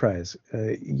criminal enterprise.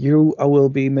 You will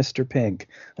be Mr. Pink.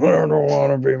 I don't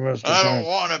want to be Mr. I don't Pink.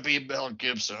 want to be Mel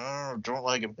Gibson. I don't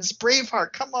like him. It's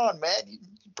Braveheart. Come on, man.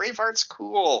 Braveheart's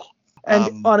cool.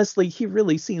 And honestly, he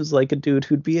really seems like a dude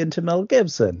who'd be into Mel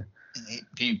Gibson.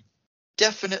 He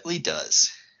definitely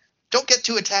does. Don't get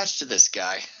too attached to this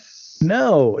guy.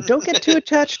 No, don't get too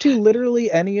attached to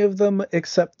literally any of them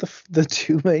except the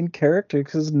two main characters,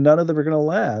 because none of them are going to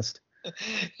last.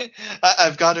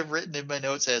 I've got it written in my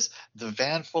notes as the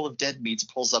van full of dead meats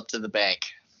pulls up to the bank.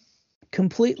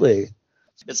 Completely.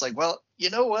 It's like, well, you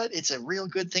know what? It's a real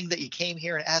good thing that you came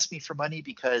here and asked me for money,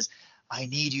 because I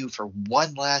need you for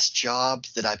one last job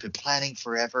that I've been planning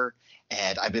forever.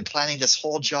 And I've been planning this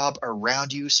whole job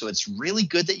around you. So it's really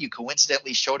good that you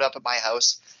coincidentally showed up at my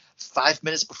house 5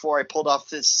 minutes before I pulled off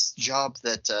this job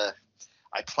that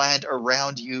I planned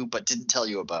around you but didn't tell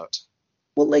you about.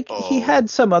 Well, like, he had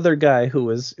some other guy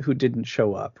who didn't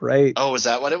show up, right? Oh, is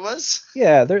that what it was?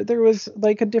 Yeah, there was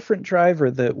like a different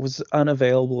driver that was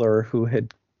unavailable or who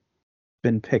had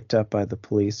been picked up by the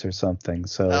police or something.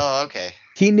 So okay.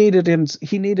 He needed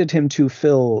him to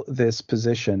fill this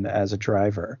position as a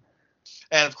driver.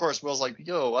 And of course, Will's like,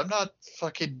 yo, I'm not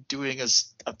fucking doing a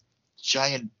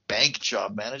giant bank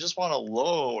job, man. I just want a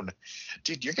loan.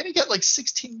 Dude, you're going to get like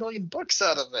 16 million bucks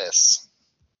out of this.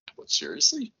 What,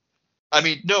 seriously? I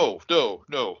mean, no.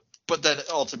 But then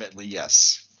ultimately,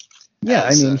 yes. Yeah,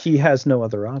 I mean, he has no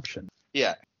other option.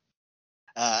 Yeah.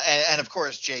 And of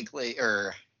course,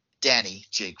 Danny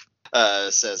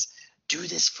says, do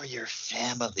this for your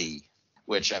family.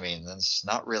 Which, I mean, that's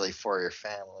not really for your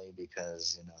family,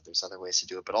 because, you know, there's other ways to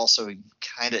do it. But also, you're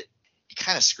kind of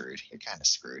screwed. You're kind of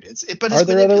screwed. But Are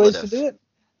there other ways to do it?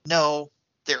 No,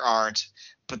 there aren't.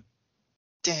 But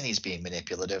Danny's being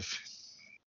manipulative.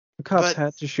 The cops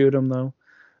had to shoot him, though.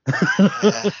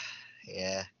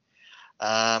 Yeah.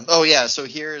 So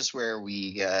here's where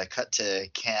we cut to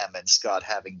Cam and Scott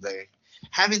having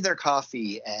their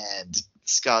coffee, and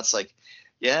Scott's like,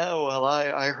 yeah, well,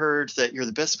 I heard that you're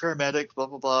the best paramedic, blah,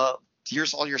 blah, blah.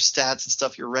 Here's all your stats and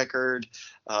stuff, your record,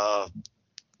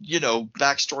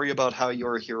 backstory about how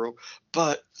you're a hero,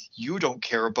 but you don't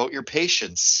care about your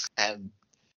patients. And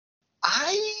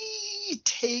I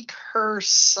take her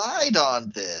side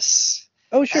on this.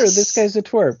 Oh, sure, this guy's a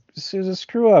twerp. He's a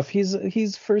screw off.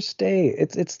 He's first day.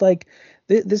 It's like,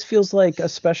 this feels like a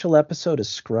special episode of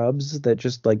Scrubs that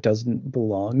just like doesn't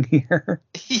belong here.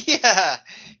 Yeah.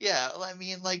 Well, I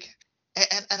mean, like,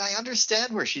 and I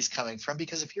understand where she's coming from,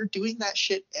 because if you're doing that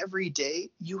shit every day,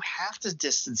 you have to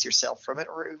distance yourself from it,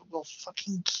 or it will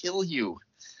fucking kill you.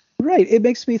 Right. It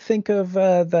makes me think of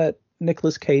that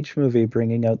Nicolas Cage movie,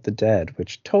 Bringing Out the Dead,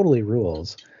 which totally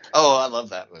rules. Oh, I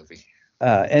love that movie.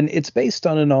 And it's based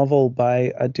on a novel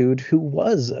by a dude who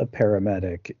was a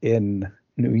paramedic in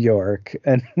New York,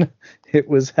 and it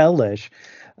was hellish.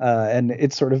 And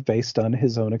it's sort of based on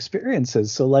his own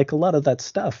experiences. So like a lot of that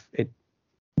stuff,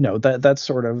 that's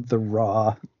sort of the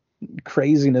raw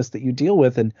craziness that you deal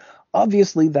with. And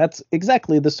obviously that's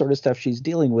exactly the sort of stuff she's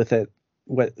dealing with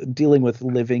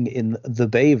living in the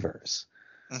Bayverse.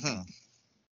 Mm-hmm.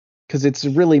 Because it's a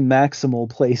really maximal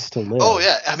place to live. Oh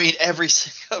yeah, I mean, every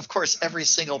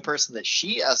single person that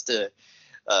she has to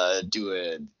do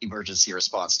an emergency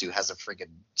response to has a friggin'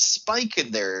 spike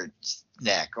in their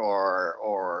neck,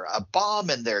 or a bomb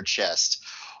in their chest,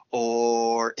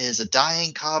 or is a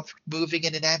dying cop moving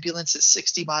in an ambulance at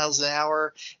 60 miles an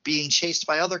hour, being chased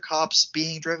by other cops,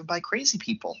 being driven by crazy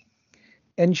people.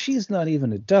 And she's not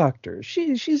even a doctor.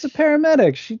 She's a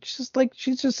paramedic.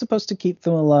 She's just supposed to keep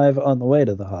them alive on the way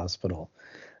to the hospital.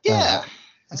 Yeah.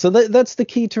 So that's the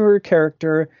key to her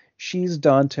character. She's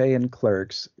Dante in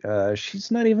Clerks. She's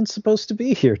not even supposed to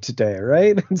be here today,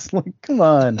 right? It's like, come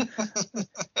on.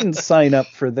 Didn't sign up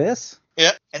for this.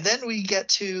 Yeah. And then we cut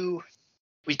to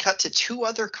two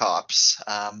other cops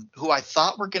who I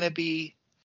thought were going to be.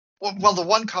 Well, the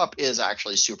one cop is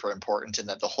actually super important in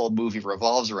that the whole movie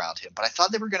revolves around him, but I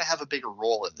thought they were going to have a bigger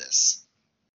role in this.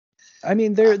 I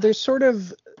mean, they're sort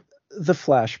of the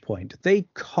flashpoint. They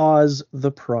cause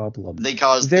the problem. They do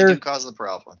cause the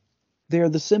problem. They're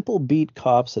the simple beat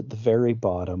cops at the very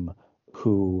bottom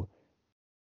who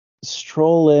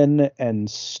stroll in and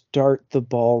start the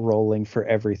ball rolling for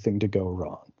everything to go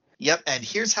wrong. Yep, and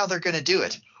here's how they're going to do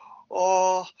it.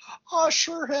 Oh, I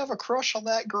sure have a crush on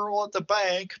that girl at the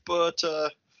bank, but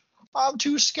I'm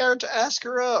too scared to ask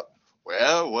her up.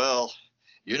 Well,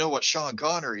 you know what Sean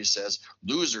Connery says: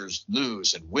 losers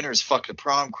lose and winners fuck the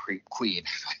prom queen.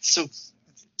 So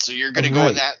you're gonna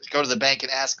go to the bank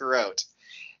and ask her out.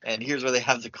 And here's where they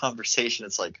have the conversation.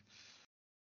 It's like,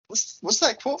 What's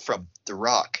that quote from? The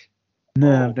Rock.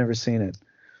 No, I've never seen it.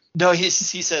 No, he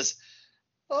says,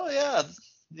 "Oh yeah,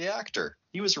 the actor.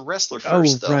 He was a wrestler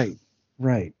first, though."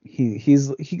 Right.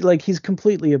 He's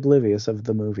completely oblivious of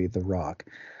the movie The Rock.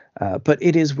 But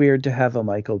it is weird to have a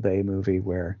Michael Bay movie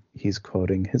where he's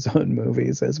quoting his own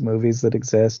movies as movies that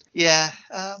exist. Yeah,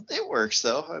 it works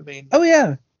though. I mean, oh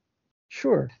yeah,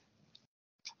 sure.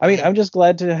 I mean, I'm just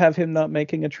glad to have him not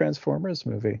making a Transformers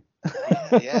movie.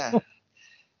 yeah.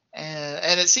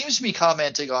 And it seems to be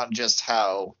commenting on just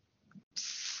how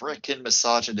frickin'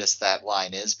 misogynist that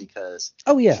line is, because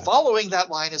following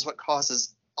that line is what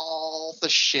causes all the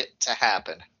shit to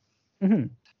happen.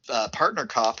 Mm-hmm. Partner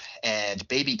cop and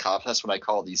baby cop, that's what I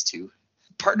call these two.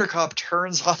 Partner cop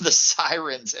turns on the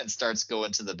sirens and starts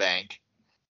going to the bank.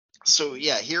 So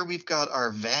yeah, here we've got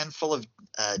our van full of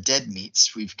dead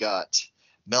meats. We've got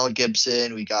Mel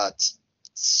Gibson, we got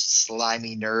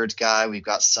slimy nerd guy, we've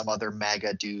got some other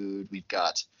MAGA dude, we've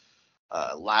got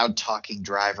loud talking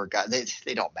driver guy.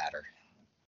 They don't matter.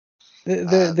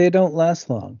 They don't last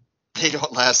long. They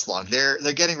don't last long. They're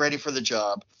getting ready for the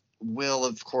job. Will,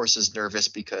 of course, is nervous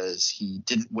because he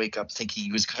didn't wake up thinking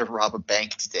he was going to rob a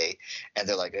bank today. And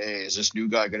they're like, "Hey, is this new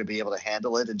guy going to be able to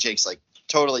handle it?" And Jake's like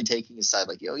totally taking his side,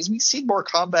 like, he's seen more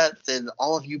combat than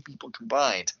all of you people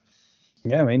combined.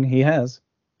 Yeah, I mean, he has.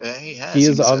 He has. He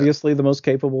is obviously the most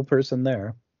capable person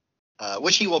there.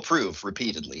 Which he will prove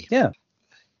repeatedly. Yeah.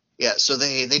 Yeah, so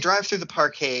they drive through the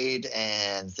parkade,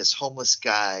 and this homeless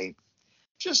guy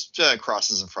just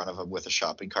crosses in front of him with a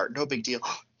shopping cart. No big deal.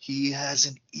 He has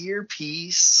an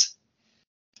earpiece.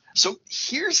 So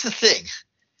here's the thing.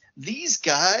 These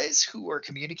guys who are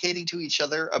communicating to each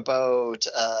other about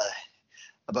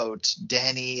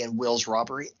Danny and Will's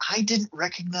robbery, I didn't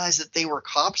recognize that they were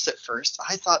cops at first.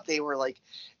 I thought they were like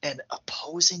an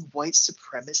opposing white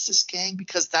supremacist gang,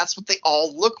 because that's what they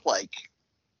all look like.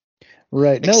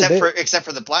 Right. Except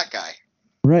for the black guy.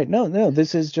 Right. No.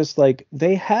 This is just like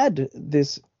they had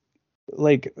this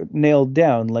like nailed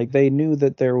down. Like they knew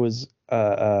that there was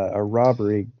a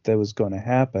robbery that was going to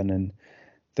happen, and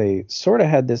they sort of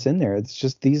had this in there. It's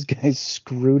just these guys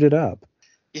screwed it up.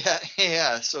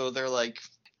 Yeah. So they're like,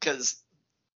 because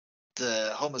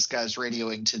the homeless guy's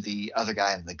radioing to the other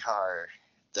guy in the car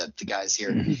that the guy's here,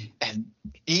 and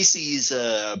he sees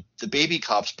the baby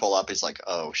cops pull up. He's like,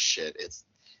 "Oh shit!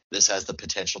 This has the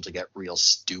potential to get real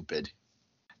stupid."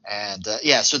 And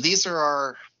so these are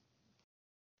our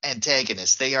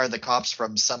antagonists. They are the cops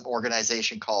from some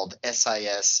organization called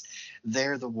SIS.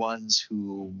 They're the ones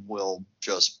who will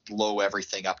just blow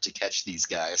everything up to catch these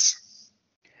guys.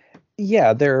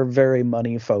 Yeah, they're very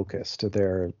money focused.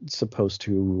 They're supposed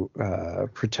to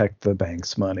protect the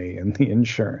bank's money and the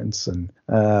insurance, and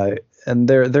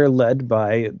they're led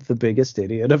by the biggest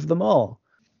idiot of them all.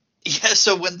 Yeah.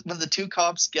 So when the two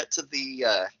cops get to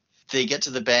the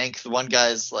bank, the one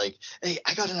guy's like, "Hey,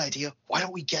 I got an idea. Why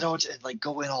don't we get out and like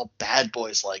go in all bad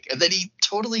boys like?" And then he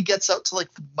totally gets out to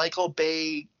like the Michael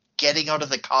Bay getting out of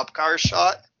the cop car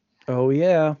shot. Oh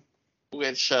yeah.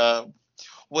 Which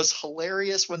was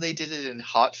hilarious when they did it in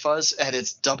Hot Fuzz, and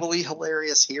it's doubly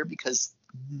hilarious here because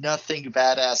nothing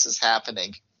badass is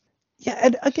happening. Yeah,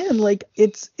 and again, like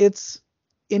it's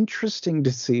interesting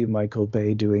to see Michael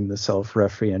Bay doing the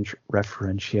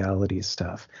self-referentiality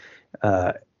stuff.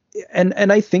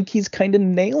 And I think he's kind of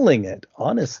nailing it,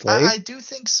 honestly. I do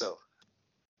think so.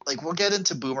 Like, we'll get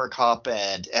into Boomer Cop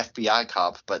and FBI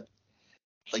Cop, but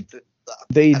like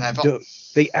they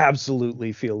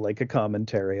absolutely feel like a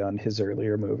commentary on his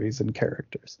earlier movies and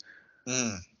characters.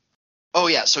 Oh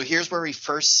yeah, so here's where we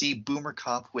first see Boomer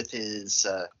Cop with his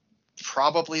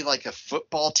probably like a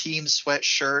football team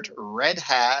sweatshirt, red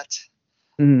hat.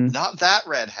 Not that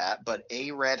red hat, but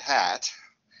a red hat.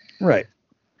 Right.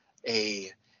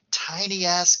 A tiny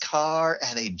ass car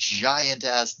and a giant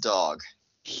ass dog.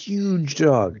 Huge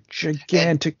dog,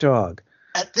 gigantic dog.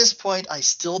 At this point, I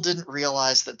still didn't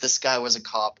realize that this guy was a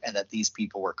cop and that these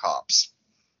people were cops.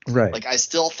 Right. Like, I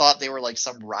still thought they were like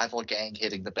some rival gang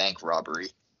hitting the bank robbery.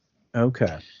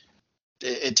 Okay.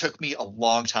 It took me a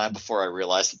long time before I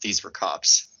realized that these were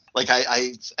cops. Like,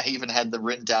 I even had them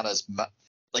written down as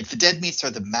like the dead meats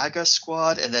are the MAGA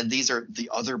squad, and then these are the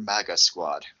other MAGA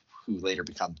squad, who later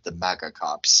become the MAGA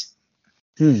cops.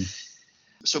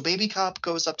 So baby cop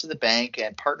goes up to the bank,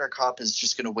 and partner cop is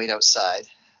just going to wait outside.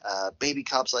 Baby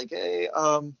cop's like, "Hey,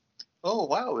 oh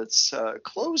wow, it's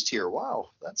closed here.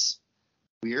 Wow, that's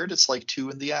weird. It's like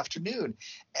 2 p.m.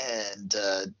 And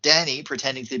Danny,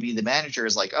 pretending to be the manager,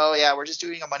 is like, "Oh yeah, we're just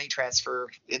doing a money transfer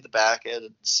in the back, and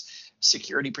it's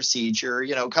security procedure.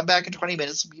 Come back in 20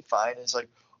 minutes and be fine." And he's like,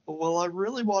 "Well, I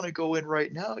really want to go in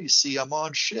right now. You see, I'm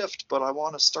on shift, but I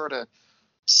want to start a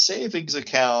savings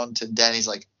account. And Danny's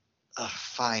like,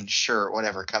 fine, sure,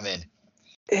 whatever, come in.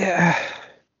 Yeah.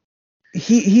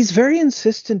 He's very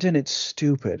insistent and it's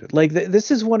stupid. Like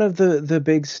this is one of the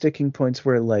big sticking points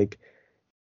where like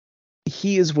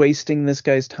he is wasting this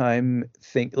guy's time.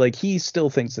 He still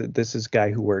thinks that this is a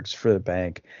guy who works for the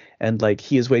bank, and like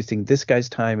he is wasting this guy's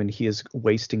time and he is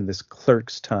wasting this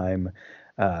clerk's time,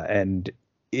 and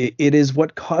it is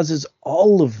what causes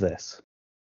all of this.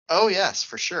 Oh yes,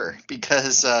 for sure,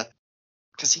 because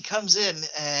he comes in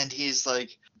and he's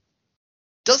like,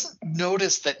 doesn't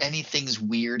notice that anything's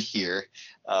weird here,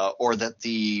 or that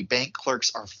the bank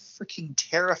clerks are freaking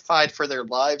terrified for their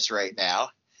lives right now.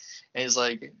 And he's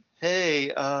like,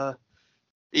 hey,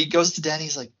 he goes to Danny.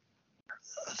 He's like,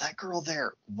 that girl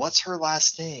there, what's her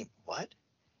last name? What?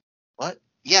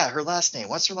 Yeah, her last name.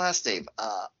 What's her last name?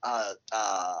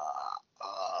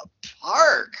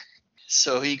 Park.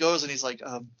 So he goes and he's like,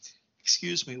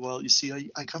 excuse me. Well, you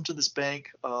see, I come to this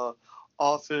bank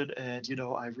often, and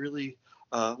I really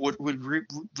would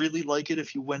really like it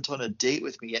if you went on a date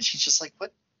with me. And she's just like,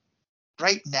 what?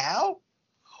 Right now?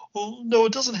 Well, no,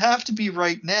 it doesn't have to be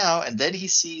right now. And then he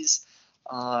sees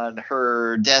on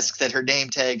her desk that her name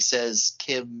tag says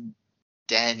Kim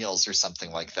Daniels or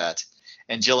something like that.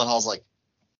 And Gyllenhaal's like,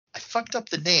 I fucked up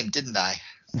the name, didn't I?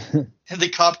 And the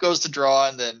cop goes to draw,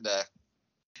 and then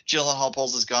Gyllenhaal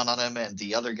pulls his gun on him, and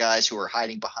the other guys who are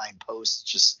hiding behind posts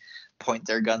just point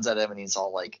their guns at him, and he's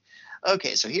all like,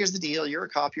 okay, so here's the deal. You're a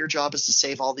cop. Your job is to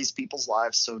save all these people's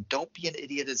lives, so don't be an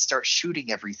idiot and start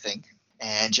shooting everything.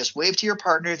 And just wave to your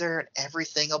partner there, and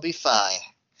everything will be fine.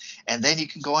 And then you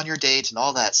can go on your date and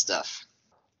all that stuff.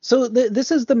 So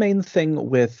this is the main thing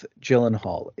with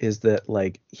Gyllenhaal, is that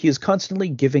like he is constantly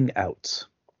giving outs.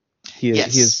 He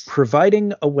is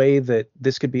providing a way that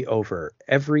this could be over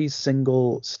every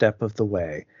single step of the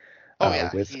way.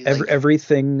 With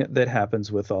everything that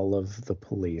happens with all of the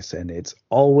police, and it's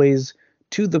always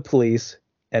to the police,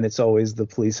 and it's always the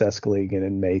police escalating it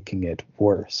and making it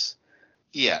worse.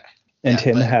 Yeah. And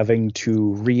him having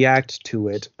to react to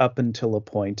it up until a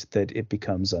point that it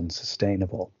becomes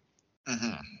unsustainable.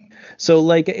 Mm-hmm. So,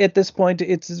 like, at this point,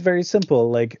 it's very simple.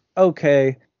 Like,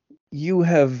 okay, you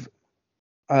have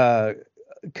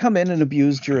come in and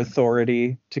abused your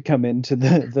authority to come into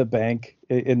the bank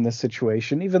in this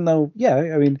situation, even though, yeah,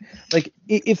 I mean, like,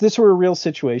 if this were a real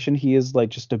situation, he is, like,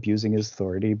 just abusing his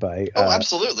authority by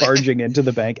absolutely barging into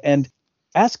the bank and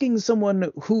asking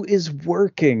someone who is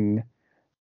working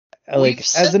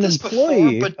as an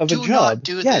employee of a job. Don't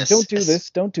do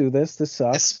this. This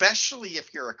sucks. Especially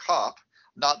if you're a cop.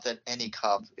 Not that any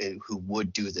cop who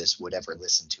would do this would ever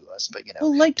listen to us, but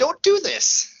don't do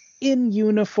this. In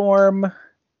uniform.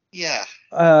 Yeah.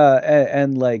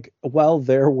 And like while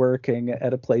they're working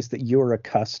at a place that you're a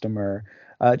customer,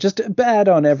 just bad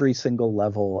on every single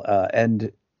level.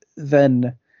 And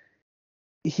then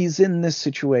he's in this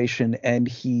situation, and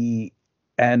he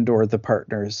or the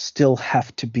partners still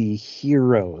have to be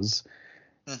heroes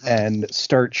and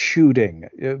start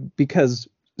shooting, because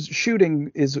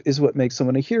shooting is what makes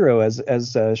someone a hero,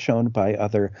 as shown by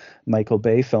other Michael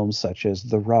Bay films such as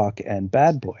The Rock and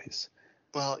Bad Boys.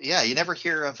 Well, yeah, you never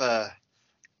hear of a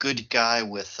good guy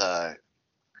with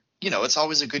it's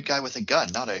always a good guy with a gun,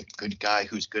 not a good guy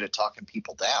who's good at talking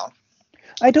people down.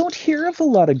 I don't hear of a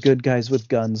lot of good guys with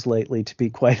guns lately, to be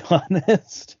quite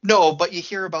honest. No, but you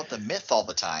hear about the myth all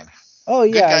the time. Oh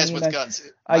yeah, good guys with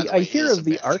guns. I hear of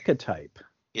the archetype.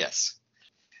 Yes,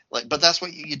 but that's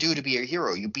what you do to be a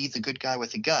hero. You be the good guy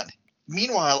with a gun.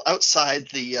 Meanwhile, outside,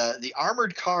 the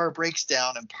armored car breaks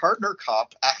down, and partner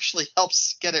cop actually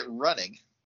helps get it running.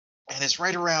 And it's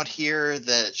right around here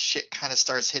that shit kind of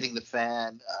starts hitting the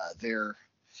fan.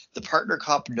 The partner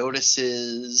cop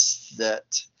notices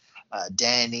that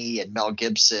Danny and Mel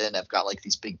Gibson have got like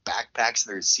these big backpacks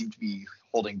that seem to be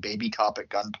holding baby cop at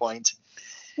gunpoint.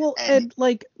 Well, and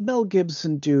like Mel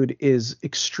Gibson, dude, is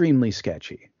extremely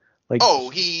sketchy. Like,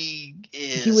 he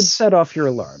is. He would set off your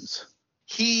alarms.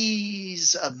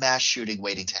 He's a mass shooting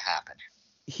waiting to happen.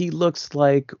 He looks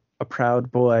like a Proud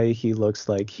Boy. He looks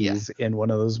like he's in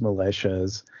one of those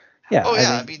militias. Yeah. Oh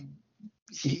yeah, I mean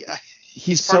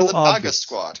he's so part of the obvious. MAGA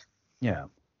squad. Yeah.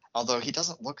 Although he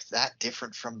doesn't look that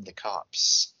different from the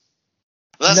cops.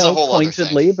 That's a whole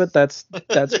pointedly, other thing. But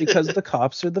that's because the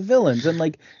cops are the villains, and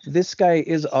like this guy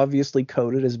is obviously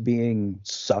coded as being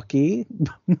sucky,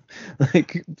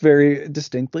 like very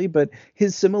distinctly. But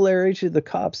his similarity to the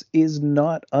cops is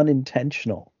not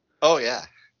unintentional. Oh yeah,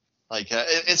 like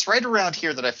it's right around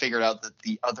here that I figured out that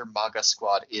the other MAGA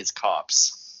squad is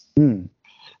cops.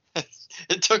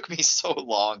 It took me so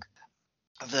long.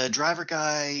 The driver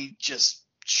guy just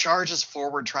charges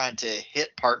forward trying to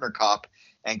hit partner cop.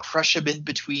 and crush him in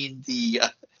between the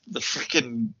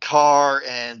freaking car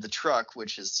and the truck,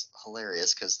 which is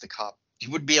hilarious because the cop, he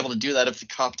wouldn't be able to do that if the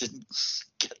cop didn't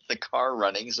get the car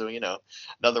running. So,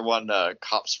 another one,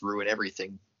 cops ruin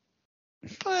everything.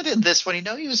 But in this one,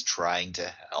 he was trying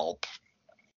to help.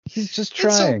 He's just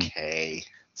trying. It's okay.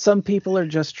 Some people are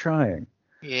just trying.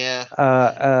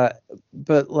 Yeah.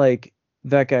 But like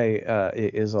that guy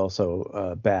is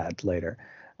also bad later.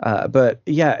 But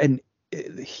yeah, and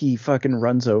he fucking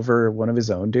runs over one of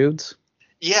his own dudes.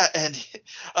 Yeah, and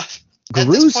at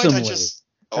this point,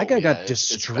 that guy got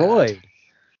destroyed.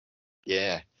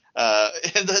 Yeah.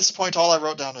 At this point, all I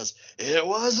wrote down is, it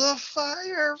was a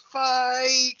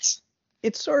firefight.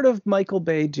 It's sort of Michael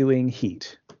Bay doing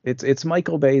Heat. It's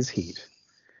Michael Bay's Heat.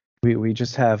 We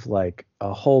just have like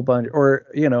a whole bunch, or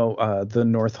the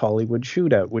North Hollywood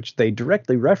shootout, which they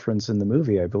directly reference in the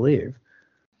movie, I believe.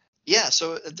 Yeah.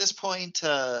 So at this point,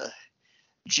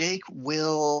 Jake,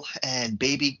 Will, and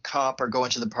Baby Cop are going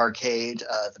to the parkade.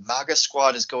 The MAGA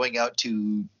squad is going out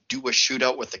to do a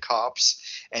shootout with the cops,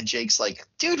 and Jake's like,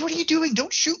 "Dude, what are you doing?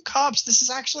 Don't shoot cops. This is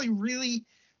actually really,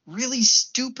 really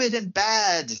stupid and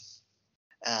bad."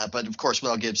 But of course,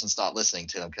 Mel Gibson's not listening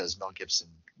to him because Mel Gibson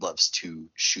loves to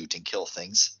shoot and kill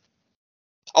things.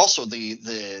 Also,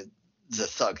 the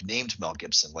thug named Mel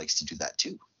Gibson likes to do that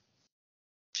too.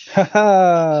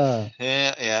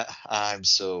 Yeah. I'm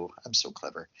so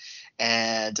clever.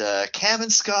 And Cam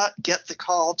and Scott get the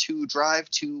call to drive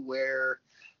to where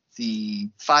the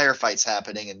firefight's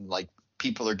happening and like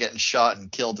people are getting shot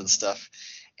and killed and stuff.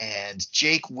 And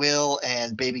Jake, Will,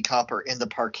 and Baby Cop are in the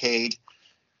parkade.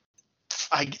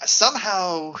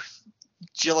 Somehow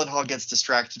Gyllenhaal gets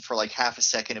distracted for like half a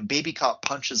second, and Baby Cop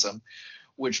punches him,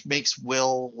 which makes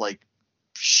Will like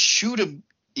shoot him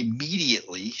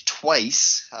immediately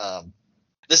twice.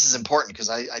 This is important because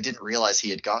I didn't realize he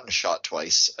had gotten shot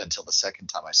twice until the second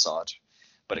time I saw it,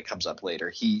 but it comes up later.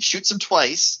 He shoots him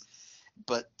twice,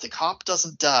 but the cop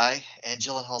doesn't die, and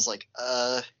Gyllenhaal's like,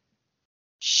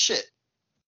 shit.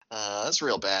 That's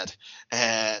real bad.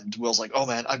 And Will's like, "Oh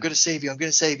man, I'm gonna save you. And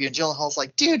Gyllenhaal's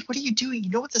like, "Dude, what are you doing? You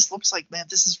know what this looks like, man?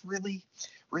 This is really,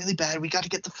 really bad. We got to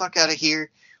get the fuck out of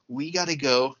here. We got to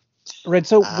go." Right.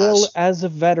 So Will, as a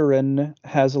veteran,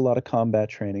 has a lot of combat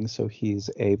training, so he's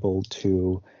able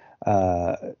to,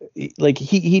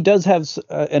 he does have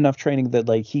enough training that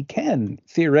like he can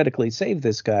theoretically save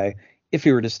this guy if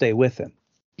he were to stay with him.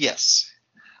 Yes.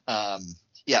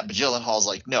 Yeah, but Gyllenhaal's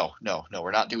like, no,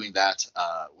 we're not doing that.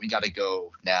 We got to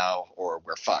go now or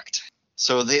we're fucked.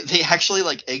 So they actually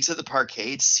like exit the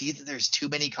parkade, see that there's too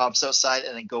many cops outside,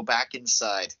 and then go back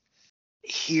inside.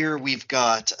 Here we've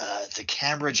got the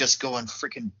camera just going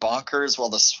freaking bonkers while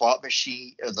the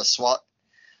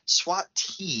SWAT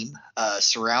team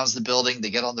surrounds the building. They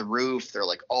get on the roof. They're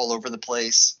like all over the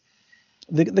place.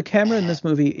 The camera in this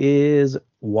movie is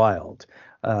wild.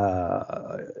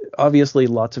 Obviously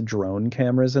lots of drone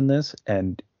cameras in this,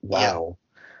 and wow.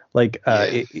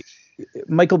 Yeah.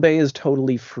 Michael Bay is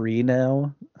totally free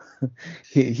now.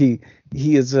 he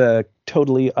is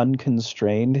totally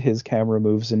unconstrained. His camera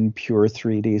moves in pure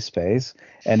 3D space,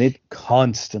 and it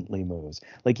constantly moves.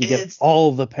 Like you get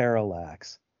all the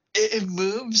parallax. It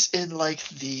moves in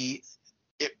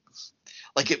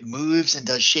it moves and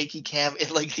does shaky cam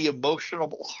in like the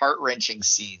emotional, heart-wrenching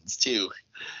scenes too.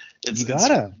 You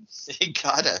gotta.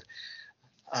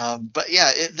 But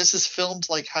yeah, this is filmed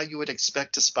like how you would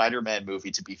expect a Spider-Man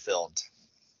movie to be filmed.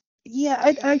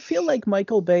 Yeah, I feel like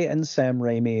Michael Bay and Sam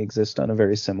Raimi exist on a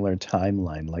very similar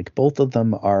timeline. Like both of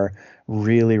them are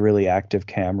really, really active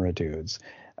camera dudes.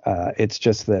 It's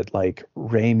just that like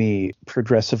Raimi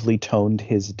progressively toned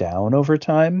his down over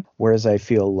time, whereas I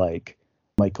feel like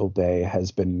Michael Bay has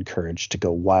been encouraged to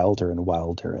go wilder and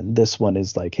wilder, and this one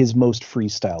is like his most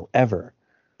freestyle ever.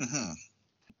 Mm-hmm.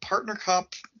 Partner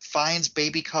Cop finds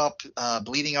Baby Cop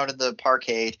bleeding out in the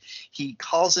parkade. He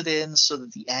calls it in so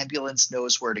that the ambulance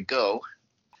knows where to go.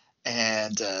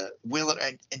 And Will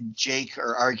and Jake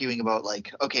are arguing about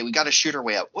like, okay, we got to shoot our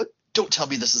way out. What? Don't tell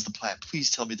me this is the plan.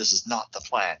 Please tell me this is not the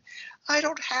plan. I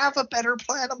don't have a better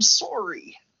plan. I'm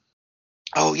sorry.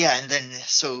 Oh yeah, and then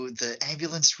so the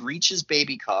ambulance reaches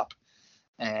Baby Cop.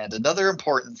 And another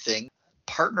important thing,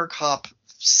 Partner Cop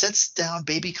sets down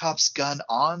Baby Cop's gun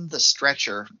on the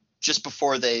stretcher just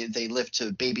before they lift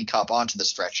to Baby Cop onto the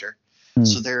stretcher.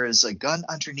 So there is a gun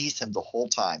underneath him the whole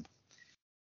time.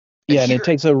 And it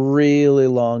takes a really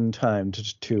long time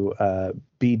to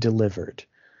be delivered.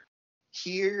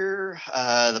 Here,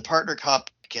 the Partner Cop,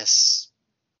 I guess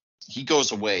he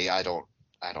goes away. I don't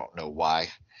know why.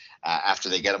 After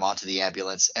they get him onto the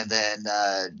ambulance, and then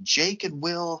Jake and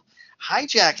Will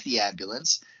hijack the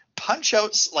ambulance, punch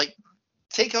out like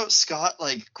take out Scott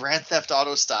like Grand Theft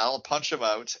Auto style, punch him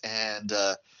out, and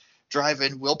drive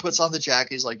in. Will puts on the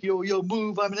jacket. He's like, yo,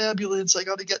 move. I'm an ambulance. I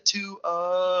got to get to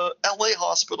L.A.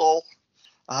 hospital.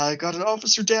 I got an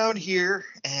officer down here.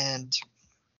 And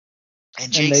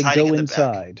Jake's they hiding go in the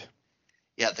inside. back.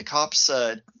 Yeah, the cops,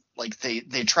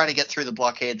 they try to get through the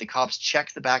blockade. The cops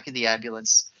check the back of the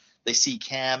ambulance. They see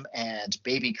Cam and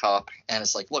Baby Cop, and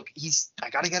it's like, look,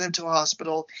 I got to get him to a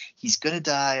hospital. He's going to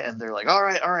die. And they're like, all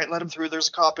right, let him through. There's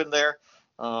a cop in there.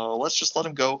 Let's just let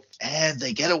him go. And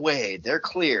they get away. They're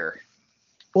clear.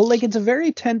 Well, like, it's a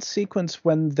very tense sequence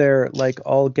when they're like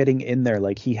all getting in there.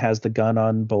 Like, he has the gun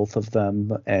on both of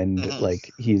them, and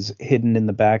like he's hidden in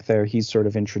the back there. He's sort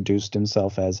of introduced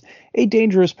himself as a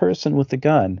dangerous person with a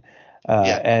gun.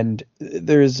 And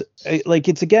there's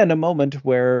it's again a moment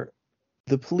where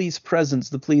the police presence,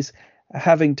 the police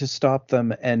having to stop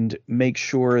them and make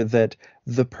sure that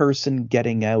the person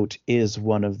getting out is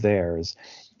one of theirs,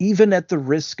 even at the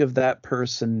risk of that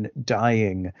person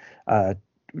dying,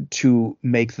 to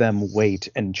make them wait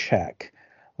and check.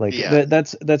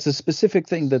 That's a specific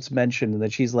thing that's mentioned,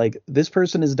 that she's like, this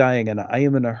person is dying and I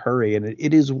am in a hurry, and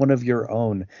it is one of your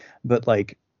own, but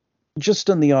like, just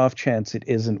on the off chance it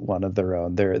isn't one of their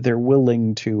own, they're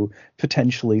willing to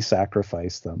potentially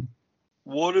sacrifice them.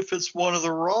 What if it's one of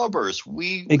the robbers?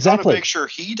 We exactly gotta make sure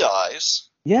he dies.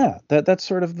 Yeah, that's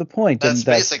sort of the point. That's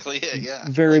basically it. Yeah,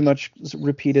 very much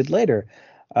repeated later,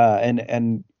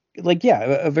 and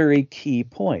a very key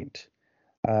point.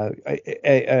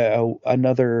 Another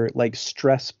like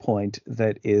stress point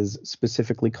that is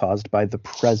specifically caused by the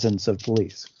presence of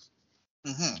police.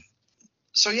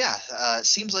 So it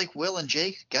seems like Will and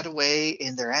Jake get away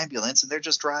in their ambulance, and they're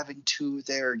just driving to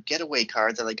their getaway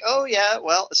car. They're like, oh yeah,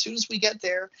 well, as soon as we get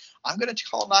there, I'm going to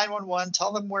call 911,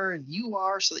 tell them where you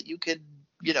are so that you could,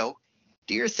 do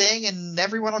your thing and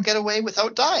everyone will get away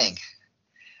without dying.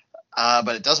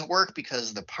 But it doesn't work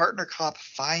because the partner cop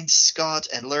finds Scott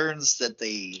and learns that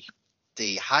they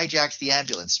hijacked the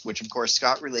ambulance, which of course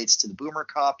Scott relates to the boomer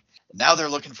cop. Now they're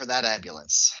looking for that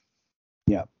ambulance.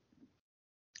 Yeah.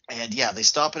 And they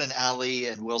stop in an alley,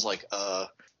 and Will's like,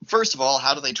 first of all,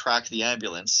 how do they track the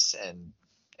ambulance? And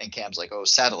Cam's like, oh,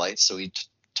 satellites. So he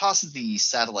tosses the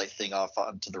satellite thing off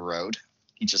onto the road.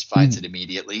 He just finds it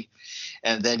immediately.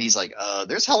 And then he's like,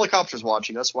 there's helicopters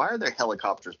watching us. Why are there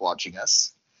helicopters watching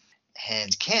us?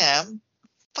 And Cam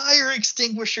fire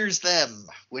extinguishers them,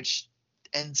 which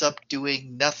ends up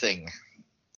doing nothing.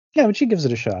 Yeah, but she gives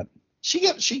it a shot. She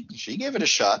gave it a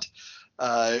shot.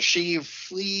 She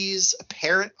flees,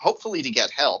 hopefully to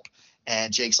get help.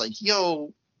 And Jake's like,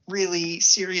 yo, really,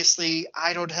 seriously,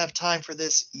 I don't have time for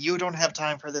this. You don't have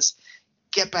time for this.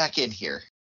 Get back in here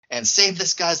and save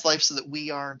this guy's life so that we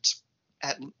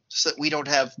don't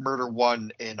have murder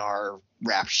one in our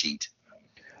rap sheet.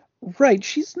 Right.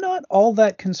 She's not all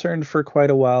that concerned for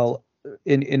quite a while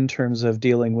in terms of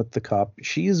dealing with the cop.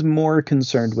 She's more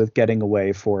concerned with getting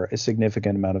away for a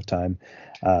significant amount of time,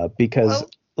 because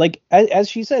as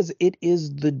she says, it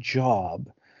is the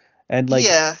job. And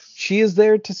she is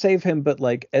there to save him, but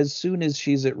like, as soon as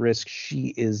she's at risk,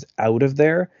 she is out of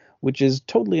there, which is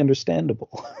totally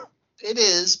understandable. It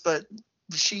is, but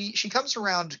she comes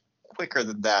around quicker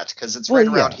than that, because it's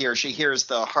around here. She hears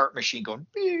the heart machine going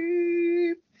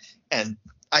beep. And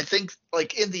I think,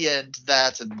 like, in the end,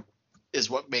 that is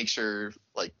what makes her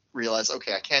like realize,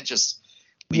 okay, I can't just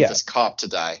leave this cop to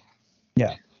die.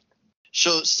 Yeah.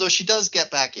 So she does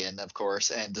get back in, of course,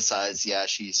 and decides,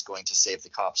 she's going to save the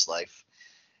cop's life.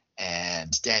 And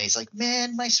Danny's like,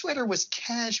 man, my sweater was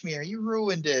cashmere. You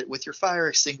ruined it with your fire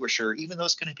extinguisher, even though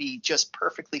it's going to be just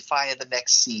perfectly fine in the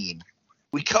next scene.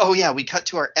 We cut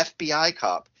to our FBI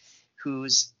cop,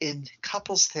 who's in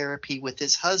couples therapy with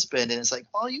his husband, and is like,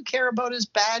 all you care about is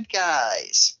bad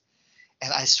guys.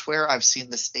 And I swear I've seen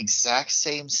this exact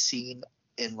same scene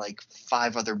in like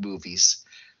 5 other movies.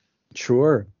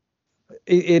 Sure.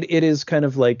 It is kind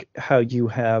of like how you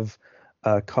have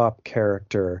a cop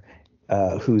character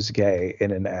who's gay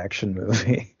in an action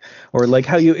movie, or like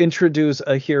how you introduce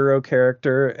a hero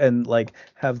character and like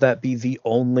have that be the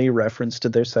only reference to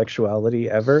their sexuality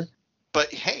ever.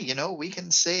 But hey, we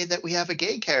can say that we have a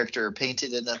gay character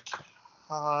painted in a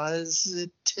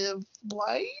positive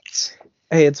light.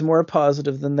 Hey, it's more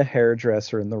positive than the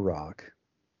hairdresser in The Rock.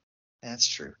 That's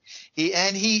true. He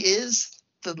is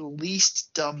the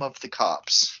least dumb of the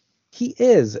cops. He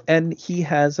is, and he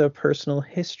has a personal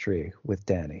history with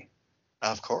Danny.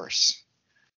 Of course.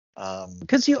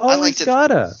 Because you always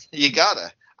gotta. You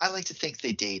gotta. I like to think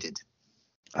they dated.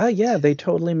 Yeah, they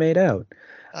totally made out.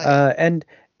 And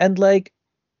like,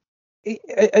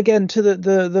 again, to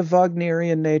the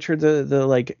Wagnerian nature, the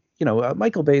like,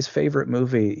 Michael Bay's favorite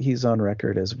movie, he's on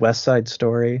record as West Side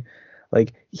Story.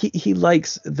 Like he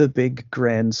likes the big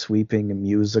grand sweeping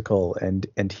musical,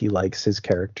 and he likes his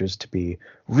characters to be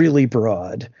really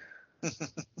broad.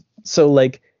 So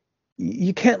like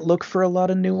you can't look for a lot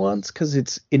of nuance because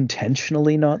it's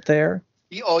intentionally not there.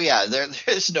 Oh yeah,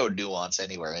 there's no nuance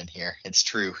anywhere in here. It's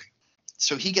true.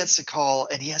 So he gets a call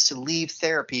and he has to leave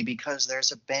therapy because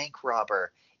there's a bank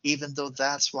robber, even though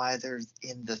that's why they're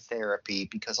in the therapy,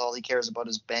 because all he cares about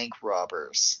is bank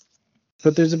robbers.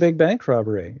 But there's a big bank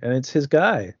robbery, and it's his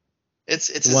guy. It's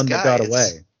the his one guy. that got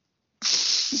away.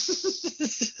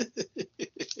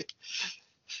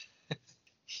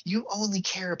 You only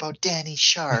care about Danny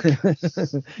Sharp.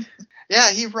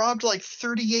 Yeah, he robbed like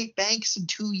 38 banks in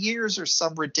 2 years or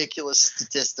some ridiculous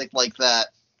statistic like that.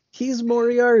 He's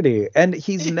Moriarty, and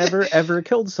he's never ever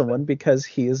killed someone because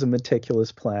he is a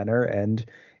meticulous planner and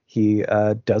he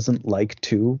doesn't like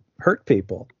to hurt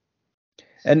people.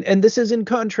 And this is in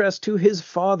contrast to his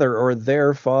father, or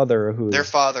their father, who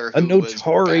was a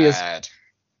notorious, bad.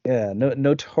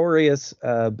 Notorious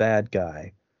bad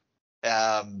guy.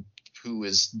 Who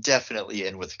is definitely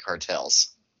in with the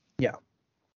cartels. Yeah.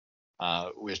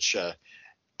 Which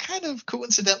kind of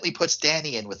coincidentally puts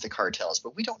Danny in with the cartels,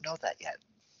 but we don't know that yet.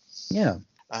 Yeah.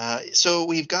 So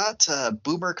we've got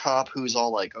Boomer Cop, who's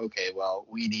all like, okay, well,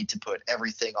 we need to put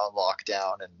everything on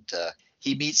lockdown, and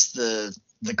he meets the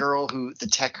girl, the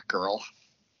tech girl.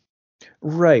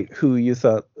 Right, who you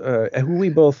thought, who we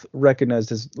both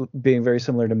recognized as being very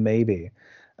similar to Maybe.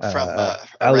 From Alia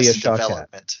Arrested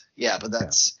Development. Yeah, but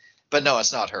that's... Yeah. But no,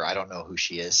 it's not her. I don't know who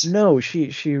she is. No,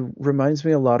 she reminds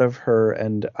me a lot of her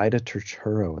and Ida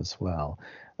Turturro as well.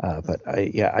 But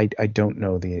I don't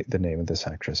know the name of this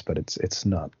actress, but it's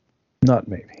not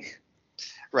Maybe.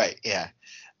 Right, yeah.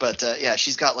 But yeah,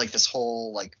 she's got like this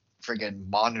whole like friggin'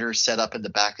 monitor set up in the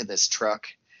back of this truck.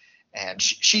 And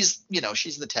she's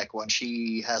the tech one.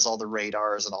 She has all the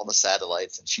radars and all the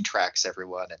satellites, and she tracks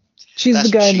everyone. And she's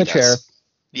the guy in the chair.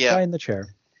 Yeah. Guy in the chair.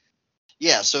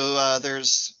 Yeah, so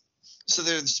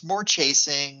there's more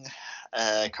chasing.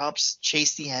 Cops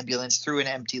chase the ambulance through an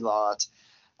empty lot.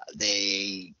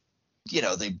 They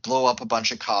blow up a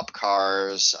bunch of cop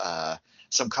cars.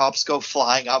 Some cops go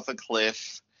flying off a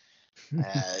cliff.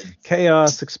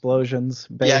 Chaos, explosions.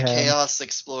 Bayhem. Yeah, chaos,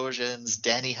 explosions.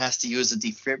 Danny has to use a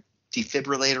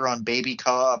defibrillator on Baby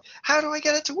Cop. How do I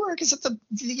get it to work? Is it the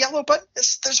yellow button?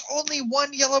 There's only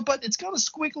one yellow button. It's got a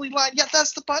squiggly line. Yeah,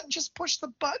 that's the button. Just push the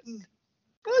button.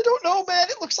 I don't know, man.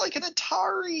 It looks like an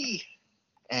Atari.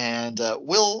 And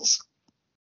Will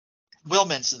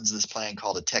mentions this plan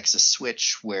called a Texas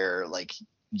switch, where like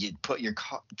you'd put your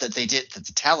car that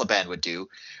the Taliban would do,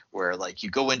 where like you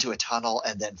go into a tunnel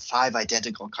and then 5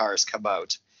 identical cars come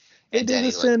out. They do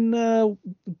this in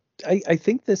I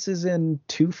think this is in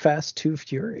Too Fast, Too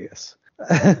Furious.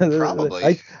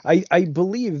 Probably. I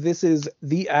believe this is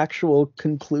the actual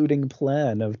concluding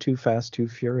plan of Too Fast, Too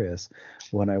Furious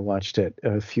when I watched it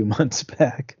a few months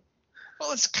back.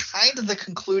 Well, it's kind of the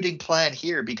concluding plan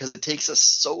here because it takes us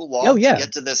so long to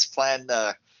get to this plan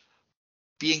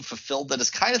being fulfilled that it's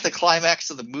kind of the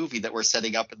climax of the movie that we're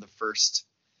setting up in the first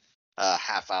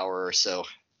half hour or so.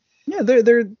 Yeah,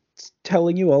 they're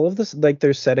telling you all of this, like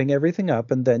they're setting everything up,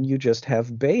 and then you just have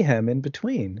Bayhem in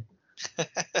between.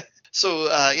 So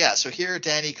here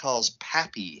Danny calls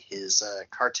Pappy his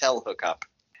cartel hookup,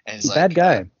 and he's like, bad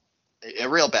guy, a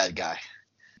real bad guy.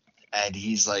 And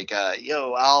he's like,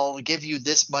 yo, I'll give you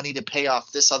this money to pay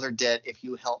off this other debt if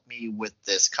you help me with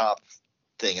this cop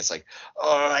thing. It's like,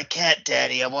 oh, I can't,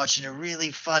 Daddy. I'm watching a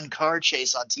really fun car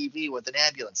chase on TV with an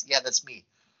ambulance. Yeah, that's me.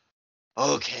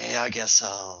 Okay, I guess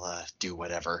I'll do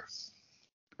whatever.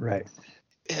 Right.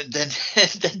 And then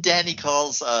Danny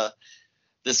calls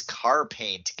this car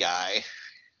paint guy.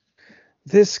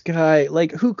 This guy,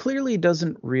 like, who clearly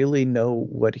doesn't really know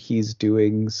what he's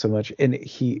doing so much. And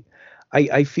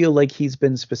I feel like he's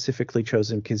been specifically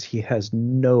chosen because he has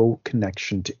no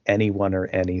connection to anyone or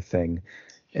anything.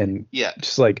 And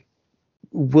just like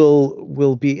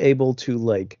will be able to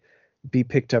like be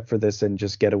picked up for this and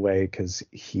just get away because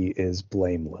he is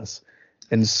blameless.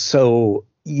 And so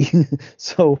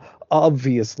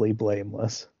obviously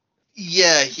blameless.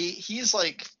 Yeah, he's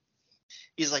like,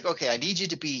 okay, I need you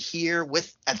to be here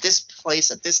at this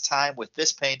place at this time with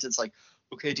this paint. It's like,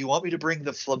 okay, do you want me to bring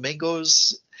the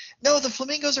flamingos? No, the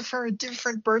flamingos are for a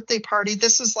different birthday party.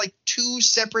 This is like 2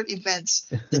 separate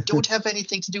events that don't have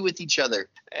anything to do with each other.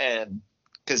 And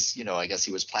because, I guess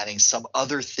he was planning some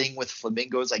other thing with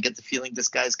flamingos. I get the feeling this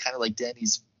guy's kind of like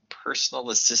Danny's personal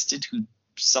assistant who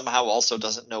somehow also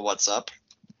doesn't know what's up.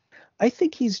 I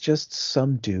think he's just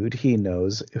some dude he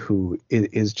knows who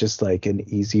is just like an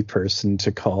easy person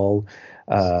to call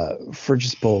for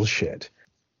just bullshit.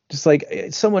 Just like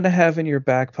someone to have in your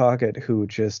back pocket who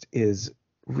just is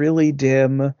really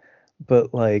dim,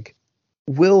 but like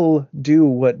will do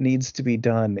what needs to be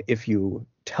done if you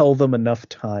tell them enough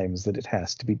times that it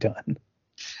has to be done.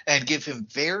 And give him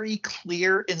very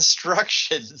clear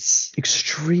instructions.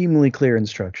 Extremely clear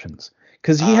instructions.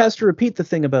 Because he has to repeat the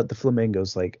thing about the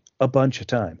flamingos like a bunch of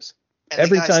times.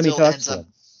 Every time he talks to them.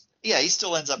 Yeah, he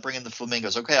still ends up bringing the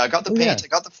flamingos. Okay, I got the paint, I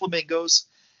got the flamingos,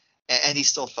 and he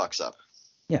still fucks up.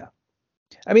 Yeah.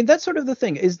 I mean, that's sort of the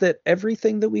thing, is that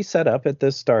everything that we set up at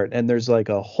the start, and there's like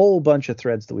a whole bunch of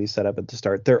threads that we set up at the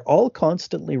start, they're all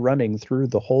constantly running through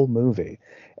the whole movie.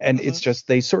 And it's just,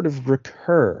 they sort of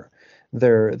recur.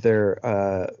 They're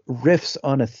riffs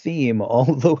on a theme all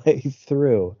the way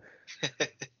through.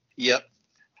 Yep.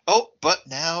 Oh, but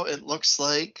now it looks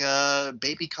like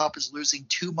Baby Cop is losing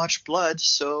too much blood,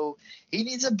 so he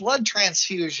needs a blood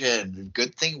transfusion.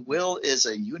 Good thing Will is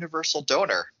a universal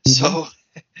donor. Mm-hmm.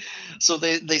 So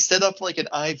they set up like an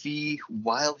IV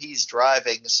while he's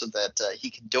driving so that he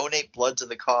can donate blood to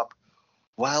the cop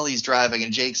while he's driving.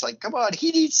 And Jake's like, come on,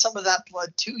 he needs some of that blood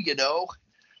too, you know.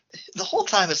 The whole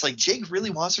time it's like Jake really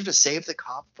wants her to save the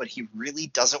cop, but he really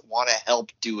doesn't want to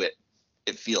help do it,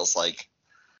 it feels like.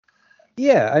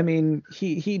 Yeah, I mean,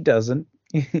 he doesn't.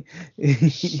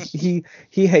 he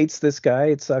hates this guy.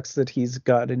 It sucks that he's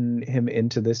gotten him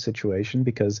into this situation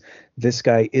because this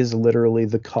guy is literally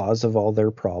the cause of all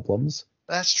their problems.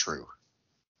 That's true.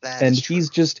 He's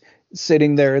just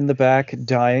sitting there in the back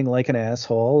dying like an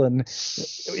asshole, and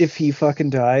if he fucking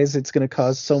dies, it's going to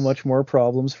cause so much more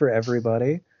problems for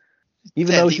everybody.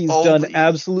 Even though he's done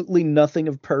absolutely nothing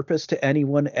of purpose to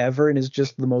anyone ever and is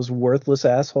just the most worthless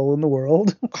asshole in the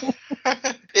world.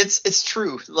 It's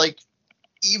true. Like,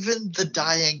 even the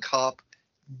dying cop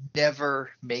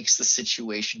never makes the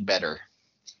situation better.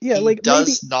 Yeah, he like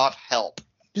does not help.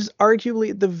 Just arguably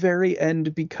at the very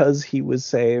end, because he was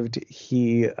saved,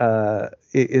 he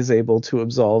is able to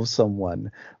absolve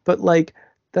someone. But like,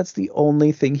 that's the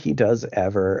only thing he does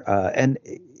ever. And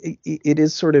it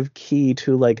is sort of key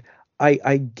to like,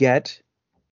 I get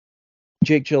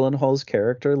Jake Gyllenhaal's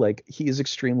character, like he is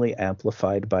extremely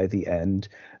amplified by the end,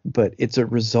 but it's a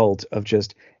result of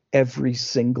just every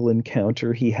single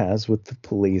encounter he has with the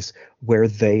police where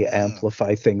they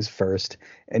amplify things first,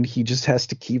 and he just has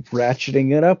to keep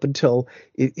ratcheting it up until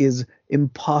it is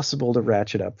impossible to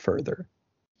ratchet up further.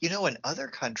 You know, in other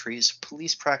countries,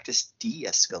 police practice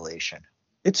de-escalation.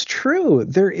 It's true.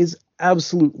 There is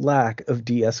absolute lack of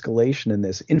de-escalation in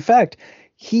this. In fact,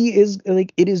 he is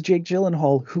like, it is Jake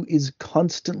Gyllenhaal who is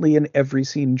constantly in every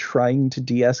scene trying to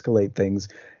de-escalate things,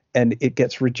 and it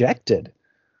gets rejected.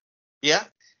 Yeah.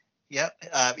 Yeah.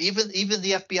 Even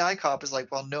the FBI cop is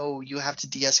like, well, no, you have to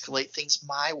de-escalate things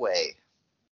my way.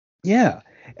 Yeah.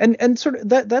 And sort of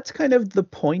that's kind of the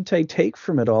point I take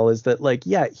from it all, is that like,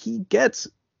 yeah, he gets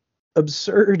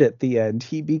absurd at the end.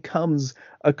 He becomes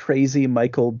a crazy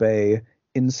Michael Bay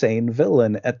insane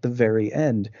villain at the very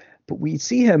end. But we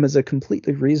see him as a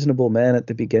completely reasonable man at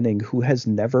the beginning who has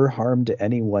never harmed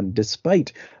anyone,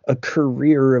 despite a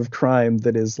career of crime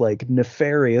that is like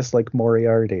nefarious, like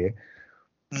Moriarty.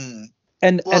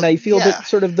 And I feel that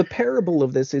sort of the parable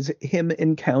of this is him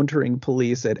encountering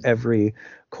police at every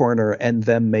corner and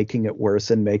them making it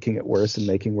worse and making it worse and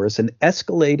making worse and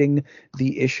escalating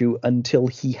the issue until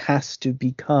he has to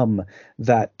become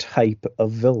that type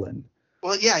of villain.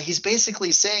 Well, yeah, he's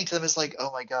basically saying to them, is like,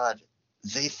 oh my God,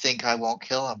 they think I won't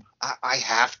kill him. I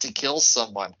have to kill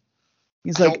someone.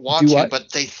 He's I like, don't want to,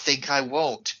 but they think I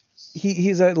won't.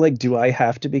 He's like, do I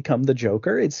have to become the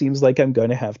Joker? It seems like I'm going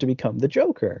to have to become the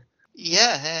Joker.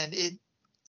 Yeah, and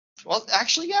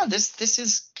this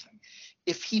is,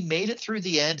 if he made it through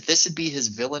the end, this would be his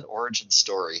villain origin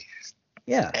story.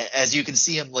 Yeah. As you can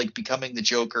see him like becoming the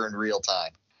Joker in real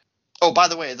time. Oh, by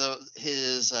the way,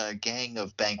 his gang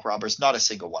of bank robbers, not a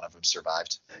single one of them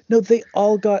survived. No, they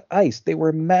all got iced. They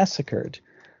were massacred.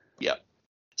 Yeah.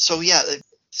 So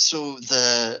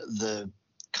the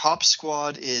cop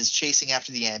squad is chasing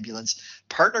after the ambulance.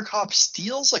 Partner cop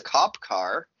steals a cop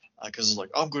car because he's like,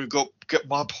 I'm going to go get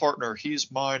my partner.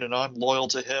 He's mine, and I'm loyal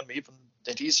to him,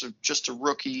 and he's just a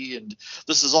rookie, and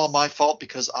this is all my fault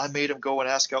because I made him go and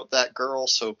ask out that girl.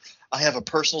 So I have a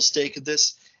personal stake in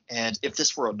this. And if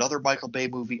this were another Michael Bay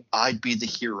movie, I'd be the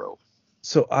hero.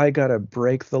 So I gotta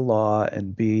break the law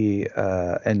and be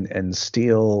and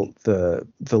steal the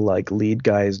like lead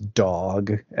guy's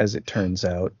dog, as it turns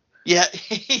out. Yeah,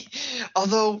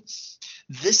 although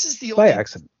this is the by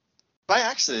accident. by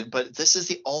accident, but this is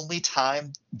the only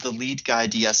time the lead guy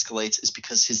de-escalates is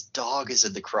because his dog is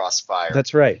in the crossfire.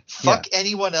 That's right. Fuck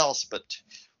anyone else, but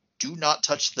do not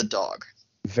touch the dog.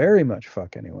 Very much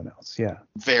fuck anyone else. Yeah.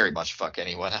 Very much fuck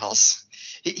anyone else.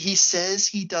 He says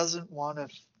he doesn't want to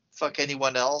fuck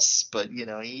anyone else, but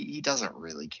he doesn't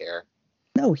really care.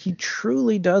 No, he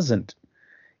truly doesn't.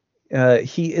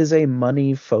 He is a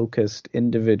money focused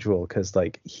individual because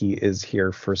like he is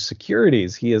here for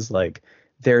securities. He is like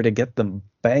there to get the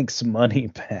bank's money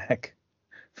back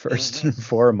first and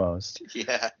foremost.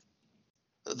 Yeah.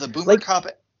 The boomer cop.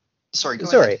 Sorry, go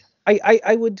ahead.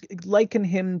 I would liken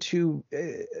him to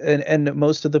and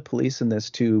most of the police in this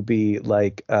to be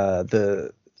like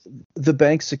the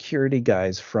bank security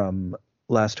guys from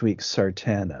last week's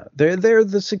Sartana. They're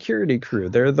the security crew.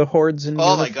 They're the hordes in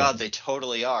uniform. My god, they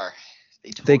totally are.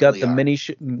 They got the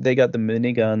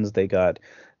miniguns. They got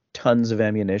tons of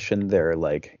ammunition. They're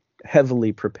like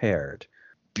heavily prepared.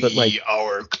 Be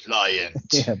our client.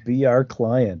 Yeah, be our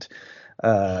client.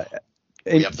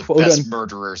 We have the best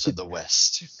murderers in the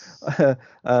West.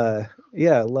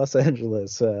 Yeah, Los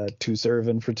Angeles, to serve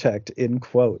and protect, in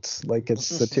quotes, like it's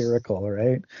satirical,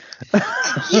 right?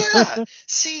 Yeah.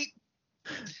 See,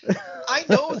 I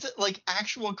know that like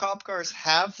actual cop cars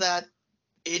have that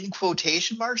in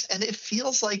quotation marks, and it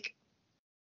feels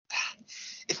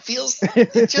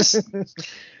just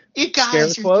you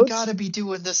guys, you gotta be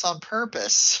doing this on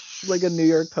purpose. Like a New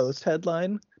York Post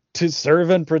headline. To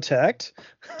serve and protect?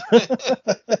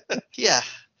 Yeah.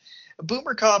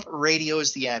 Boomer Cop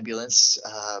radios the ambulance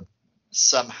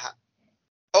somehow.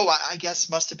 Oh, I guess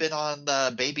must have been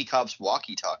on Baby Cop's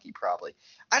walkie-talkie probably.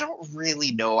 I don't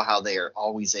really know how they are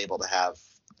always able to have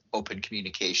open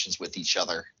communications with each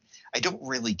other. I don't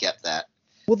really get that.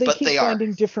 Well, they keep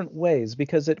finding different ways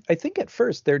because I think at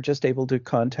first they're just able to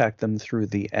contact them through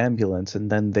the ambulance and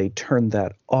then they turn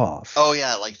that off. Oh,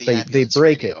 yeah, like they break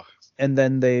radio. It. And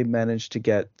then they manage to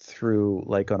get through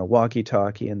like on a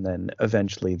walkie-talkie, and then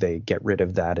eventually they get rid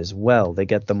of that as well. They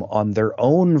get them on their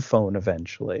own phone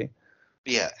eventually.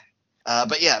 Yeah.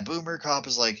 But yeah, Boomer Cop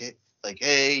is like,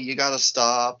 hey, you got to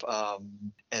stop.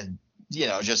 And,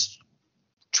 just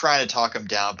trying to talk him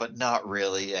down, but not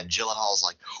really. And Gyllenhaal's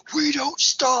like, we don't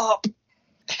stop.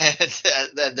 And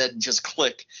then just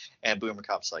click. And Boomer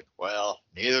Cop's like, well,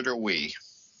 neither do we.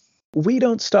 We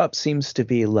don't stop seems to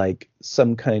be like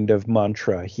some kind of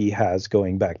mantra he has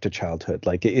going back to childhood.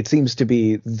 Like it seems to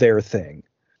be their thing.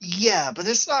 Yeah, but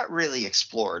it's not really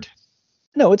explored.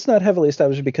 No, it's not heavily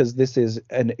established because this is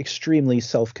an extremely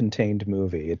self-contained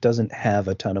movie. It doesn't have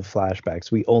a ton of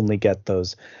flashbacks. We only get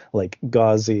those like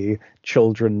gauzy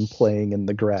children playing in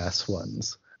the grass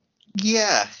ones.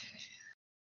 Yeah.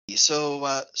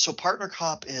 So Partner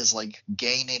Cop is like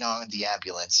gaining on the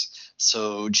ambulance.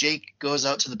 So Jake goes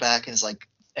out to the back and is like,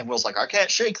 and Will's like, I can't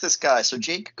shake this guy. So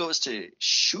Jake goes to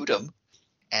shoot him,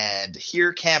 and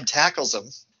here Cam tackles him,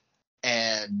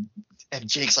 and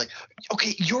Jake's like,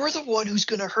 okay, you're the one who's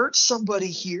gonna hurt somebody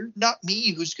here, not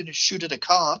me who's gonna shoot at a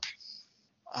cop.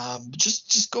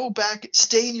 Just go back,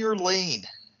 stay in your lane.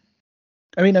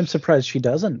 I mean, I'm surprised she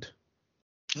doesn't.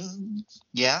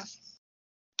 Yeah.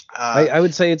 I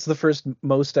would say it's the first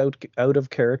most out of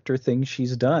character thing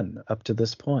she's done up to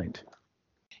this point.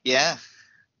 Yeah.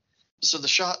 So the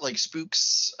shot like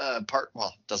spooks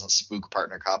doesn't spook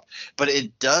Partner Cop, but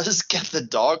it does get the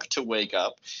dog to wake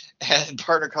up. And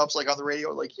Partner Cop's like on the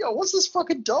radio, like, yo, what's this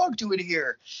fucking dog doing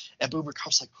here? And Boomer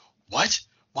Cop's like, what?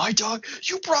 My dog?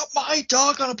 You brought my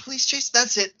dog on a police chase?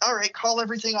 That's it. All right, call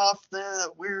everything off.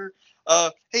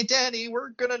 Hey, Danny, we're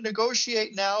going to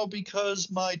negotiate now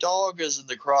because my dog is in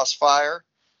the crossfire.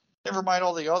 Never mind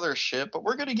all the other shit, but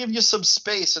we're going to give you some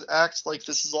space and act like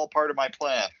this is all part of my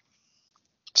plan.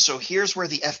 So here's where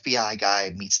the FBI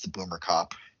guy meets the Boomer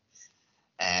Cop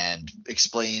and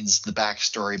explains the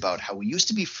backstory about how we used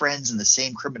to be friends in the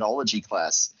same criminology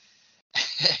class.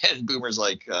 And Boomer's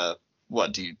like,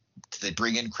 what, do they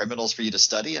bring in criminals for you to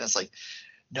study? And it's like,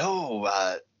 no,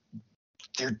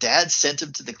 their dad sent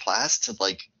him to the class to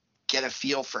like get a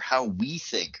feel for how we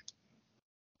think.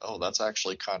 Oh, that's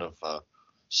actually kind of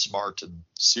smart and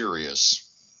serious.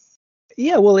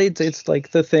 Yeah, well, it's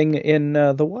like the thing in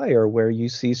The Wire where you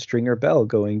see Stringer Bell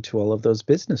going to all of those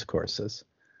business courses.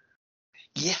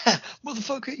 Yeah,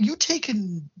 motherfucker, you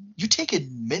taking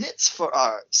minutes for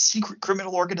our secret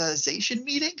criminal organization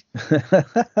meeting?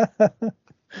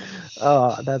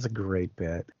 Oh, that's a great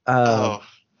bit.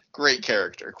 Great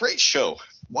character, great show.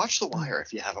 Watch The Wire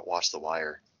if you haven't watched The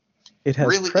Wire. It has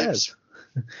really Prez.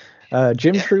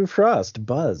 Jim True Frost,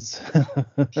 Buzz.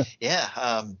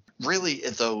 Yeah, really,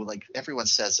 though, like everyone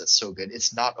says it's so good.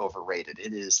 It's not overrated.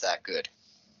 It is that good.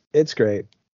 It's great.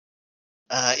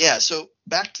 So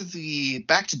back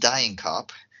to Dying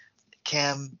Cop.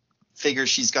 Cam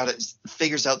figures out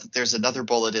that there's another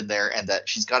bullet in there and that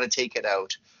she's got to take it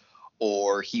out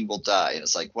or he will die. And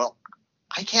it's like, well,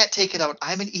 I can't take it out.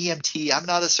 I'm an EMT. I'm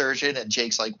not a surgeon. And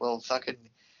Jake's like, well, fucking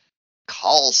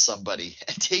call somebody,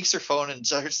 and takes her phone and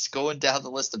starts going down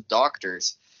the list of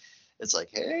doctors. It's like,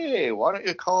 hey, why don't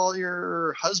you call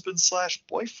your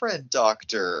husband/boyfriend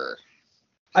doctor?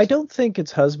 I don't think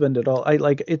it's husband at all.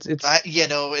 It's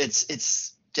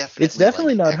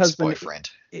definitely not ex-boyfriend.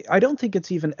 Husband. I don't think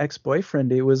it's even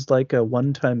ex-boyfriend. It was like a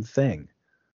one-time thing.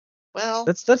 Well,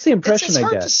 that's the impression it's I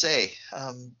hard get. to say.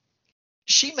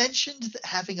 She mentioned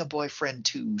having a boyfriend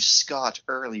to Scott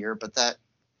earlier, but that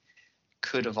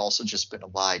could have also just been a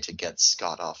lie to get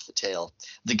Scott off the tail.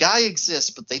 The guy exists,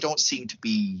 but they don't seem to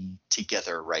be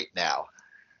together right now.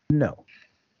 No.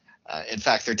 In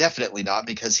fact, they're definitely not,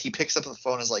 because he picks up the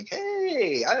phone and is like,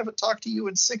 hey, I haven't talked to you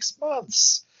in 6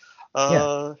 months.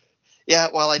 Well,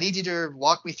 I need you to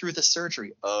walk me through the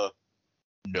surgery.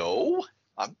 No,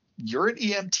 you're an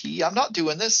EMT. I'm not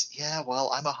doing this. Yeah,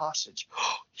 well, I'm a hostage.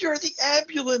 You're the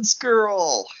ambulance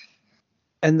girl.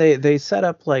 And they set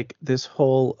up like this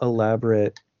whole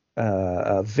elaborate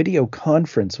video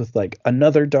conference with like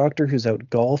another doctor who's out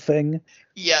golfing.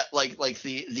 Yeah, like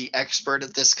the expert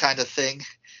at this kind of thing.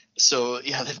 So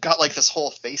yeah, they've got like this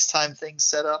whole FaceTime thing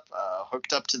set up,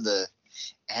 hooked up to the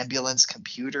ambulance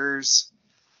computers.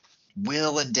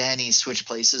 Will and Danny switch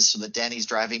places so that Danny's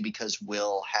driving because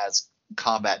Will has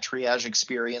combat triage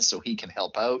experience, so he can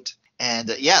help out. And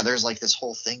there's like this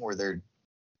whole thing where they're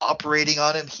operating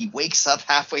on him. He wakes up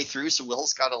halfway through, so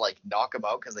Will's got to like knock him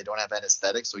out because they don't have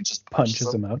anesthetic, so he just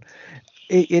punches him out.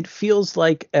 It feels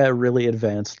like a really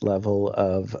advanced level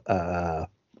of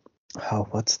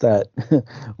what's that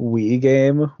Wii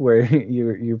game where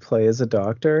you play as a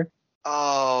doctor?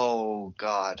 Oh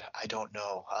God, I don't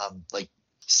know. Like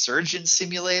Surgeon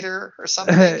Simulator or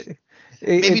something.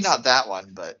 Maybe not that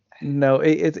one, but no,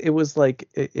 it was like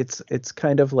it's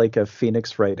kind of like a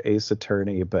Phoenix Wright Ace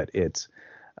Attorney, but it's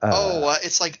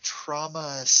it's like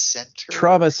Trauma Center.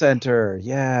 Trauma Center,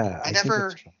 yeah. I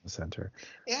never Trauma Center.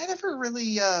 Yeah, I never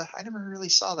really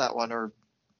saw that one. Or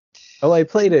I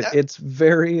played it. It's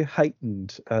very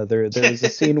heightened. There's a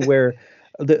scene where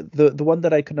the one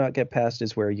that I could not get past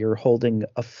is where you're holding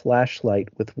a flashlight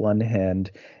with one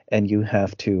hand and you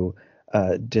have to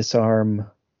disarm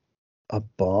a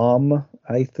bomb,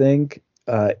 I think,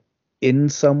 in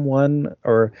someone,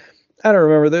 or I don't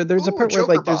remember. There's a part where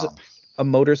like there's a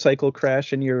motorcycle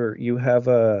crash and you have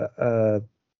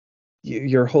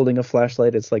you're holding a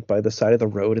flashlight. It's like by the side of the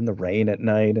road in the rain at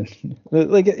night, and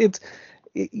like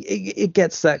it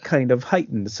gets that kind of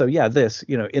heightened. So yeah, this,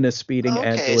 in a speeding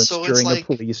ambulance during a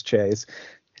police chase.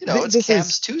 It's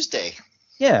Cam's Tuesday.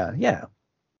 Yeah.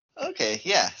 Okay,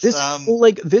 yeah.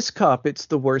 This cop, it's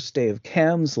the worst day of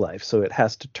Cam's life, so it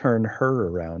has to turn her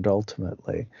around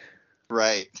ultimately.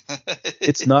 Right.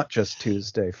 It's not just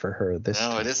Tuesday for her this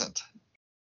time. No, it isn't.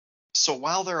 So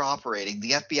while they're operating,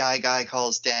 the FBI guy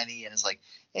calls Danny and is like,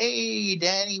 hey,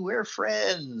 Danny, we're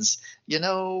friends.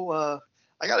 I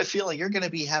got a feeling you're going to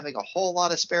be having a whole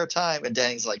lot of spare time. And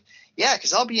Danny's like, yeah,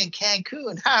 because I'll be in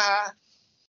Cancun. Ha!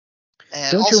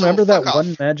 And don't you remember that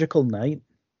one magical night?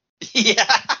 Yeah.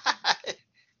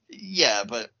 Yeah,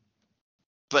 but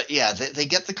yeah, they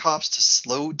get the cops to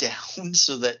slow down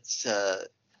so that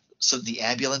the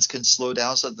ambulance can slow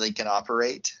down so that they can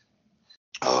operate.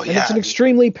 Oh, yeah. And it's an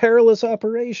extremely perilous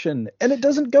operation, and it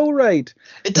doesn't go right.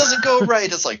 It doesn't go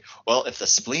right. It's like, well, if the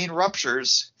spleen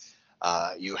ruptures,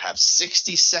 you have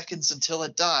 60 seconds until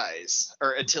it dies,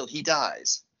 or until he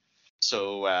dies.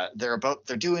 So they're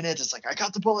doing it. It's like, I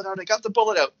got the bullet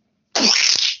out.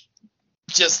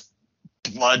 Just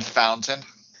blood fountain.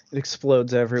 It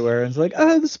explodes everywhere. And it's like,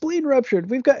 the spleen ruptured.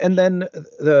 And then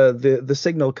the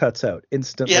signal cuts out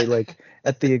instantly. Yeah. Like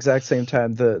at the exact same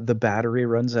time, the battery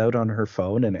runs out on her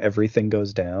phone and everything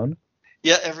goes down.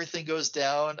 Yeah, everything goes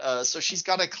down. So she's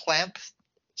got to clamp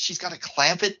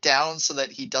it down so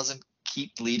that he doesn't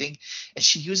keep bleeding. And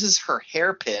she uses her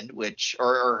hairpin,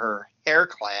 or her hair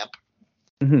clamp.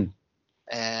 Mm-hmm.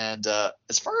 And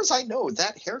as far as I know,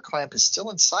 that hair clamp is still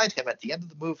inside him at the end of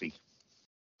the movie.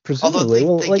 Presumably.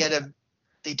 Although they get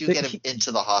him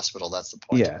into the hospital. That's the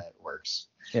point of that it works.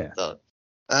 Yeah. So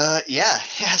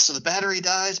the battery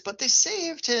dies, but they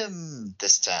saved him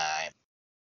this time.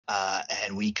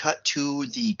 And we cut to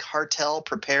the cartel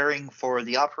preparing for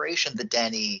the operation that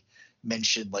Danny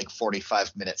mentioned like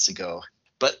 45 minutes ago.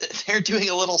 But they're doing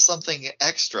a little something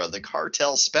extra, the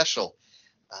cartel special.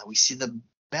 We see them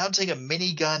mounting a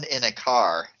minigun in a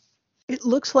car. It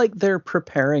looks like they're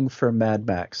preparing for Mad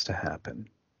Max to happen.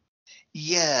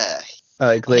 Yeah.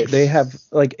 Like Like, they have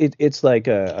like it's like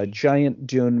a giant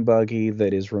dune buggy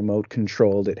that is remote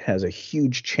controlled. It has a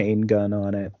huge chain gun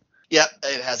on it. yeah,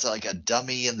 it has like a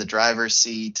dummy in the driver's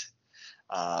seat.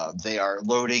 They are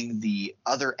loading the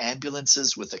other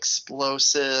ambulances with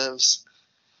explosives.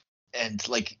 And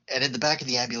in the back of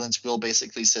the ambulance, Will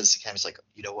basically says to Cam, he's like,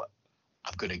 you know what?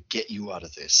 I'm going to get you out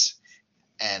of this.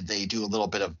 And they do a little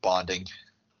bit of bonding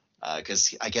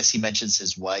because I guess he mentions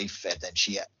his wife, and then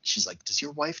she's like, does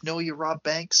your wife know you robbed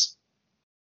banks?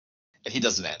 And he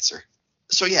doesn't answer.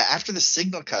 So yeah, after the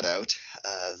signal cut out,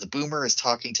 the boomer is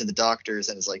talking to the doctors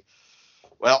and is like,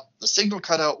 well, the signal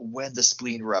cut out when the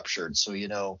spleen ruptured, so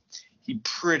he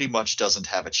pretty much doesn't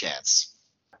have a chance.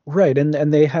 Right,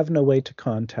 and they have no way to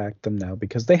contact them now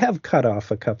because they have cut off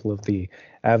a couple of the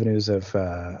avenues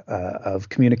of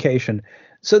communication.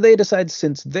 So they decide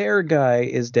since their guy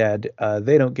is dead,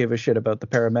 they don't give a shit about the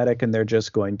paramedic, and they're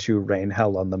just going to rain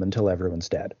hell on them until everyone's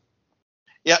dead.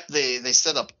 Yeah, they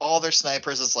set up all their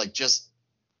snipers. It's like, just,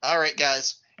 all right,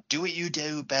 guys, do what you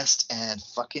do best and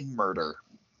fucking murder.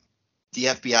 The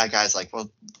FBI guy's like,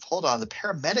 well, hold on, the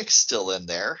paramedic's still in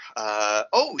there.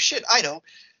 Oh shit, I know.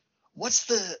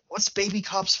 What's baby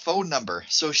cop's phone number?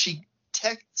 So he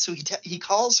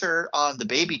calls her on the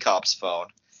baby cop's phone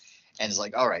and is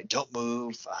like, all right, don't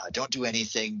move, don't do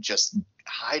anything, just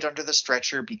hide under the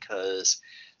stretcher because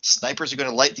snipers are going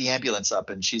to light the ambulance up.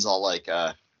 And she's all like,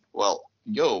 well,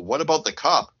 yo, what about the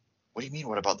cop? What do you mean,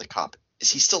 what about the cop?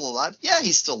 Is he still alive? Yeah,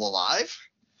 he's still alive.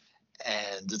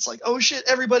 And it's like, oh shit,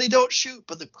 everybody don't shoot.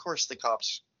 But of course the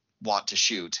cops want to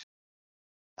shoot.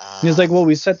 He's like, well,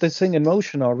 we set this thing in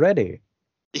motion already.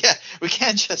 Yeah, we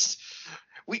can't just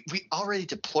we already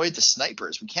deployed the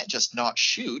snipers. We can't just not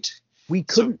shoot. We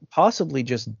couldn't possibly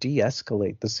just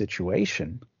de-escalate the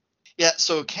situation. Yeah,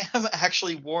 so Cam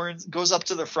actually goes up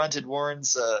to the front and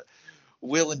warns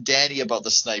Will and Danny about the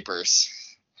snipers.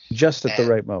 Just at the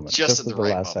right moment. Just at the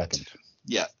right last moment. second.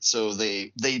 Yeah, so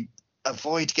they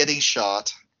avoid getting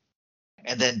shot.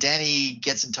 And then Danny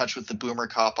gets in touch with the boomer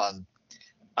cop on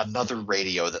another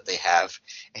radio that they have.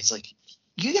 And he's like,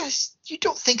 you guys, you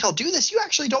don't think I'll do this? You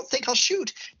actually don't think I'll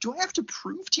shoot? Do I have to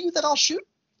prove to you that I'll shoot?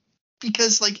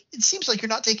 Because, it seems like you're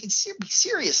not taking me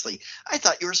seriously. I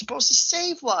thought you were supposed to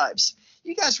save lives.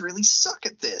 You guys really suck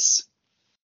at this.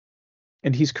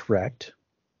 And he's correct.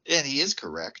 And he is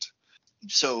correct.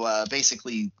 So,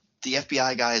 basically, the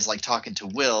FBI guy is, talking to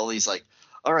Will. He's like,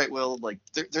 all right, Will,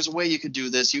 there's a way you could do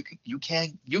this. You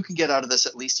can get out of this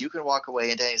at least. You can walk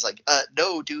away. And Danny's like,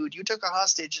 no, dude, you took a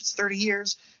hostage. It's 30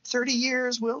 years. 30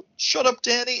 years, Will. Shut up,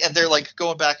 Danny. And they're,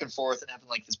 going back and forth and having,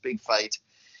 this big fight.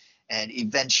 And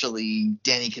eventually,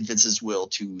 Danny convinces Will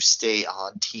to stay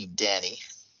on Team Danny.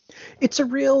 It's a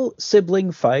real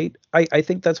sibling fight. I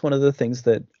think that's one of the things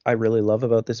that I really love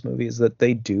about this movie is that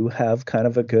they do have kind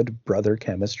of a good brother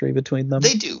chemistry between them.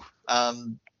 They do.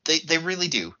 They really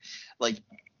do.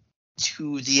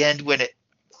 To the end when it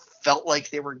felt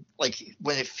like they were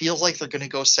when it feels like they're going to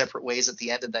go separate ways at the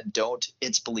end and then don't,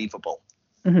 it's believable.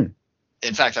 Mm-hmm.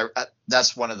 In fact,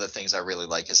 that's one of the things I really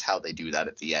like is how they do that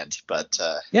at the end. But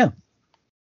yeah.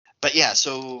 But yeah,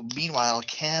 so meanwhile,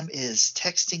 Cam is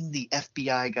texting the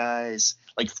FBI guys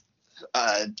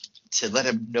to let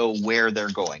him know where they're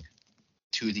going,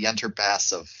 to the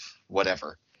underpass of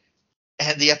whatever.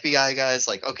 And the FBI guy's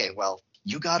like, okay, well,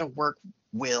 you got to work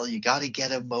Will. You got to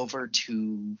get him over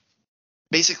to.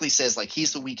 Basically says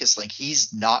he's the weakest link.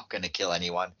 He's not going to kill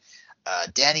anyone.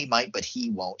 Danny might, but he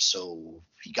won't. So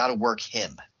you got to work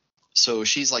him. So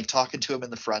she's talking to him in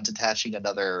the front, attaching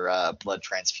another blood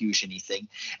transfusion-y thing.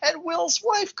 And Will's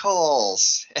wife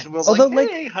calls. And Will's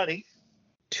hey, honey.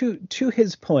 To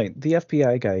his point, the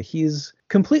FBI guy, he's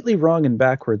completely wrong and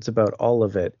backwards about all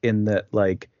of it in that,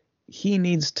 he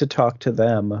needs to talk to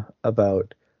them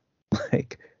about,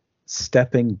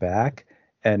 stepping back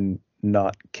and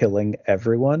not killing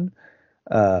everyone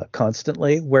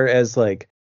constantly. Whereas, Jake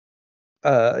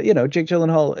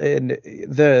Gyllenhaal and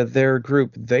their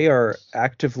group, they are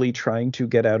actively trying to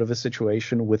get out of a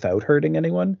situation without hurting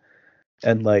anyone,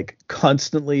 and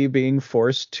constantly being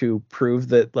forced to prove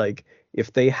that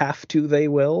if they have to, they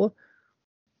will.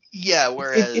 Yeah,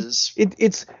 whereas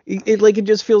it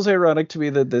just feels ironic to me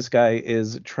that this guy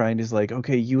is trying to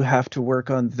okay, you have to work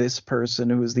on this person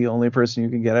who is the only person you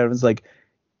can get out of. It's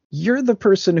you're the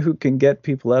person who can get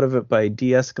people out of it by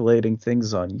de-escalating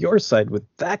things on your side with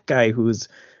that guy who's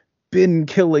been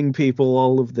killing people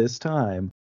all of this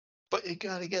time. But you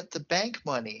gotta get the bank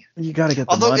money. You gotta get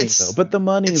the money, though. But the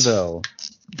money, though.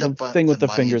 The thing with the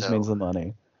fingers means the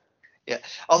money. Yeah.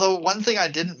 Although one thing I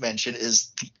didn't mention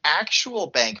is the actual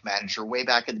bank manager way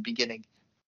back at the beginning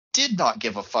did not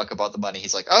give a fuck about the money.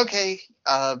 He's like, okay,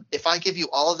 if I give you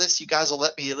all of this, you guys will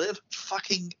let me live?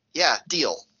 Fucking yeah,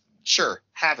 deal. Sure,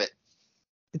 have it.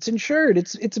 It's insured.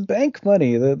 It's bank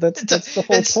money. That's the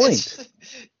whole point.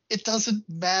 It doesn't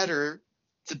matter.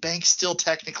 The bank still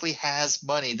technically has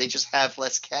money. They just have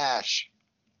less cash.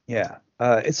 Yeah.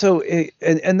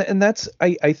 And that's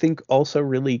I think also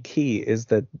really key is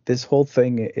that this whole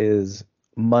thing is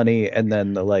money, and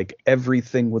then like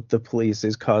everything with the police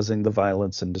is causing the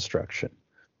violence and destruction.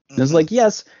 And it's like,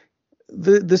 yes,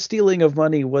 the stealing of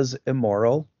money was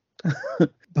immoral,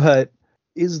 but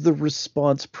is the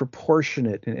response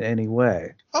proportionate in any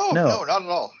way? Oh, no, not at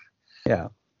all. Yeah.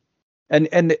 And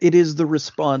it is the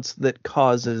response that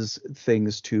causes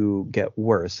things to get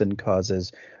worse and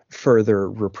causes further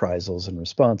reprisals and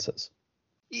responses.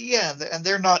 Yeah, and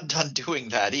they're not done doing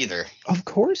that either. Of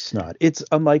course not. It's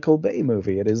a Michael Bay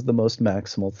movie. It is the most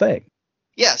maximal thing.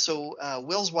 Yeah, so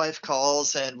Will's wife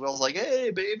calls, and Will's like,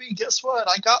 hey, baby, guess what?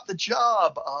 I got the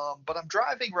job, but I'm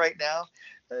driving right now.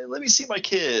 Let me see my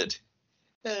kid.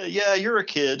 Yeah, you're a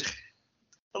kid.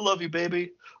 I love you,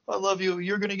 baby. I love you.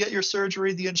 You're gonna get your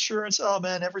surgery, the insurance. Oh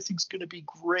man, everything's gonna be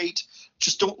great.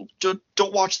 Just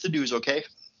don't watch the news, okay?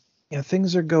 Yeah,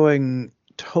 things are going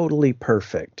totally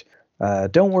perfect.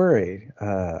 Don't worry.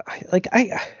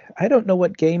 I don't know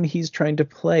what game he's trying to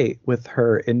play with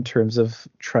her in terms of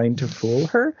trying to fool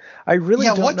her. I really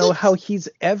don't know how he's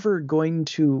ever going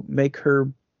to make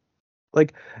her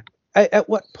like. At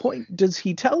what point does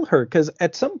he tell her? Because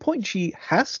at some point she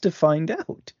has to find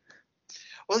out.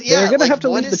 Well, yeah, they're gonna have to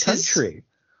leave the country.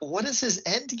 What is his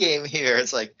end game here?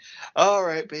 It's like, all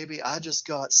right, baby, I just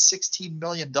got $16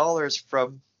 million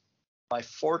from my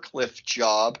forklift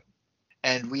job,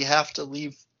 and we have to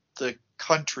leave the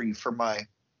country for my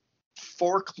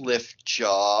forklift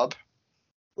job.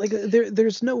 Like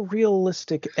there's no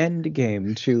realistic end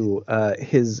game to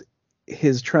his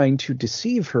trying to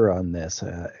deceive her on this.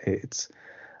 It's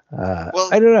well,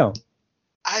 I don't know.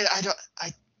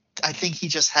 I think he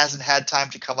just hasn't had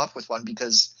time to come up with one,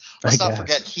 because let's not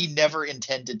forget, he never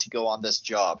intended to go on this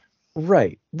job.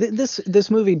 Right.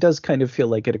 This movie does kind of feel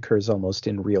like it occurs almost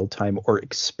in real time or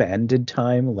expanded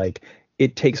time. Like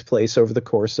it takes place over the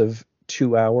course of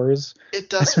 2 hours. It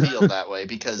does feel that way,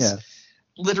 because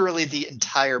literally the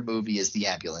entire movie is the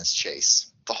ambulance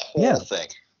chase. The whole thing.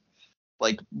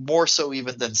 Like more so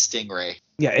even than Stingray.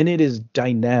 Yeah, and it is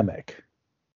dynamic.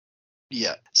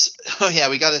 Yeah. So,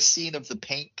 we got a scene of the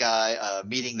paint guy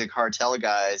meeting the cartel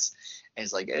guys, and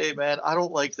he's like, "Hey man, I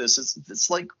don't like this. It's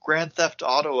like Grand Theft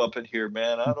Auto up in here,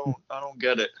 man. I don't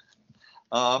get it.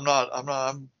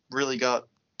 I'm really got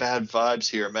bad vibes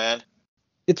here, man."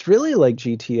 It's really like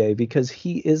GTA because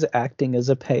he is acting as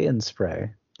a pay and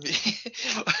spray.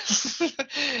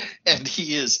 And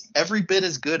he is every bit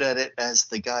as good at it as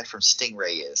the guy from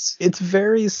Stingray is. It's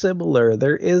very similar.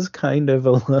 There is kind of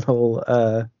a little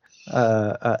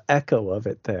echo of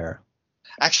it there.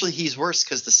 Actually, he's worse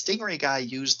because the Stingray guy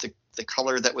used the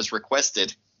color that was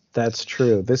requested. That's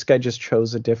true. This guy just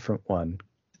chose a different one.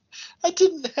 I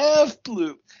didn't have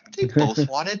blue. They both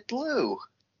wanted blue.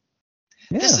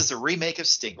 Yeah. This is a remake of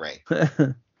Stingray.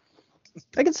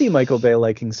 I can see Michael Bay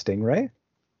liking Stingray.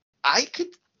 I could,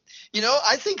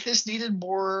 I think this needed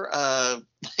more,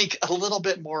 like a little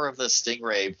bit more of the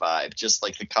Stingray vibe, just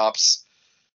like the cops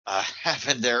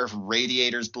having their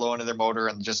radiators blowing in their motor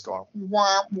and just going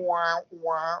wah wah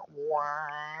wah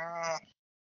wah.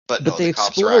 But no, the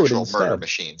cops are actual murder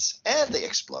machines, and they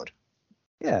explode.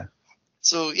 Yeah.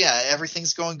 So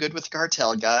everything's going good with the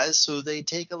cartel guys. So they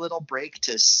take a little break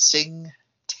to sing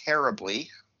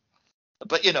terribly.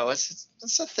 But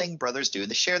it's a thing brothers do.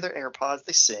 They share their AirPods,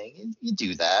 they sing. You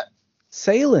do that.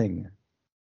 Sailing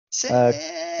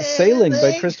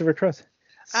by Christopher Cross.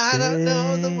 I don't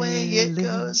know the way it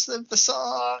goes of the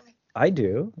song. I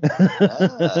do.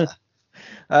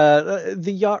 The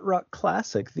yacht rock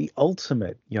classic, the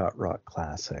ultimate yacht rock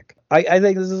classic. I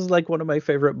think this is like one of my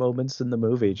favorite moments in the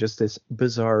movie. Just this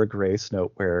bizarre grace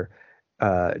note where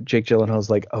Jake Gyllenhaal's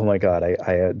like, "Oh my god,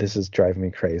 I this is driving me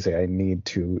crazy. I need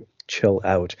to chill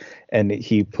out," and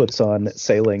he puts on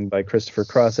Sailing by Christopher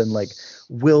Cross, and like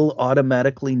Will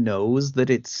automatically knows that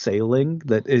it's Sailing,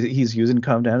 that he's using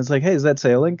Calm Down. It's like, hey, is that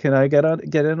Sailing? Can I get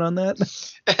in on that?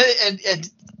 And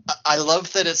I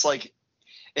love that it's like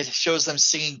it shows them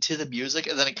singing to the music,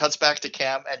 and then it cuts back to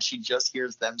Cam, and she just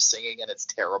hears them singing, and it's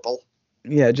terrible.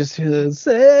 Yeah, just Sailing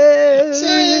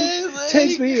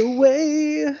takes me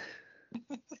away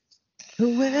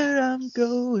where I'm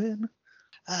going.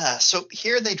 So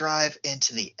here they drive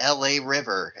into the L.A.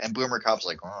 River, and Boomer Cop's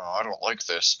like, "Oh, I don't like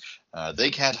this. They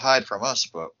can't hide from us,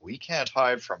 but we can't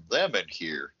hide from them in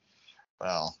here."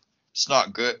 Well, It's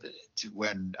not good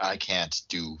when I can't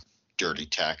do dirty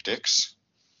tactics.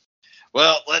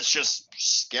 Well, let's just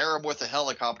scare him with a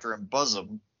helicopter and buzz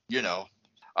him.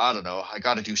 I don't know. I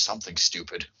got to do something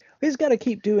stupid. He's got to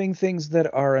keep doing things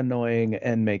that are annoying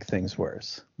and make things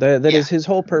worse. That is his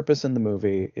whole purpose in the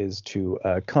movie, is to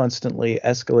constantly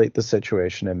escalate the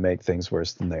situation and make things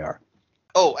worse than they are.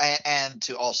 Oh, and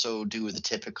to also do the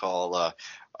typical,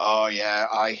 oh yeah,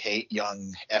 I hate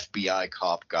young FBI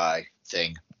cop guy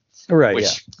thing. Right,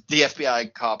 which the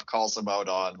FBI cop calls him out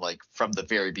on, like, from the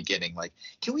very beginning. Like,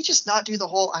 can we just not do the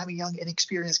whole I'm a young,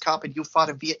 inexperienced cop and you fought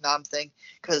in Vietnam thing?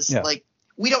 Because, like,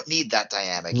 we don't need that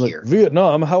dynamic here.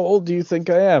 Vietnam, how old do you think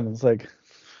I am? It's like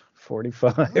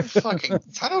 45.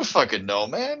 I don't fucking know,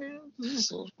 man. This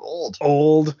is old.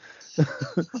 Old.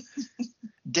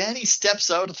 Danny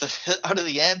steps out of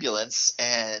the ambulance,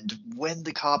 and when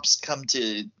the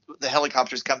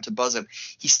helicopters come to buzz him,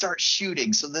 he starts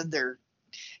shooting. So then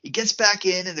he gets back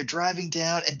in and they're driving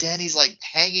down, and Danny's like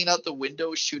hanging out the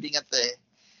window shooting at the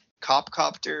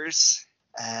copters.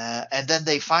 And then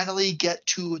they finally get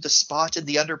to the spot in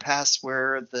the underpass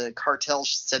where the cartel's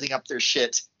setting up their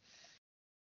shit.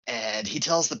 And he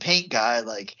tells the paint guy,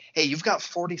 like, hey, you've got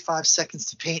 45 seconds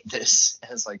to paint this.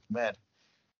 And it's like, man,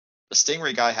 the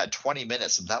Stingray guy had 20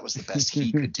 minutes and that was the best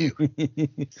he could do.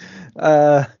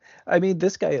 I mean,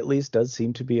 this guy at least does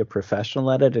seem to be a professional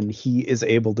at it, and he is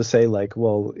able to say, like,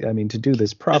 well, I mean, to do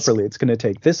this properly, it's going to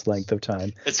take this length of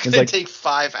time. It's going to take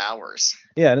 5 hours.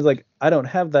 Yeah, and it's like, I don't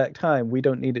have that time. We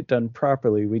don't need it done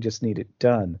properly. We just need it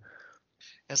done.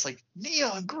 And it's like,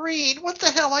 neon green? What the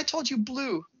hell? I told you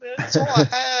blue. That's all I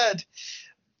had.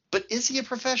 But is he a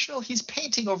professional? He's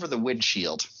painting over the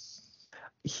windshield.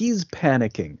 He's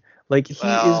panicking. Like, he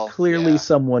is clearly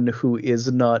someone who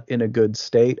is not in a good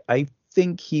state. I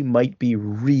think he might be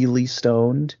really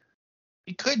stoned.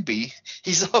 He could be.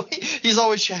 He's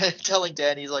always telling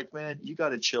Danny, he's like, man, you got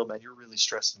to chill, man. You're really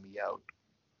stressing me out.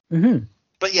 Mm-hmm.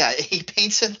 But yeah, he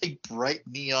paints it like bright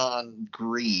neon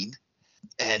green.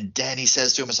 And Danny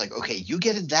says to him, it's like, okay, you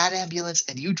get in that ambulance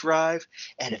and you drive.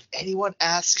 And if anyone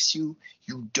asks you,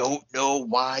 you don't know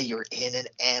why you're in an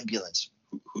ambulance.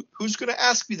 Who's going to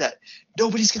ask me that?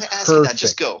 Nobody's going to ask me that.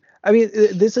 Just go. I mean,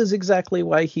 this is exactly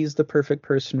why he's the perfect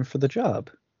person for the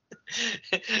job.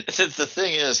 The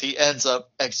thing is, he ends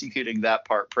up executing that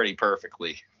part pretty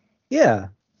perfectly. Yeah.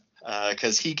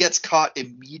 Because he gets caught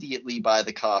immediately by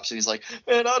the cops. And he's like,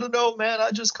 man, I don't know, man.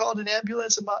 I just called an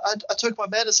ambulance and I took my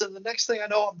medicine. The next thing I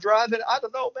know, I'm driving. I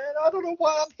don't know, man. I don't know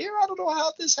why I'm here. I don't know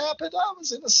how this happened. I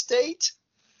was in a state.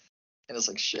 And it's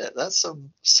like, shit, that's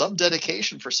some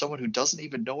dedication for someone who doesn't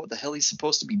even know what the hell he's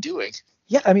supposed to be doing.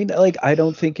 Yeah, I mean, like, I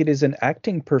don't think it is an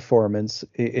acting performance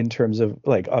in terms of,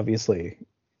 like, obviously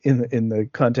in the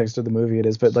context of the movie it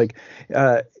is, but like,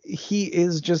 he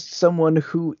is just someone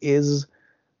who is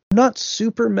not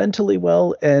super mentally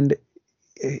well and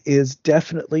is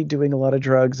definitely doing a lot of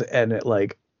drugs, and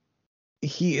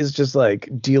he is just like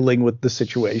dealing with the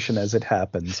situation as it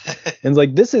happens. And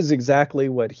like, this is exactly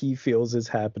what he feels is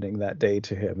happening that day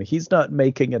to him. He's not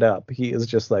making it up. He is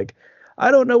just like, I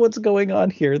don't know what's going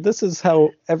on here. This is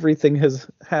how everything has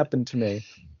happened to me.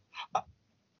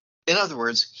 In other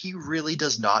words, he really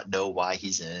does not know why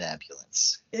he's in an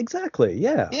ambulance. Exactly.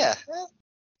 Yeah. Yeah.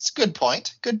 It's a good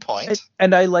point. Good point.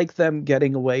 And I like them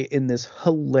getting away in this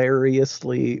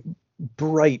hilariously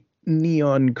bright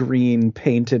neon green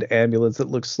painted ambulance that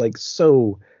looks like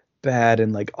so bad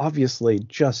and like obviously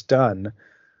just done.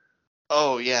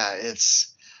 Oh yeah,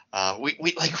 it's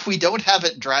we don't have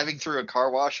it driving through a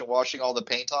car wash and washing all the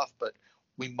paint off, but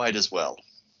we might as well.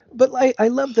 But I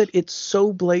love that it's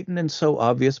so blatant and so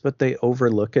obvious, but they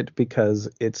overlook it because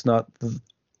it's not the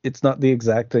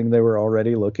exact thing they were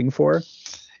already looking for.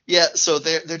 Yeah, so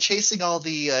they're chasing all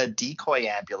the decoy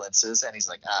ambulances, and he's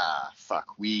like,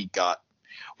 fuck, we got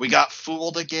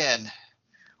fooled again.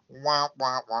 Wah,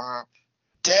 wah, wah.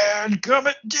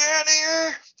 Dadgummit,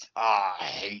 Danny! I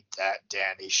hate that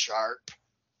Danny Sharp.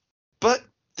 But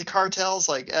the cartel's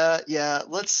like,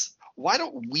 why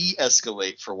don't we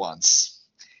escalate for once?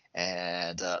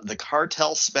 And the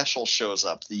cartel special shows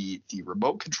up, the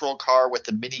remote control car with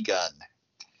the minigun.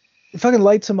 It fucking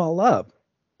lights them all up.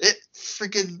 It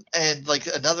freaking, and like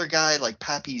another guy, like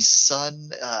Pappy's son,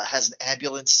 has an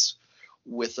ambulance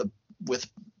with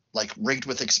rigged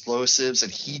with explosives,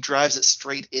 and he drives it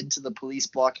straight into the police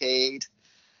blockade.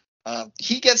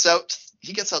 He gets out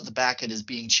the back and is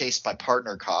being chased by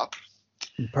Partner Cop.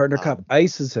 Partner Cop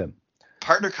ices him.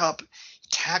 Partner Cop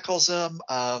tackles him,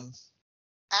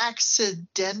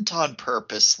 accident on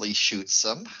purposely shoots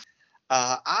him.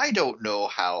 I don't know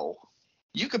how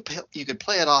you could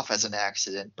play it off as an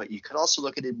accident, but you could also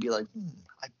look at it and be like,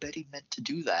 I bet he meant to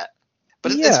do that.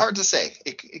 But it's Yeah, hard to say.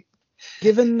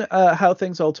 given how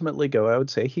things ultimately go, I would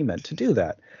say he meant to do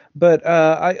that. But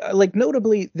I like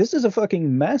notably, this is a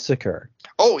fucking massacre.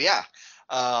 Oh yeah,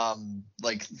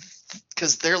 like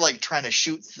because they're like trying to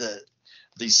shoot the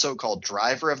so-called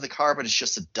driver of the car, but it's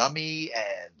just a dummy,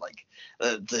 and like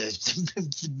the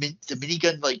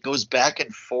minigun like goes back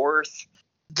and forth.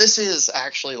 This is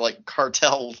actually like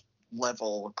cartel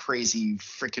level crazy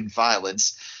freaking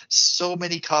violence. So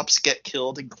many cops get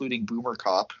killed, including Boomer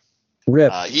Cop.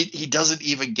 Rip. He doesn't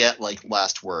even get like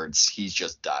last words. He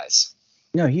just dies.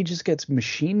 No, he just gets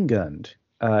machine gunned.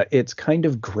 It's kind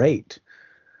of great.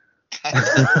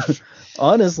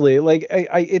 Honestly, like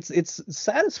it's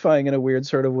satisfying in a weird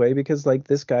sort of way because like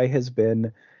this guy has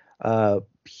been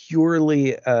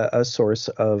purely a source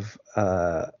of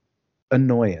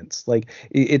annoyance. Like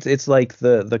it's like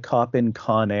the cop in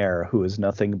Con Air who is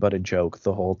nothing but a joke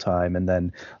the whole time, and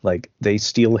then like they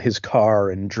steal his car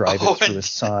and drive it through a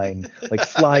sign, like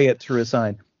fly it through a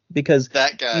sign because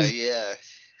that guy, yeah.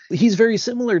 He's very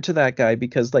similar to that guy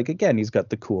because like again he's got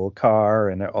the cool car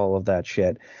and all of that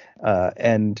shit,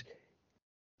 and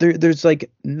there's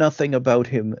like nothing about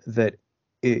him that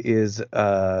is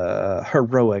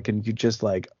heroic, and you just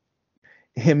like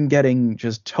him getting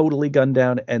just totally gunned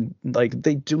down, and like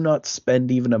they do not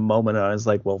spend even a moment on it. It's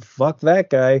like, well, fuck that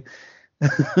guy.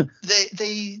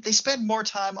 They spend more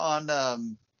time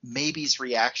on Maybe's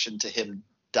reaction to him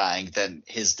dying than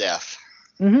his death.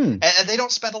 Mm-hmm. And they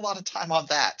don't spend a lot of time on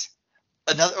that.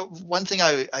 Another one thing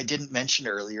I didn't mention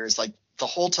earlier is like the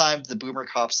whole time the Boomer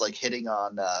Cop's like hitting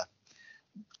on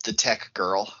the tech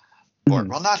girl, or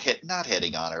well, not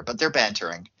hitting on her, but they're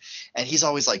bantering, and he's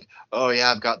always like, "Oh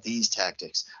yeah, I've got these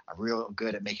tactics. I'm real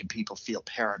good at making people feel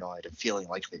paranoid and feeling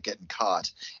like they're getting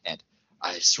caught, and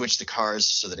I switch the cars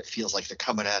so that it feels like they're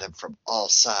coming at him from all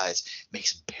sides,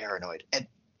 makes him paranoid." And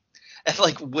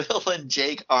like Will and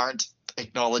Jake aren't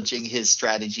acknowledging his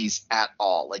strategies at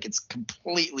all. Like it's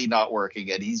completely not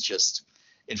working, and he's just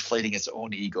inflating his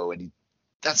own ego, and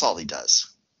that's all he does.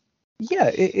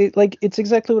 Yeah, it like it's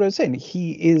exactly what I was saying.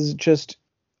 He is just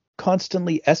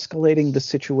constantly escalating the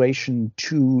situation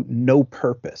to no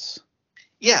purpose.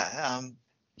 Yeah,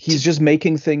 he's just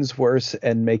making things worse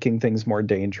and making things more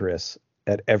dangerous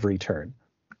at every turn.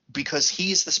 Because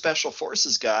he's the special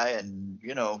forces guy, and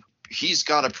he's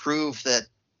got to prove that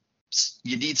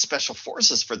you need special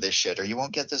forces for this shit, or you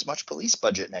won't get this much police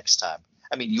budget next time.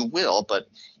 I mean, you will, but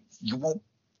you won't.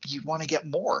 You want to get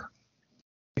more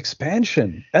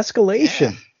expansion,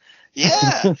 escalation.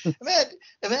 Yeah. Man,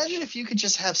 imagine if you could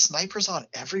just have snipers on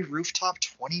every rooftop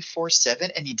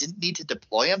 24/7, and you didn't need to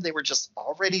deploy them; they were just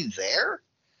already there.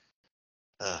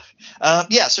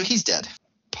 Yeah, so he's dead.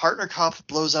 Partner cop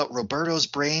blows out Roberto's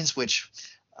brains, which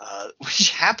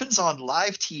happens on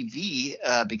live TV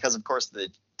because, of course,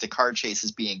 the car chase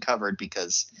is being covered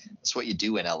because that's what you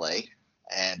do in LA.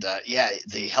 And yeah,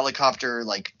 the helicopter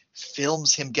like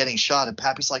films him getting shot, and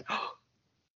Pappy's like, oh,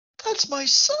 "That's my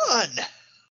son."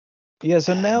 Yeah,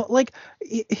 so now like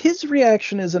his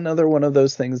reaction is another one of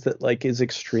those things that like is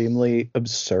extremely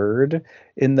absurd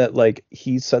in that like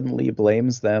he suddenly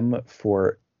blames them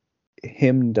for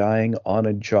him dying on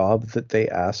a job that they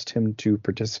asked him to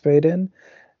participate in,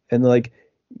 and like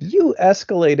you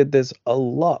escalated this a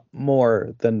lot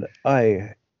more than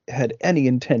I had any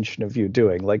intention of you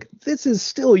doing. Like this is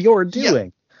still your doing.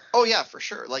 Yeah. Oh yeah, for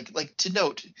sure. Like to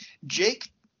note,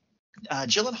 Jake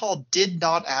Gyllenhaal did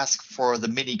not ask for the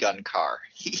minigun car.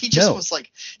 He just was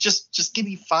like, just give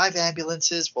me 5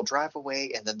 ambulances, we'll drive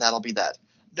away, and then that'll be that.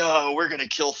 No, we're gonna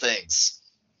kill things.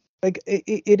 Like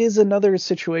it is another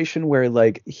situation where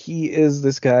like he is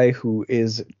this guy who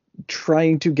is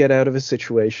trying to get out of a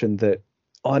situation that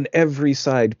on every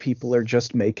side people are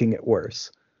just making it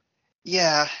worse.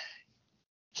 Yeah,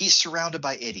 he's surrounded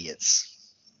by idiots.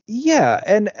 Yeah,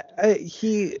 and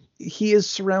he is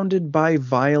surrounded by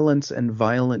violence and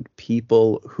violent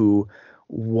people who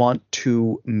want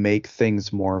to make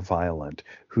things more violent,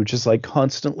 who just like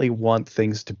constantly want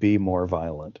things to be more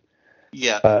violent.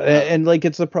 Yeah, and like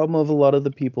it's the problem of a lot of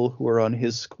the people who are on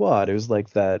his squad. It was like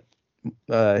that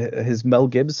his Mel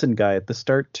Gibson guy at the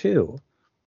start too.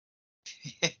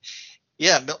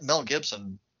 Yeah, Mel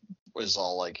Gibson was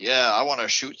all like, "Yeah, I want to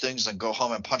shoot things and go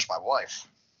home and punch my wife."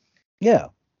 Yeah.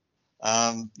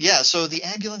 Yeah, so the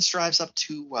ambulance drives up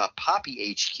to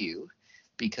Poppy HQ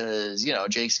because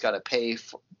Jake's got to pay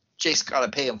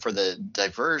him for the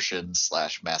diversion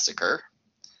 / massacre.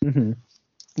 Mm-hmm.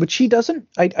 Which he doesn't.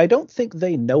 I don't think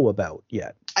they know about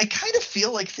yet. I kind of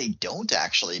feel like they don't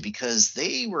actually, because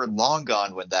they were long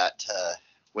gone when that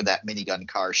when that minigun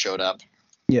car showed up.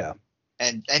 Yeah.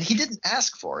 And he didn't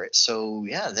ask for it, so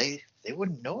yeah, they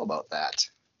wouldn't know about that.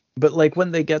 But like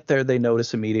when they get there, they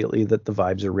notice immediately that the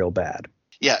vibes are real bad.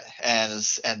 Yeah,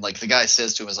 and like the guy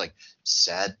says to him is like,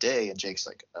 sad day, and Jake's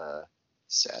like,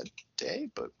 sad day,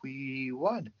 but we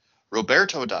won.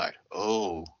 Roberto died.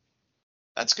 Oh,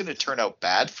 that's gonna turn out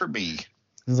bad for me.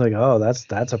 It's like, oh, that's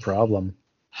a problem.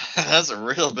 That's a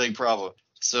real big problem.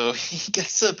 So he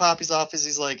gets to Poppy's office.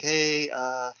 He's like, hey,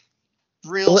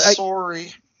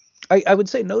 sorry. I would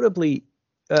say notably,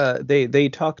 they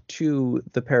talk to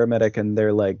the paramedic and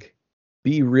they're like,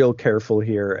 be real careful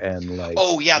here, and like.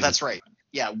 Oh yeah, that's right.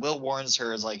 Yeah, Will warns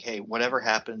her, is like, hey, whatever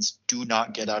happens, do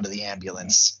not get out of the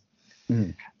ambulance.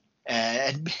 Mm-hmm.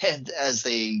 And as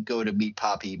they go to meet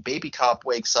Poppy, Baby Cop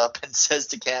wakes up and says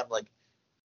to Cam, like,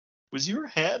 was your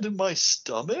hand in my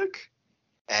stomach?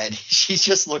 And she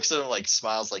just looks at him, like,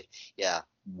 smiles, like, yeah,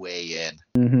 way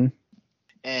in. Mm-hmm.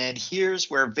 And here's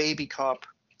where Baby Cop,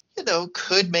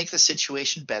 could make the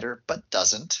situation better, but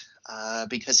doesn't,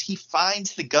 because he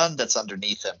finds the gun that's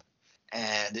underneath him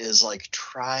and is, like,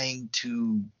 trying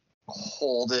to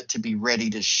hold it to be ready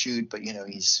to shoot, but,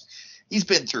 he's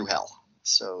been through hell.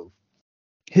 So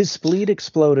his spleen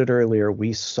exploded earlier.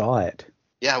 We saw it.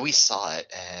 Yeah, we saw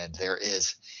it, and there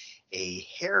is a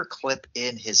hair clip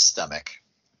in his stomach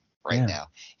right now.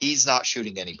 He's not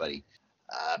shooting anybody.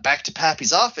 Back to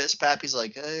Pappy's office. Pappy's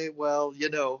like, hey, well,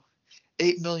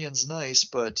 $8 million's nice,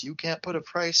 but you can't put a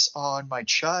price on my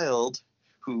child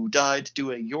who died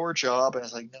doing your job. And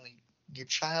it's like, no, your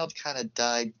child kind of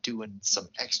died doing some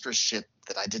extra shit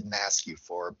that I didn't ask you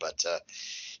for, but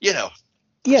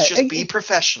just be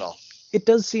professional. It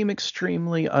does seem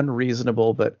extremely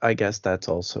unreasonable, but I guess that's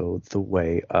also the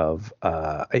way of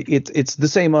it's the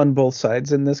same on both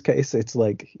sides in this case. It's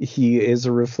like he is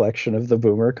a reflection of the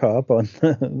boomer cop on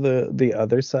the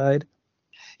other side.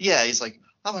 Yeah, he's like,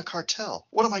 I'm a cartel.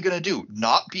 What am I going to do?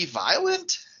 Not be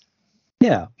violent?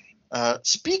 Yeah.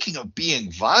 Speaking of being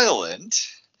violent,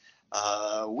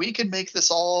 we can make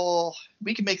this all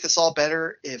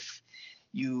better if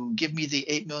you give me the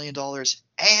 $8 million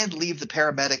and leave the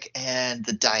paramedic and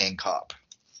the dying cop.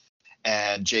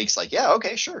 And Jake's like, yeah,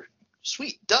 okay, sure.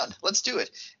 Sweet, done. Let's do it.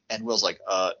 And Will's like,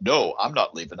 no, I'm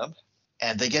not leaving him.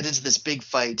 And they get into this big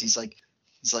fight. He's like,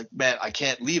 man, I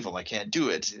can't leave him. I can't do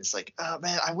it. It's like, oh,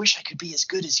 man, I wish I could be as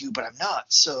good as you, but I'm not.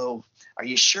 So are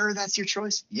you sure that's your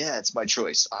choice? Yeah, it's my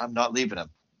choice. I'm not leaving him.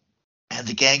 And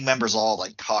the gang members all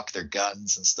like cock their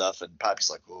guns and stuff. And Poppy's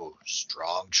like, oh,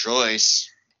 strong choice.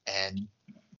 And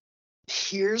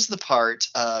here's the part,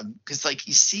 because like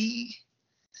you see,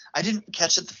 I didn't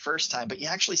catch it the first time, but you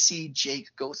actually see Jake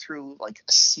go through like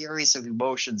a series of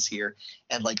emotions here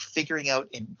and like figuring out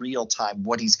in real time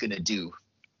what he's going to do.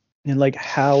 And like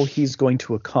how he's going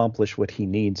to accomplish what he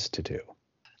needs to do.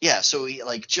 Yeah, so he,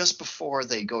 like just before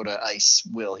they go to ice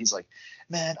Will, he's like,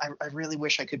 man, I really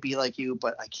wish I could be like you,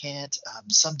 but I can't.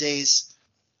 Some days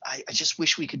I just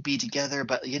wish we could be together,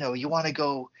 but you want to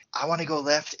go, I want to go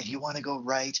left and you want to go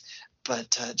right,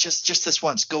 but just this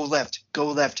once, go left,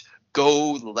 go left,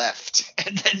 go left.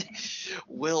 And then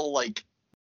Will like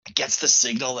gets the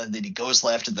signal and then he goes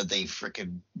left and then they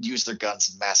freaking use their guns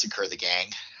and massacre the gang.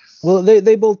 Well,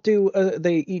 they both do.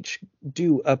 They each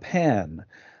do a pan.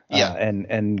 Yeah.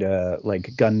 And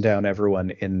like gun down everyone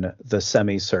in the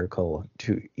semicircle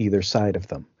to either side of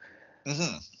them.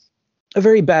 Mm-hmm. A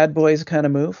very Bad Boys kind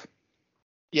of move.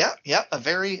 Yeah, a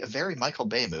very Michael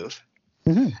Bay move.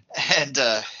 Mm-hmm.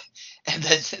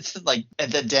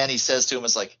 And then Danny says to him,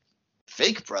 "It's like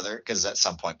fake brother," because at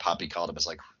some point Poppy called him. It's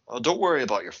like, "Oh, don't worry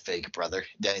about your fake brother."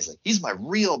 Danny's like, "He's my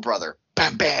real brother."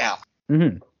 Bam, bam.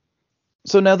 Mm-hmm.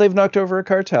 So now they've knocked over a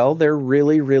cartel. They're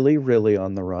really, really, really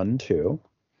on the run too.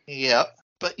 Yep.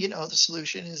 But, the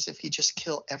solution is if you just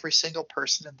kill every single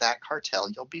person in that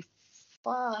cartel, you'll be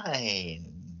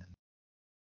fine.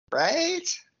 Right?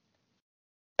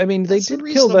 I mean, they did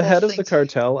kill the head of the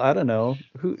cartel. I don't know.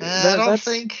 I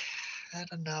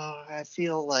don't know. I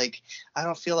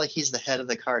don't feel like he's the head of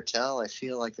the cartel. I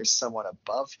feel like there's someone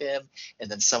above him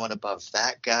and then someone above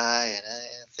that guy. And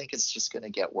I think it's just going to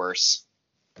get worse.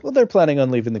 Well, they're planning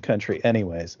on leaving the country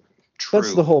anyways. True.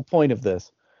 That's the whole point of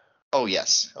this. Oh,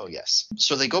 yes.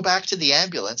 So they go back to the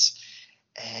ambulance,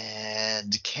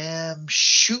 and Cam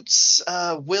shoots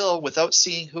Will without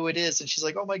seeing who it is. And she's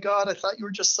like, oh, my God, I thought you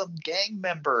were just some gang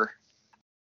member.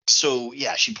 So,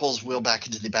 yeah, she pulls Will back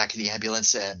into the back of the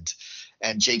ambulance,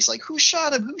 and Jake's like, who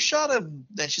shot him?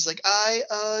 Then she's like,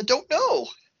 I don't know.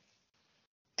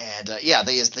 And,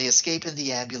 they escape in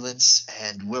the ambulance,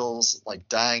 and Will's, like,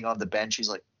 dying on the bench. He's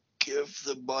like, give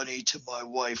the money to my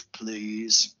wife,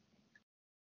 please.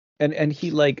 and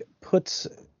he like puts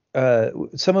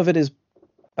some of it is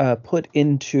put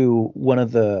into one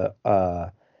of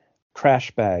the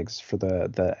crash bags for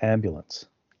the ambulance.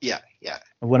 Yeah, yeah.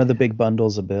 One of the big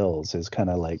bundles of bills is kind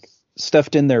of like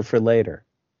stuffed in there for later.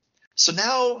 So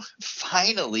now,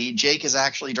 finally, Jake is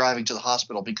actually driving to the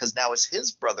hospital because now it's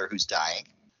his brother who's dying.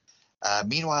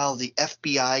 Meanwhile, the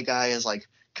FBI guy is like,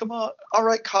 come on, all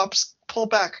right, cops, pull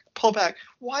back, pull back.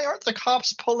 Why aren't the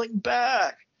cops pulling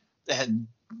back? And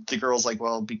the girl's like,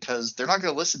 well, because they're not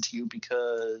going to listen to you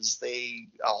because a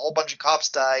whole bunch of cops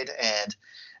died and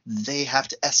they have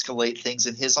to escalate things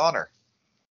in his honor.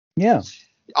 Yeah.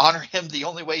 Honor him the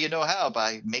only way you know how,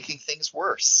 by making things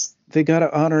worse. They got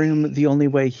to honor him the only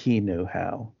way he knew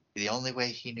how. The only way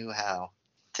he knew how.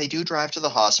 They do drive to the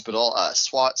hospital.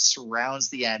 SWAT surrounds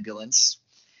the ambulance.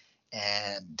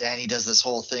 And Danny does this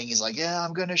whole thing. He's like, yeah,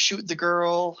 I'm going to shoot the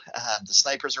girl. The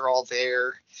snipers are all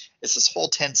there. It's this whole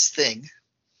tense thing.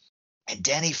 And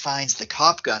Danny finds the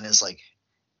cop gun and is like,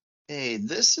 hey,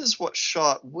 this is what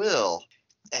shot Will.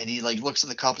 And he like looks at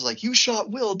the cop and is like, you shot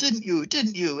Will, didn't you?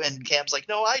 Didn't you? And Cam's like,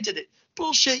 no, I did it.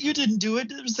 Bullshit, you didn't do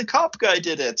it. It was the cop guy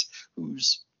did it,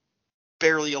 who's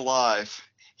barely alive.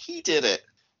 He did it.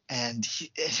 And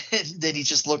then he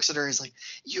just looks at her. He's like,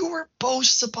 you were both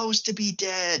supposed to be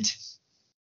dead.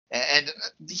 And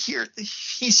here,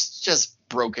 he's just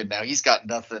broken now. He's got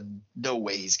nothing, no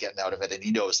way he's getting out of it, and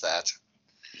he knows that.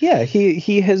 Yeah,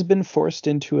 he has been forced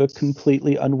into a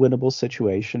completely unwinnable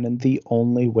situation, and the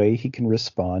only way he can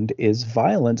respond is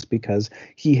violence because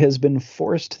he has been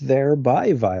forced there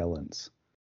by violence.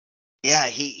 Yeah,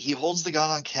 he holds the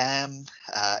gun on Cam.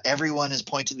 Everyone is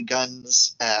pointing the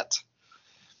guns at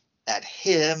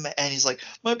him, and he's like,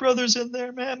 my brother's in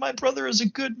there, man. My brother is a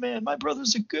good man. My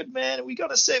brother's a good man, and we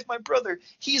got to save my brother.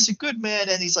 He's a good man.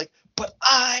 And he's like, but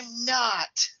I'm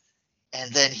not.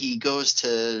 And then he goes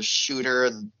to shoot her,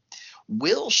 and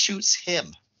Will shoots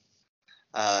him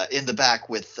in the back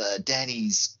with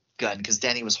Danny's gun, because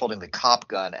Danny was holding the cop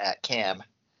gun at Cam.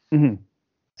 Mm-hmm.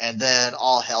 And then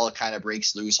all hell kind of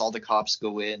breaks loose. All the cops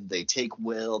go in. They take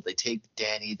Will. They take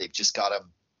Danny. They've just got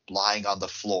him lying on the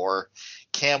floor.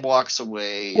 Cam walks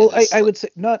away. Well, I would say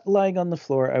not lying on the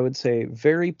floor. I would say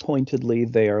very pointedly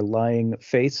they are lying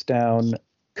face down,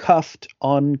 cuffed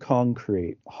on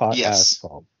concrete, hot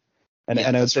asphalt. And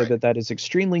I would say that is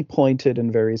extremely pointed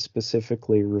and very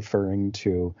specifically referring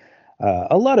to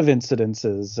a lot of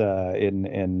incidences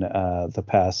in the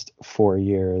past 4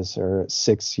 years or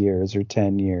 6 years or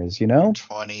 10 years,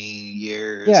 20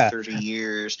 years, 30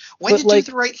 years. When did Do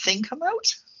the Right Thing come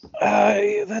out?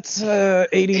 That's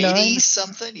 89. 80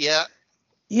 something, yeah.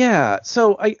 Yeah,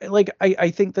 so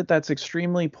I think that's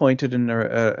extremely pointed and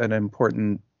an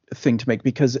important thing to make,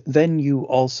 because then you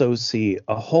also see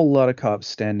a whole lot of cops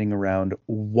standing around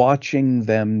watching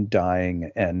them dying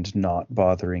and not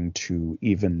bothering to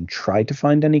even try to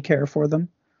find any care for them.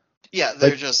 Yeah,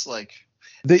 they're just like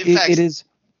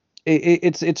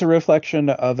it's a reflection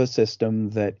of a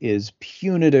system that is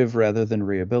punitive rather than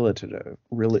rehabilitative.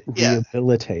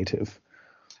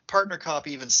 Partner cop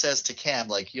even says to Cam,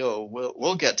 like, yo,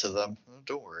 we'll get to them.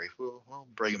 Don't worry, we'll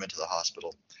bring them into the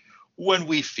hospital when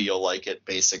we feel like it,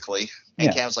 basically.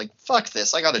 And Cam's like, fuck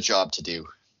this, I got a job to do.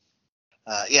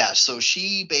 So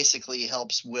she basically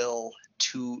helps Will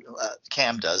to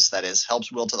Cam does, that is,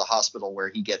 helps Will to the hospital, where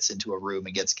he gets into a room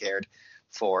and gets cared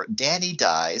for. Danny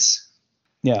dies.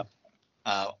 Yeah.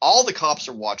 All the cops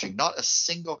are watching. Not a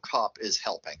single cop is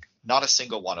helping. Not a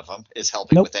single one of them is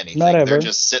helping with anything. Not ever. They're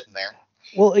just sitting there.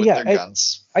 Well, with their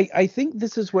guns. I think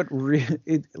this is what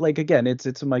again,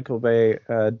 it's a Michael Bay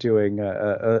doing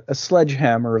a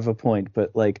sledgehammer of a point,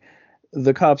 but like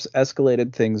the cops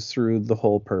escalated things through the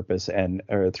whole purpose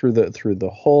or through the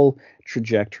whole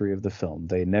trajectory of the film.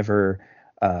 They never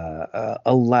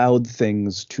allowed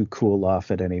things to cool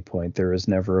off at any point. There was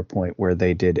never a point where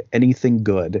they did anything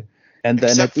good. And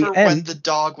then except at the for end, when the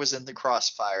dog was in the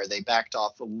crossfire, they backed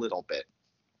off a little bit.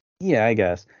 Yeah, I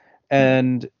guess.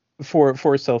 And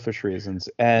for selfish reasons.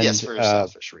 And yes, for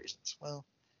selfish reasons. Well,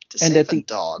 to save a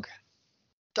dog.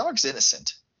 Dog's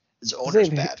innocent. His owner's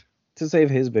bad. To save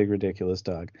his big ridiculous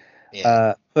dog.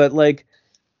 Yeah. But like,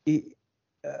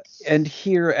 and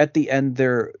here at the end,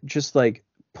 they're just like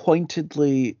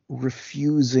pointedly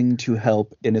refusing to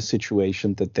help in a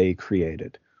situation that they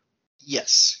created.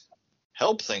 Yes.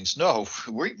 Help things? No,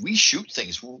 we shoot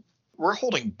things. We're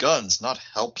holding guns, not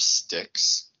help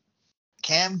sticks.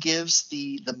 Cam gives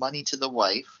the money to the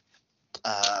wife.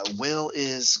 Will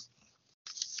is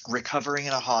recovering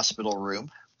in a hospital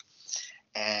room.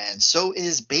 And so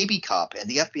is Baby Cop. And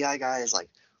the FBI guy is like,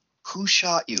 who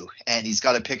shot you? And he's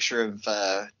got a picture of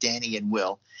Danny and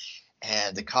Will.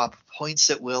 And the cop points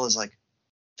at Will, is like,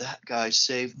 that guy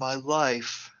saved my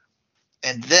life.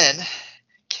 And then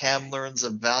Cam learns a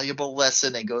valuable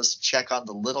lesson and goes to check on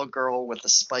the little girl with the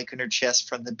spike in her chest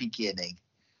from the beginning.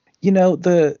 You know,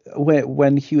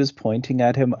 when he was pointing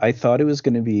at him, I thought it was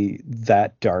going to be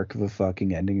that dark of a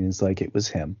fucking ending. And it's like, it was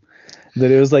him.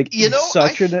 That it was like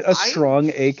such a strong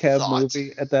ACAB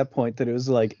movie at that point that it was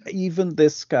like, even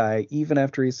this guy, even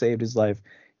after he saved his life,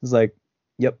 was like,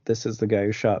 yep, this is the guy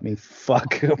who shot me.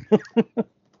 Fuck him.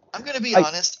 I'm going to be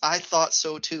honest. I thought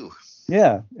so too.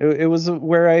 Yeah, it was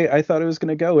where I thought it was going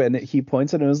to go. And he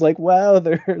points at it and was like, wow,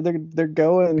 they're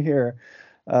going here.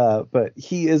 But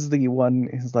he is the one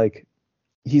who's like,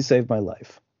 he saved my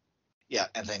life. Yeah,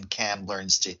 and then Cam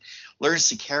learns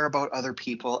to care about other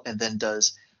people, and then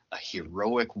does a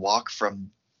heroic walk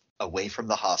away from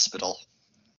the hospital.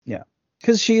 Yeah,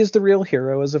 because she is the real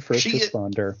hero as a first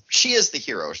responder. She is the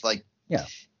hero. Like, yeah,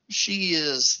 she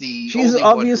is the. She's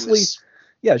obviously,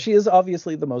 yeah, she is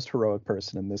obviously the most heroic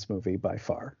person in this movie by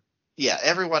far. Yeah,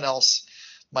 everyone else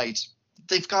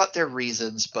they've got their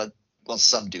reasons, but well,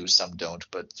 some do, some don't.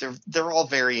 But they're all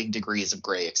varying degrees of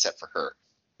gray, except for her.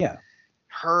 Yeah.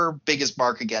 Her biggest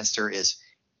mark against her is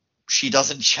she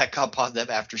doesn't check up on them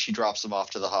after she drops them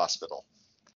off to the hospital.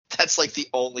 That's like the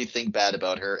only thing bad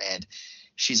about her, and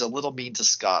she's a little mean to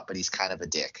Scott, but he's kind of a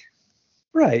dick.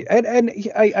 Right, and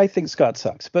I think Scott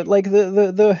sucks, but like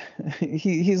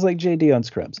he's like JD on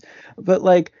Scrubs, but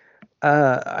like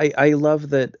I love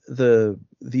that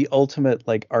the ultimate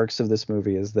like arcs of this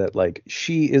movie is that like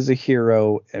she is a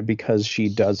hero because she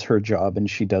does her job and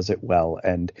she does it well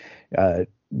and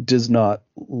does not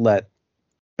let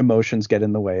emotions get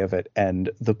in the way of it, and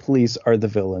the police are the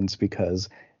villains because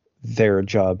their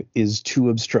job is to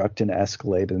obstruct and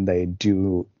escalate, and they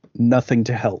do nothing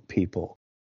to help people.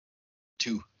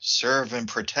 To serve and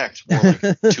protect, more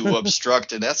like to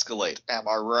obstruct and escalate. Am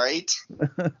I right?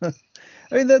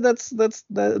 I mean,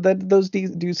 those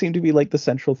do seem to be like the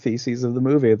central theses of the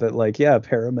movie. That like, yeah,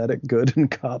 paramedic good and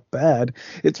cop bad.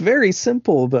 It's very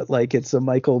simple, but like it's a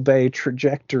Michael Bay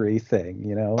trajectory thing,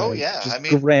 you know? Oh yeah, I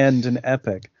mean, grand and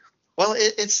epic. Well,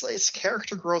 it's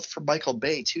character growth for Michael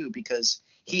Bay too, because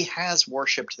he has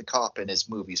worshipped the cop in his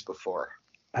movies before.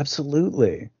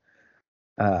 Absolutely.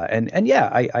 And yeah,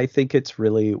 I think it's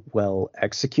really well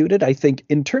executed. I think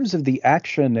in terms of the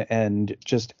action and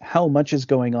just how much is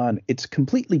going on, it's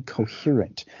completely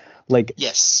coherent. Like,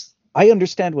 yes, I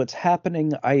understand what's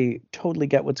happening. I totally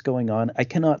get what's going on. I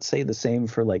cannot say the same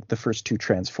for like the first two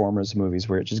Transformers movies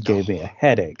where it just gave me a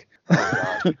headache.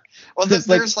 Oh, God. Well,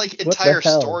 there's like entire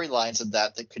storylines of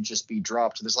that could just be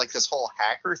dropped. There's like this whole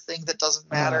hacker thing that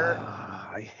doesn't matter.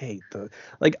 I hate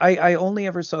I only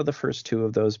ever saw the first two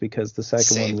of those because the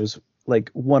second one was like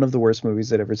one of the worst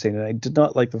movies I'd ever seen, and I did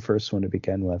not like the first one to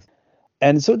begin with.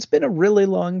 And so it's been a really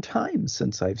long time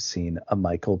since I've seen a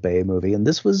Michael Bay movie, and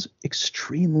this was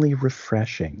extremely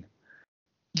refreshing.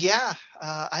 Yeah,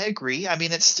 I agree. I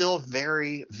mean, it's still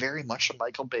very, very much a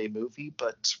Michael Bay movie,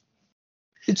 but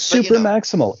it's super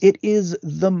maximal. It is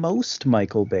the most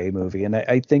Michael Bay movie, and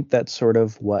I think that's sort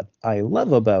of what I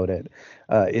love about it,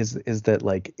 is that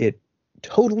like it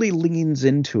totally leans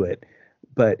into it,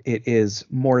 but it is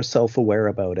more self-aware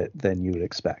about it than you would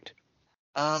expect.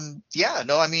 Yeah,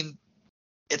 no, I mean,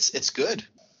 it's good.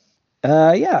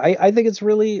 Yeah, I think it's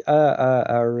really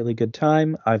a really good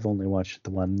time. I've only watched it the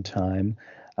one time.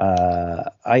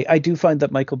 I do find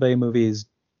that Michael Bay movies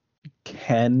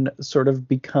can sort of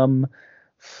become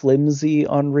flimsy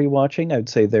on rewatching. I'd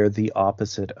say they're the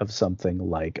opposite of something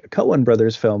like a Coen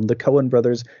Brothers film. The Coen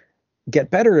Brothers get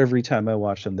better every time I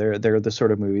watch them. They're the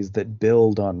sort of movies that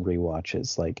build on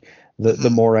rewatches. Like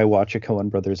the more I watch a Coen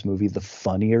Brothers movie, the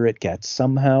funnier it gets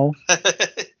somehow.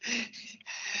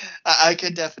 I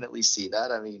could definitely see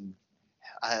that. I mean,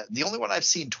 the only one I've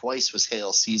seen twice was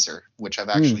Hail Caesar, which I've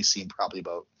actually seen probably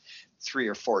about 3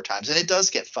 or 4 times, and it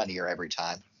does get funnier every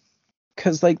time.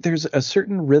 Because like there's a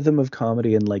certain rhythm of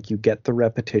comedy, and like you get the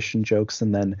repetition jokes,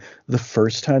 and then the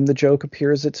first time the joke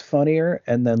appears it's funnier,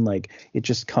 and then like it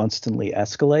just constantly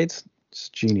escalates. It's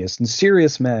genius. And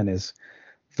Serious Man is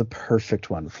the perfect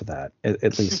one for that,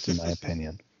 at least in my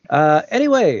opinion.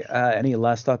 Anyway, any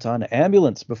last thoughts on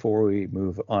Ambulance before we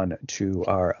move on to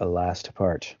our last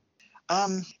part?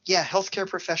 Yeah, healthcare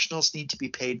professionals need to be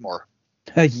paid more.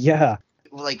 Yeah.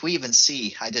 Like we even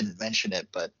see, I didn't mention it,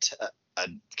 but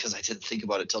because I didn't think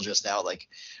about it till just now, like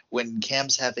when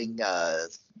Cam's having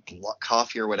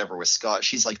coffee or whatever with Scott,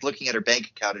 she's like looking at her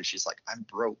bank account and she's like, I'm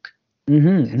broke.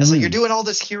 It's like, you're doing all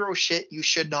this hero shit. You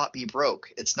should not be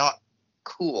broke. It's not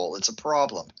cool. It's a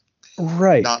problem.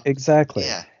 Right. Exactly.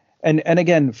 Yeah. And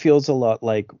again, feels a lot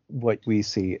like what we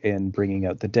see in Bringing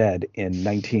Out the Dead in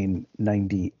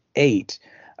 1998.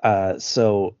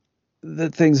 So the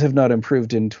things have not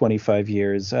improved in 25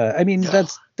 years. I mean, No.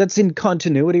 that's in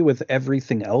continuity with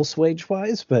everything else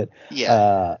wage-wise, but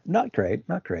Yeah. not great,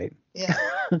 not great. Yeah.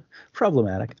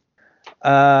 Problematic.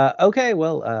 Okay,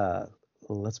 well,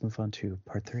 let's move on to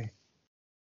part 3.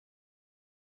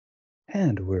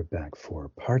 And we're back for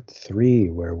part 3,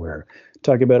 where we're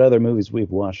talking about other movies we've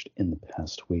watched in the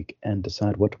past week and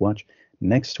decide what to watch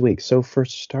next week. So, for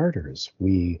starters,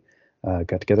 we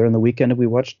got together on the weekend and we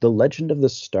watched The Legend of the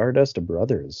Stardust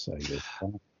Brothers.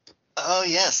 Oh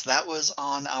yes, that was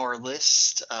on our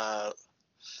list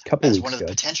Couple as weeks one of the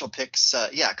ago. potential picks. A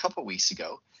couple weeks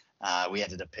ago, we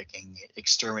ended up picking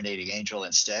Exterminating Angel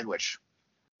instead, which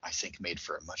I think made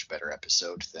for a much better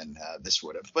episode than this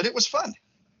would have. But it was fun.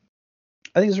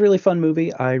 I think it's a really fun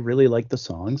movie. I really like the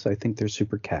songs. I think they're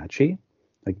super catchy.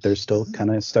 Like they're still kind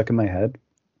of stuck in my head.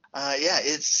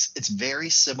 It's very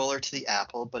similar to the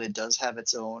Apple, but it does have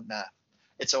its own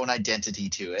identity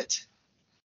to it.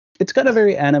 It's got a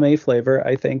very anime flavor,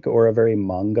 I think, or a very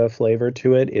manga flavor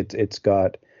to it. It's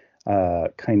got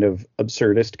kind of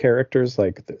absurdist characters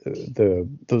like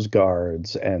those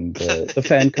guards and the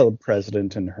fan club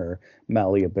president and her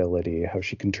malleability, how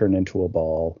she can turn into a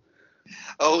ball.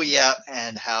 Oh yeah,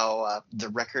 and how the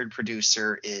record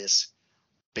producer is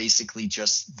basically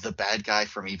just the bad guy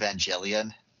from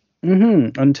Evangelion.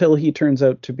 Until he turns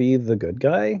out to be the good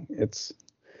guy. It's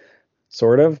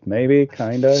sort of, maybe,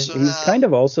 kind of. So, He's kind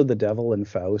of also the devil in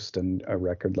Faust and a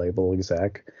record label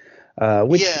exec,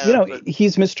 which, but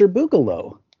he's Mr.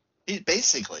 Boogaloo. he's Mr.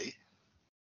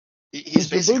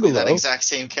 basically that Boogaloo. exact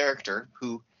same character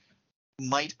who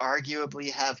might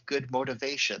arguably have good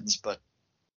motivations, but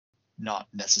not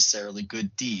necessarily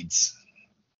good deeds.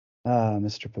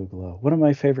 Mr. Boogaloo. One of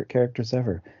my favorite characters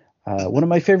ever. One of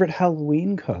my favorite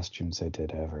Halloween costumes I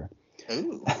did ever.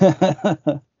 Ooh.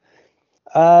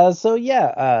 So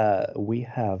yeah, we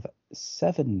have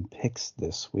 7 picks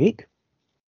this week.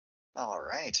 All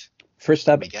right. First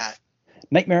up, we got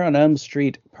Nightmare on Elm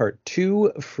Street Part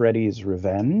 2, Freddy's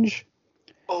Revenge.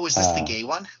 Oh, is this the gay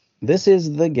one? This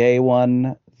is the gay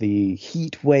one, the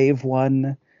heat wave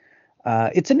one.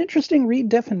 It's an interesting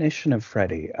redefinition of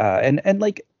Freddy. And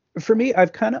like, for me,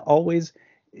 I've kind of always,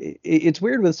 it's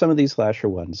weird with some of these slasher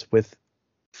ones. With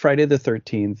Friday the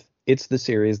 13th, it's the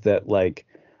series that, like,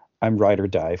 I'm ride or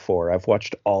die for. I've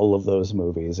watched all of those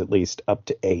movies, at least up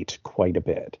to 8, quite a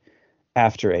bit.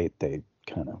 After 8, they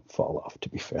kind of fall off, to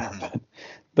be fair.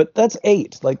 But that's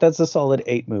 8. Like, that's a solid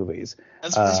 8 movies.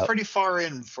 That's pretty far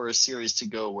in for a series to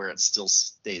go where it still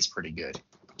stays pretty good.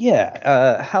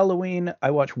 Yeah. Halloween,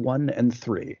 I watch 1 and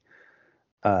 3.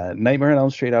 Nightmare on Elm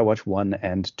Street, I watch 1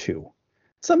 and 2.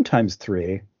 Sometimes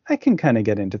 3. I can kind of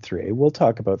get into 3. We'll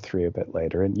talk about 3 a bit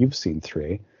later, and you've seen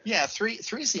 3. Yeah, 3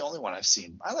 is the only one I've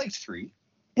seen. I liked 3.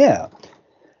 Yeah.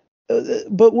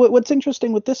 But what's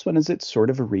interesting with this one is it's sort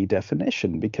of a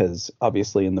redefinition, because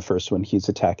obviously in the first one he's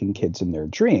attacking kids in their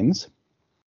dreams,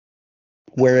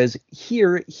 whereas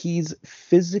here he's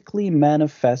physically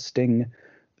manifesting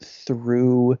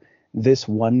through this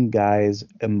one guy's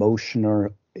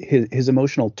his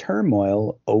emotional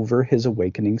turmoil over his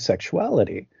awakening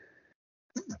sexuality.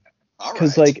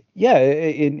 Because like, yeah,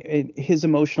 in his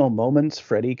emotional moments,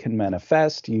 Freddy can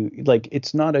manifest.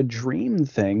 It's not a dream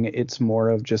thing. It's more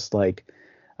of just like,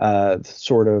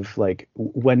 sort of like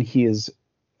when he is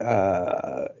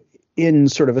in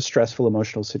sort of a stressful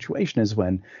emotional situation is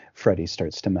when Freddy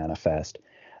starts to manifest.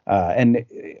 And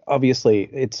obviously,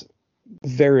 it's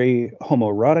very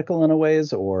homoerotical in a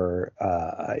ways, or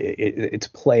it's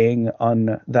playing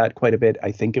on that quite a bit.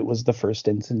 I think it was the first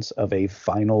instance of a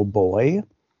final boy.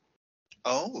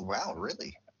 Oh, wow,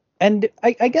 really? And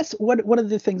I guess one of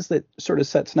the things that sort of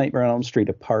sets Nightmare on Elm Street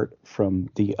apart from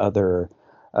the other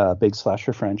big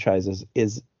slasher franchises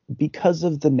is because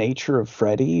of the nature of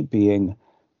Freddy being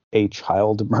a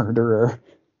child murderer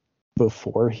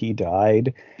before he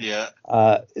died. Yeah.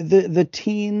 The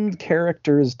teen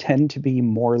characters tend to be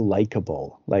more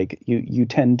likable. Like you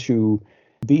tend to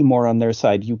be more on their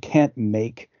side. You can't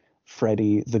make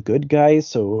Freddy the good guy,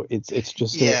 so it's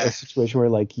just a situation where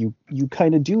like you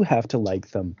kind of do have to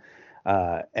like them,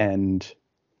 and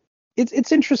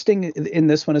it's interesting in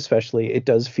this one especially. It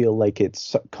does feel like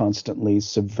it's constantly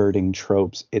subverting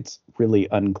tropes. It's really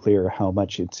unclear how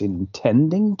much it's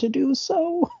intending to do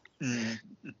so.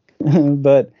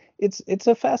 But it's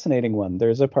a fascinating one.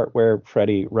 There's a part where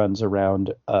Freddy runs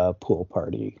around a pool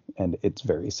party and it's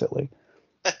very silly.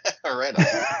 All right.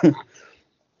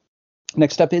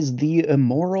 Next up is The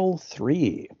Immoral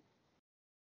 3.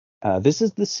 This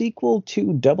is the sequel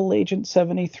to Double Agent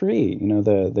 73,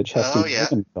 the Chesty Oh yeah,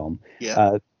 Bowman film.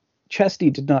 yeah. Chesty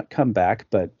did not come back,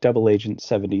 but Double Agent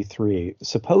 73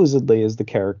 supposedly is the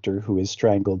character who is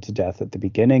strangled to death at the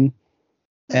beginning.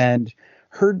 And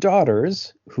her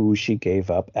daughters, who she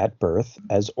gave up at birth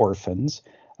as orphans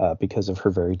because of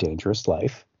her very dangerous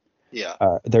life,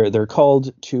 Yeah. they're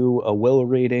called to a will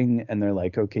reading, and they're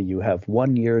like, okay, you have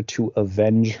 1 year to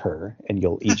avenge her, and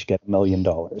you'll each get $1 million.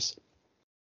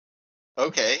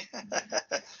 Okay.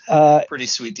 Uh, Pretty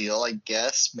sweet deal, I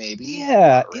guess. Maybe.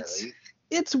 yeah, Not really.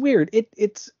 it's weird.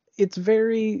 It's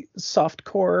very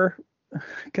softcore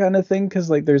kind of thing because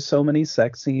like there's so many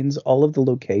sex scenes. All of the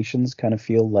locations kind of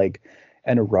feel like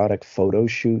an erotic photo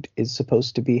shoot is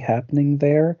supposed to be happening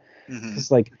there. Hmm. Because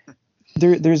like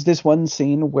there's this one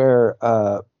scene where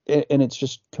and it's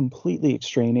just completely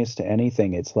extraneous to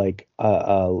anything. It's like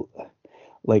a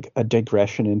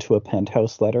digression into a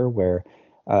Penthouse letter where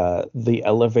the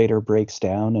elevator breaks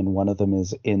down and one of them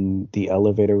is in the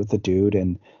elevator with the dude,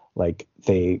 and like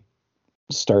they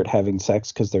start having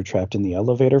sex because they're trapped in the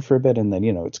elevator for a bit, and then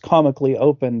it's comically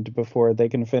opened before they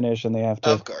can finish and they have to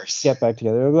Of course. get back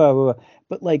together, blah, blah, blah.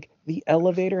 But like the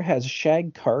elevator has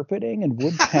shag carpeting and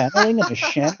wood paneling and a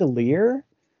chandelier.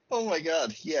 Oh my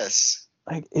God. Yes.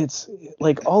 Like it's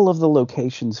like all of the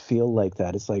locations feel like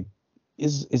that. It's like,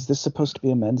 is this supposed to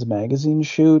be a men's magazine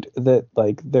shoot that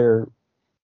like they're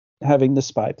having the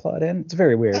spy plot in? It's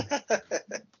very weird.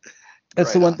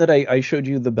 That's the Right one on. that I showed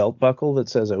you, the belt buckle that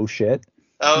says "Oh shit."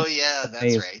 Oh yeah, that's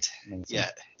Amazing. right. Amazing.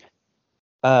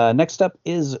 Yeah. Next up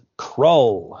is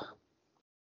Krull.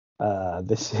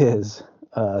 This is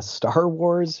a Star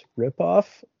Wars ripoff,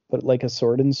 but like a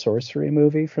sword and sorcery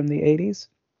movie from the 80s.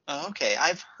 Okay,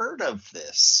 I've heard of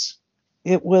this.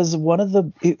 It was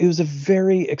it was a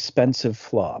very expensive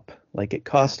flop. Like it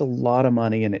cost a lot of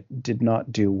money and it did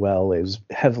not do well. It was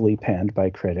heavily panned by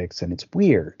critics, and it's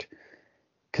weird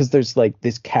because there's like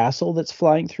this castle that's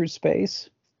flying through space,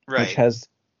 which Right. has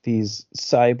these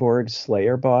cyborg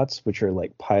slayer bots, which are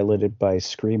like piloted by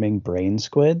screaming brain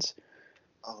squids.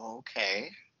 Okay.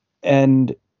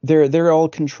 And they're all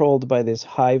controlled by this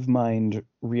hive mind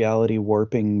reality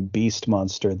warping beast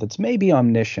monster that's maybe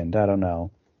omniscient. I don't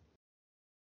know.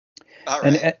 All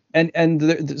right.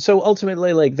 So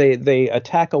ultimately, like they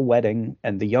attack a wedding,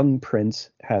 and the young prince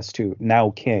has to,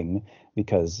 now king,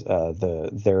 because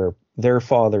their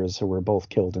fathers were both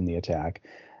killed in the attack.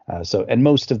 And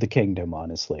most of the kingdom,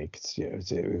 honestly, 'cause,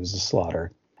 it was a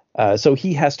slaughter. So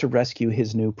he has to rescue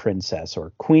his new princess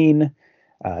or queen.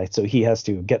 So he has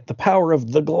to get the power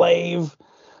of the glaive.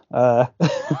 Uh,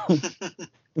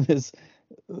 this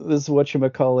this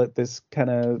whatchamacallit, this kind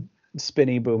of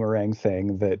spinny boomerang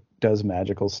thing that does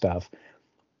magical stuff.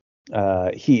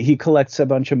 He collects a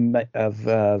bunch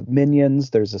of minions.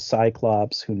 There's a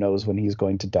Cyclops who knows when he's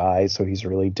going to die, so he's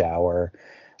really dour.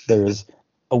 There's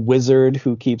a wizard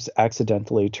who keeps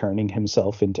accidentally turning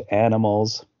himself into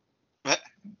animals.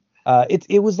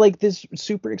 It was like this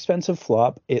super expensive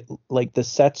flop. It like the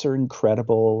sets are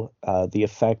incredible. The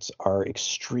effects are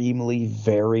extremely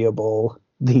variable.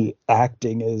 The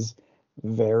acting is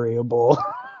variable.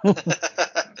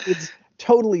 It's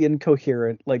totally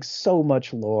incoherent, like so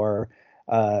much lore.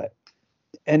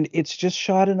 And it's just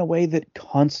shot in a way that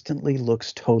constantly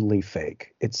looks totally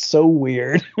fake. It's so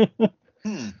weird.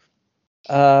 Hmm.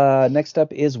 Next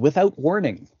up is Without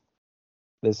Warning.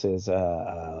 This is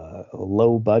a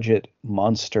low budget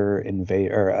monster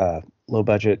invade or low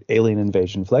budget alien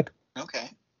invasion flick. Okay.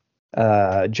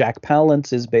 Jack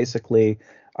Palance is basically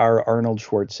our Arnold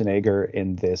Schwarzenegger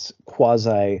in this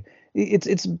quasi.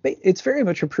 It's very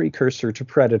much a precursor to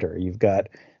Predator. You've got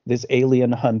this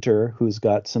alien hunter who's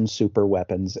got some super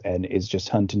weapons and is just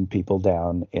hunting people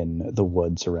down in the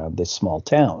woods around this small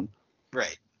town.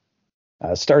 Right.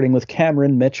 Starting with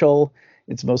Cameron Mitchell,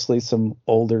 it's mostly some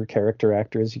older character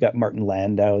actors. You got Martin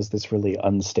Landau as this really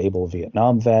unstable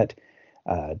Vietnam vet.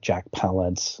 Jack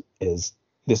Palance is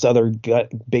this other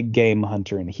big game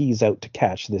hunter, and he's out to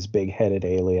catch this big-headed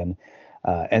alien.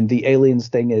 And the alien's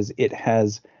thing is it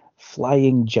has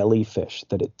flying jellyfish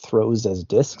that it throws as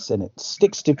discs, and it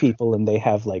sticks to people, and they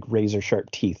have like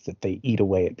razor-sharp teeth that they eat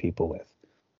away at people with.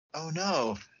 Oh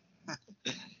no.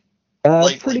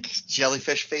 Pretty like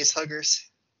jellyfish face huggers.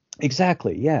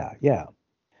 Exactly. Yeah. Yeah.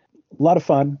 A lot of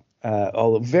fun.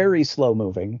 All very slow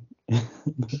moving.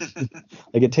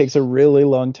 Like it takes a really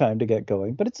long time to get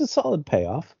going, but it's a solid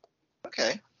payoff.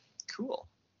 Okay. Cool.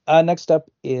 Next up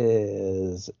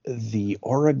is The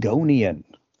Oregonian.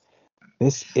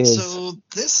 This is So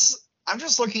this, I'm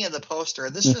just looking at the poster.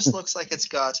 This just looks like it's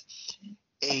got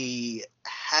a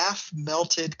half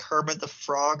melted Kermit the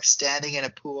Frog standing in a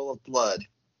pool of blood.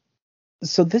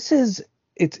 So this is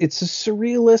it's a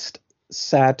surrealist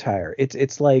satire.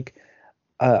 It's like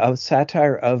a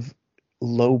satire of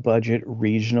low budget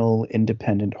regional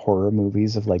independent horror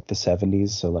movies of like the 70s.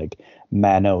 So like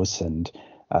Manos and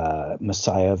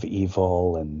Messiah of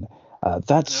Evil and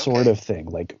that sort Okay. of thing.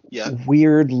 Like Yeah.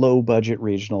 weird low budget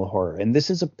regional horror. And this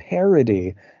is a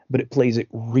parody, but it plays it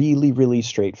really, really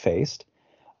straight faced.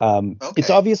 It's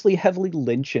Okay. obviously heavily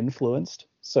Lynch influenced,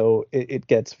 so it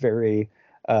gets very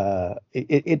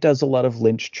it does a lot of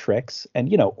Lynch tricks,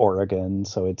 and Oregon,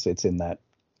 so it's in that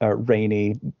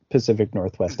rainy Pacific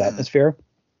Northwest Hmm. atmosphere.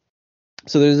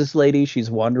 So there's this lady,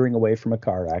 she's wandering away from a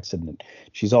car accident.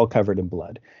 She's all covered in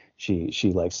blood. She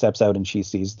like steps out and she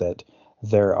sees that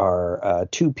there are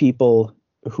two people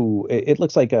who it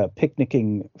looks like a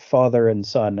picnicking father and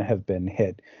son have been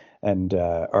hit and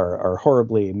are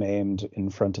horribly maimed in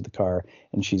front of the car.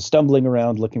 And she's stumbling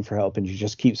around looking for help, and she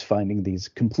just keeps finding these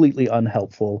completely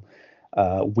unhelpful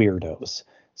weirdos.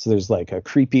 So there's like a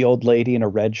creepy old lady in a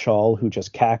red shawl who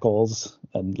just cackles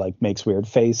and like makes weird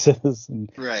faces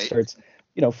and Right. starts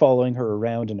following her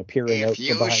around and appearing If out from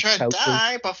you behind should couches.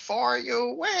 die before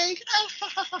you wake.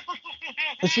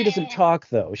 Well, she doesn't talk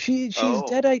though. She's Oh.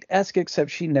 Deadite-esque,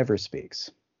 except she never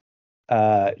speaks.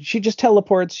 She just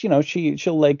teleports.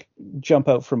 She'll like jump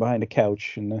out from behind a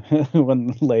couch and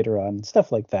when later on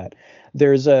stuff like that.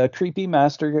 There's a creepy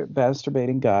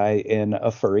masturbating guy in a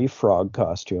furry frog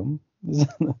costume.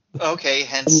 Okay. Common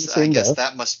Hence, I scene guess there.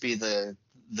 that must be the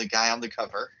guy on the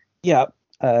cover. Yeah.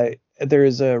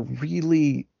 There's a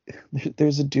really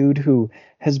there's a dude who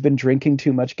has been drinking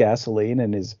too much gasoline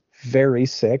and is very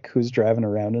sick who's driving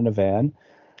around in a van.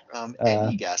 Uh,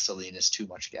 Any gasoline is too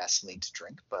much gasoline to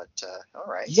drink, but all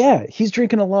right. yeah, he's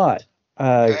drinking a lot.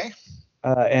 Uh, Okay.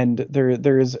 and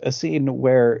there's a scene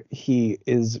where he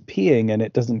is peeing and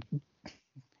it doesn't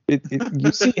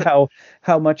you see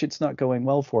how much it's not going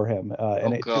well for him. And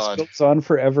Oh it just God. goes on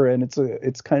forever, and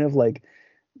it's kind of like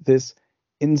this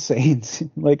insane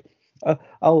like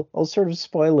I'll sort of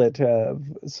spoil it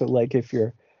so like if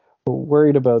you're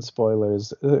worried about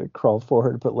spoilers, crawl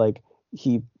forward, but like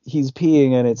he's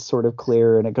peeing and it's sort of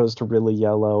clear and it goes to really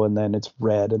yellow and then it's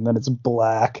red and then it's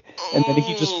black and then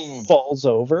he just Oh. falls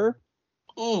over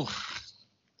Oh.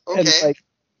 and Okay. like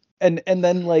and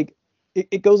then like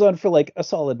it goes on for like a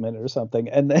solid minute or something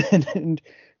and then and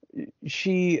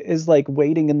she is like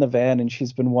waiting in the van and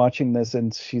she's been watching this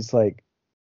and she's like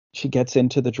she gets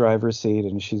into the driver's seat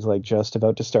and she's like just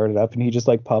about to start it up and he just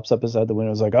like pops up beside the window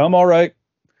and is like, I'm all right.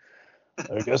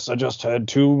 I guess I just had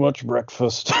too much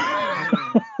breakfast.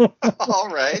 All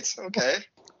right. Okay.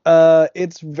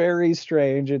 It's very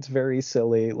strange. It's very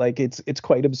silly. Like it's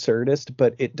quite absurdist,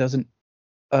 but it doesn't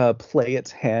play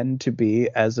its hand to be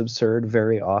as absurd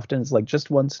very often. It's like just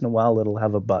once in a while it'll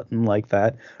have a button like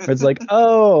that where it's like,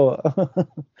 oh,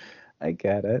 I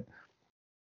get it.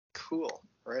 Cool.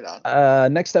 Right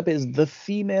on. Next up is The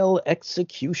Female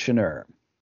Executioner.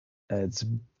 It's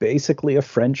basically a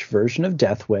French version of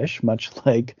Death Wish, much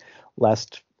like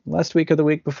last week or the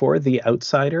week before, The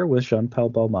Outsider with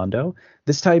Jean-Paul Belmondo.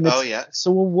 This time Oh it's yeah.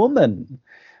 also a woman,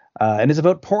 and it's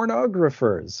about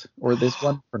pornographers, or this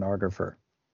one pornographer.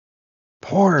 No,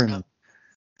 Porn,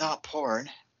 not porn.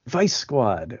 Vice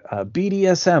Squad,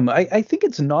 BDSM. I think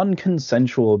it's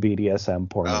non-consensual BDSM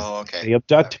porn. Oh, okay. They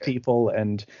abduct Okay. people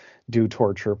and do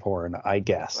torture porn, I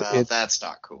guess. Well, that's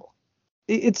not cool.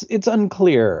 It's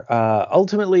unclear.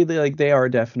 Ultimately, they are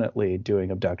definitely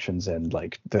doing abductions, and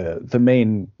like the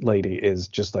main lady is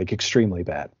just like extremely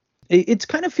bad. It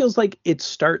kind of feels like it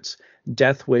starts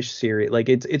Death Wish series, like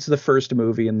it's the first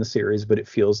movie in the series, but it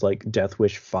feels like Death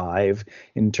Wish 5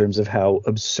 in terms of how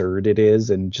absurd it is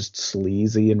and just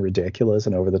sleazy and ridiculous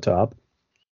and over the top.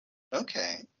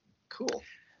 Okay. Cool.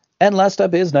 And last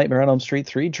up is Nightmare on Elm Street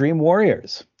 3: Dream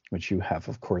Warriors, which you have,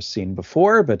 of course, seen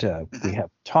before, but we Hmm. have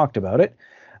talked about it.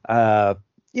 Uh,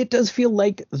 it does feel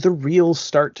like the real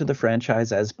start to the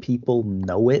franchise as people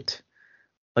know it.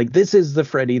 Like, this is the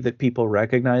Freddy that people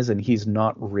recognize, and he's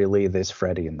not really this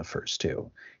Freddy in the first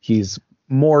two. He's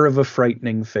more of a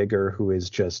frightening figure who is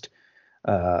just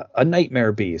a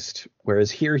nightmare beast,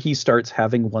 whereas here he starts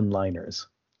having one-liners.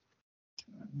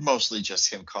 Mostly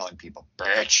just him calling people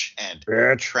bitch and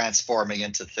Bitch. transforming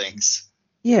into things.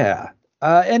 Yeah.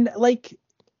 And like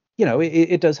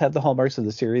it does have the hallmarks of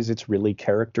the series. It's really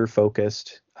character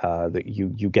focused. That you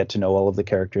get to know all of the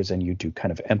characters and you do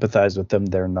kind of empathize with them.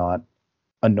 They're not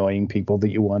annoying people that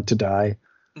you want to die.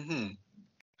 Hmm.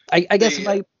 I guess They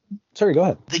my sorry, go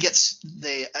ahead.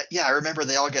 yeah, I remember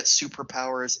they all get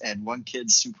superpowers, and one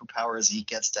kid's superpower is he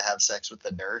gets to have sex with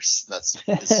the nurse. That's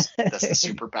the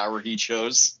superpower he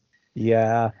chose.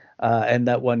 Yeah, and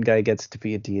that one guy gets to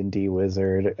be a D&D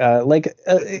wizard.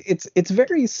 It's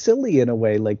very silly in a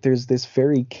way. Like there's this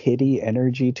very kiddie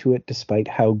energy to it, despite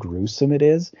how gruesome it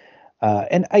is.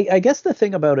 And I guess the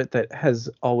thing about it that has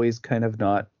always kind of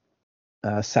not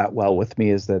sat well with me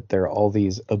is that there are all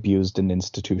these abused and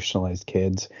institutionalized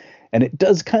kids, and it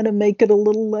does kind of make it a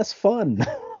little less fun.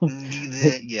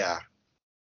 Yeah,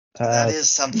 that uh, is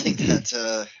something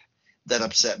that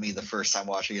upset me the first time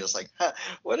watching it. It's like, huh,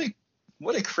 what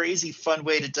a crazy fun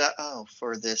way to die. Oh,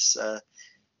 for this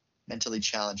mentally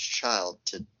challenged child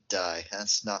to die.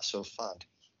 That's not so fun.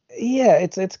 yeah,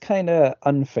 it's kind of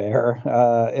unfair,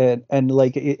 and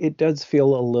like it does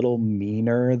feel a little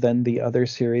meaner than the other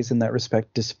series in that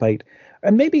respect, despite,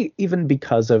 and maybe even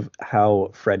because of how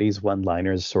Freddy's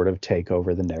one-liners sort of take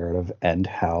over the narrative and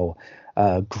how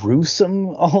gruesome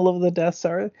all of the deaths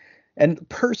are, and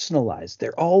personalized.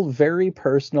 They're all very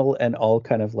personal and all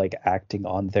kind of like acting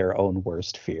on their own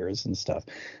worst fears and stuff.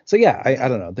 So yeah, I Mm.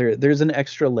 don't know. There's an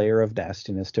extra layer of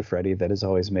nastiness to Freddy that has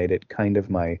always made it kind of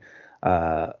my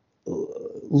uh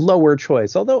lower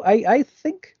choice. Although I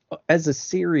think as a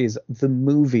series, the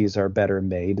movies are better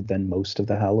made than most of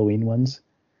the Halloween ones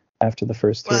after the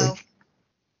first three. Well,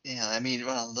 yeah, I mean,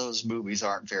 well, those movies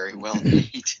aren't very well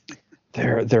made.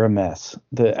 They're a mess.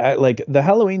 The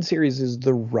Halloween series is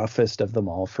the roughest of them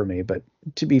all for me. But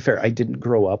to be fair, I didn't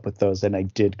grow up with those, and I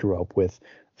did grow up with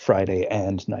Friday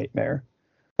and Nightmare.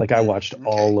 Like I watched Okay.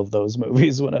 all of those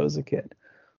movies when I was a kid.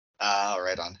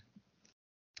 Right on.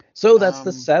 So that's the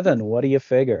Um, seven. What do you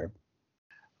figure?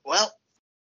 well,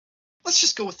 let's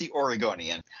just go with the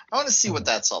Oregonian. I want to see what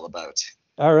that's all about.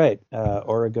 All right.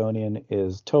 Oregonian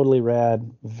is totally rad.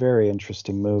 Very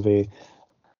interesting movie.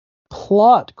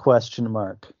 Plot question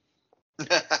mark.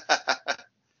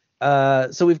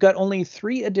 So we've got only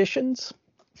three editions.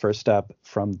 First up,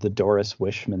 from the Doris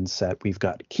Wishman set, we've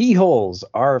got keyholes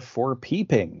are for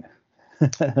peeping.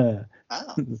 This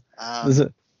Oh, is-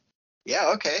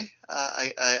 yeah, okay.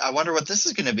 I wonder what this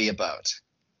is going to be about.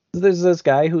 there's this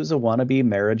guy who's a wannabe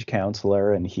marriage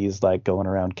counselor, and he's like going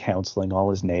around counseling all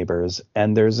his neighbors.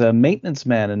 And there's a maintenance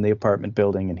man in the apartment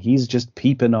building, and he's just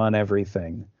peeping on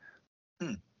everything.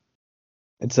 Hmm,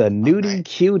 It's a all nudie right.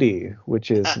 cutie,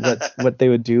 which is what they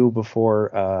would do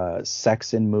before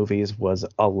sex in movies was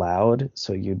allowed.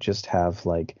 So you just have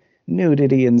like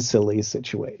nudity in silly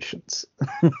situations.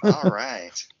 All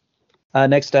right.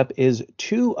 Next up is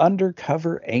Two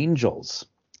Undercover Angels.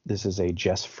 This is a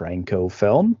Jess Franco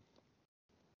film.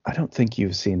 I don't think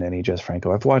you've seen any Jess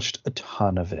Franco. I've watched a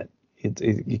ton of it.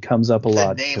 It comes up a The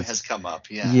lot name because has come up.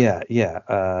 Yeah.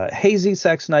 yeah. Hazy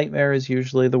sex nightmare is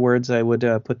usually the words I would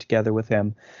put together with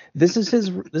him. This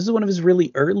is one of his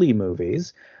really early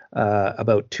movies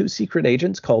about two secret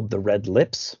agents called the Red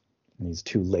Lips. These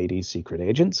two lady secret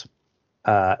agents,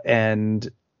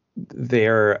 and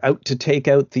they're out to take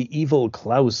out the evil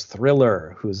Klaus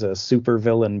Thriller, who's a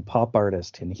supervillain pop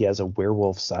artist, and he has a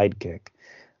werewolf sidekick.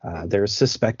 They're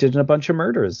suspected in a bunch of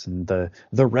murders, and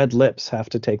the Red Lips have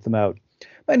to take them out.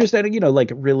 My understanding,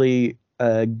 like really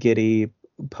giddy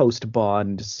post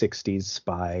Bond '60s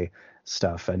spy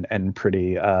stuff, and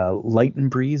pretty light and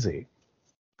breezy.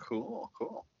 Cool.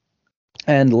 Cool.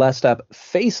 And last up,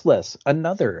 Faceless,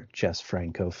 another Jess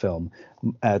Franco film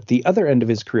at the other end of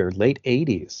his career, late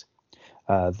 '80s.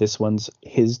 This one's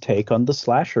his take on the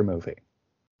slasher movie.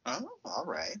 Oh, all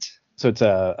right. So it's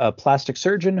a plastic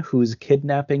surgeon who's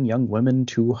kidnapping young women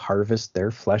to harvest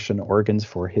their flesh and organs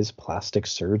for his plastic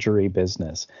surgery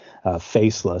business.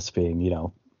 Faceless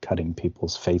being, cutting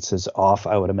people's faces off,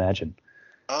 I would imagine.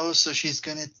 Oh, so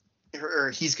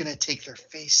or he's gonna take their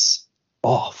face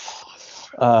Off.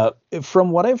 off.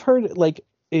 From what I've heard, like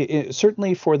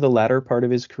certainly for the latter part of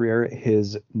his career,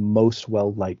 his most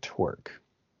well liked work.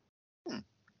 Hmm,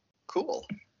 cool.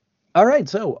 All right,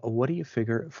 so what do you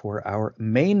figure for our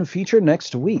main feature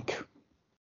next week?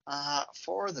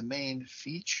 For the main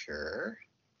feature,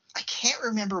 I can't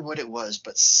remember what it was,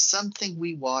 but something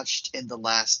we watched in the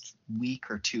last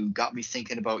week or two got me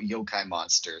thinking about yokai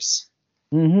monsters.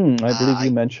 I believe you I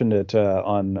mentioned it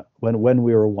on when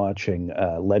we were watching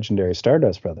Legendary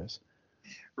Stardust Brothers.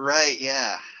 Right,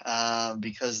 yeah,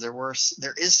 because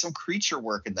there is some creature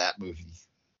work in that movie.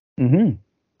 hmm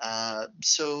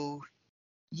So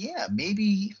yeah,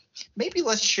 maybe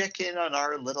let's check in on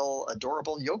our little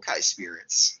adorable yokai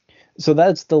spirits. So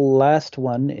that's the last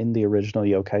one in the original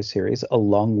Yokai series,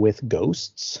 along with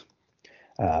Ghosts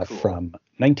Cool. from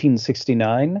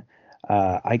 1969.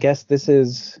 I guess this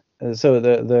is so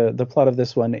the plot of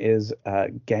this one is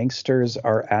gangsters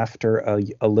are after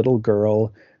a little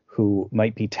girl who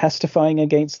might be testifying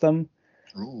against them.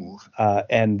 Ooh.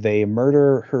 And they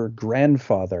murder her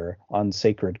grandfather on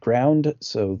sacred ground,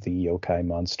 so the yokai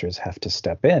monsters have to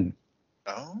step in.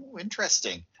 Oh,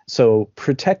 interesting. So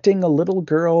protecting a little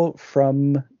girl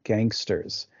from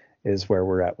gangsters is where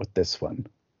we're at with this one.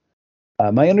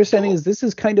 My understanding Cool. is this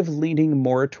is kind of leaning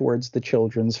more towards the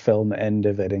children's film end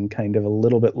of it and kind of a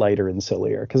little bit lighter and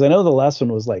sillier. Because I know the last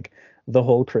one was like the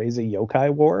whole crazy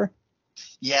yokai war.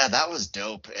 Yeah, that was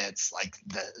dope. It's like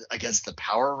against the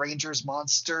Power Rangers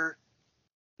monster.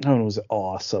 That one was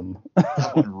awesome.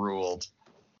 That one ruled.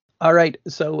 All right,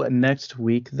 so next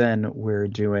week then we're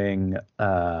doing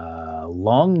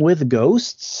Long with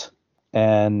Ghosts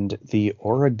and The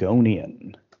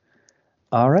Oregonian.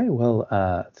 All right,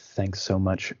 well, thanks so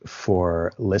much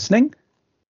for listening.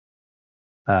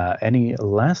 Any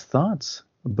last thoughts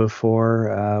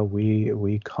before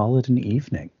we call it an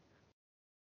evening?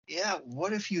 Yeah,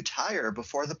 what if you tire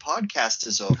before the podcast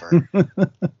is over?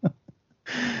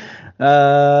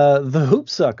 The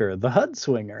Hoopsucker, the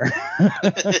Hudswinger.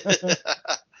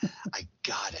 I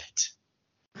got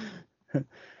it.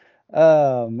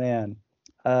 Oh man.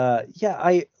 Yeah,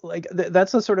 I like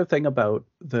that's the sort of thing about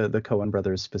the Coen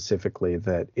brothers specifically,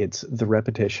 that it's the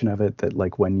repetition of it that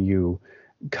like when you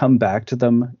come back to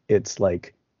them, it's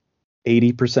like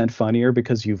 80% funnier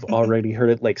because you've already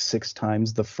heard it like 6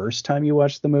 times the first time you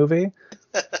watched the movie.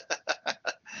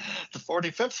 The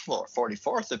 45th floor,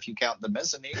 44th if you count the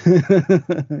mezzanine.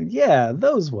 Yeah,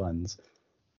 those ones.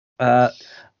 Uh,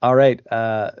 all right.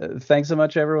 Thanks so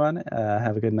much, everyone.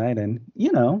 Have a good night, and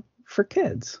for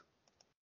kids.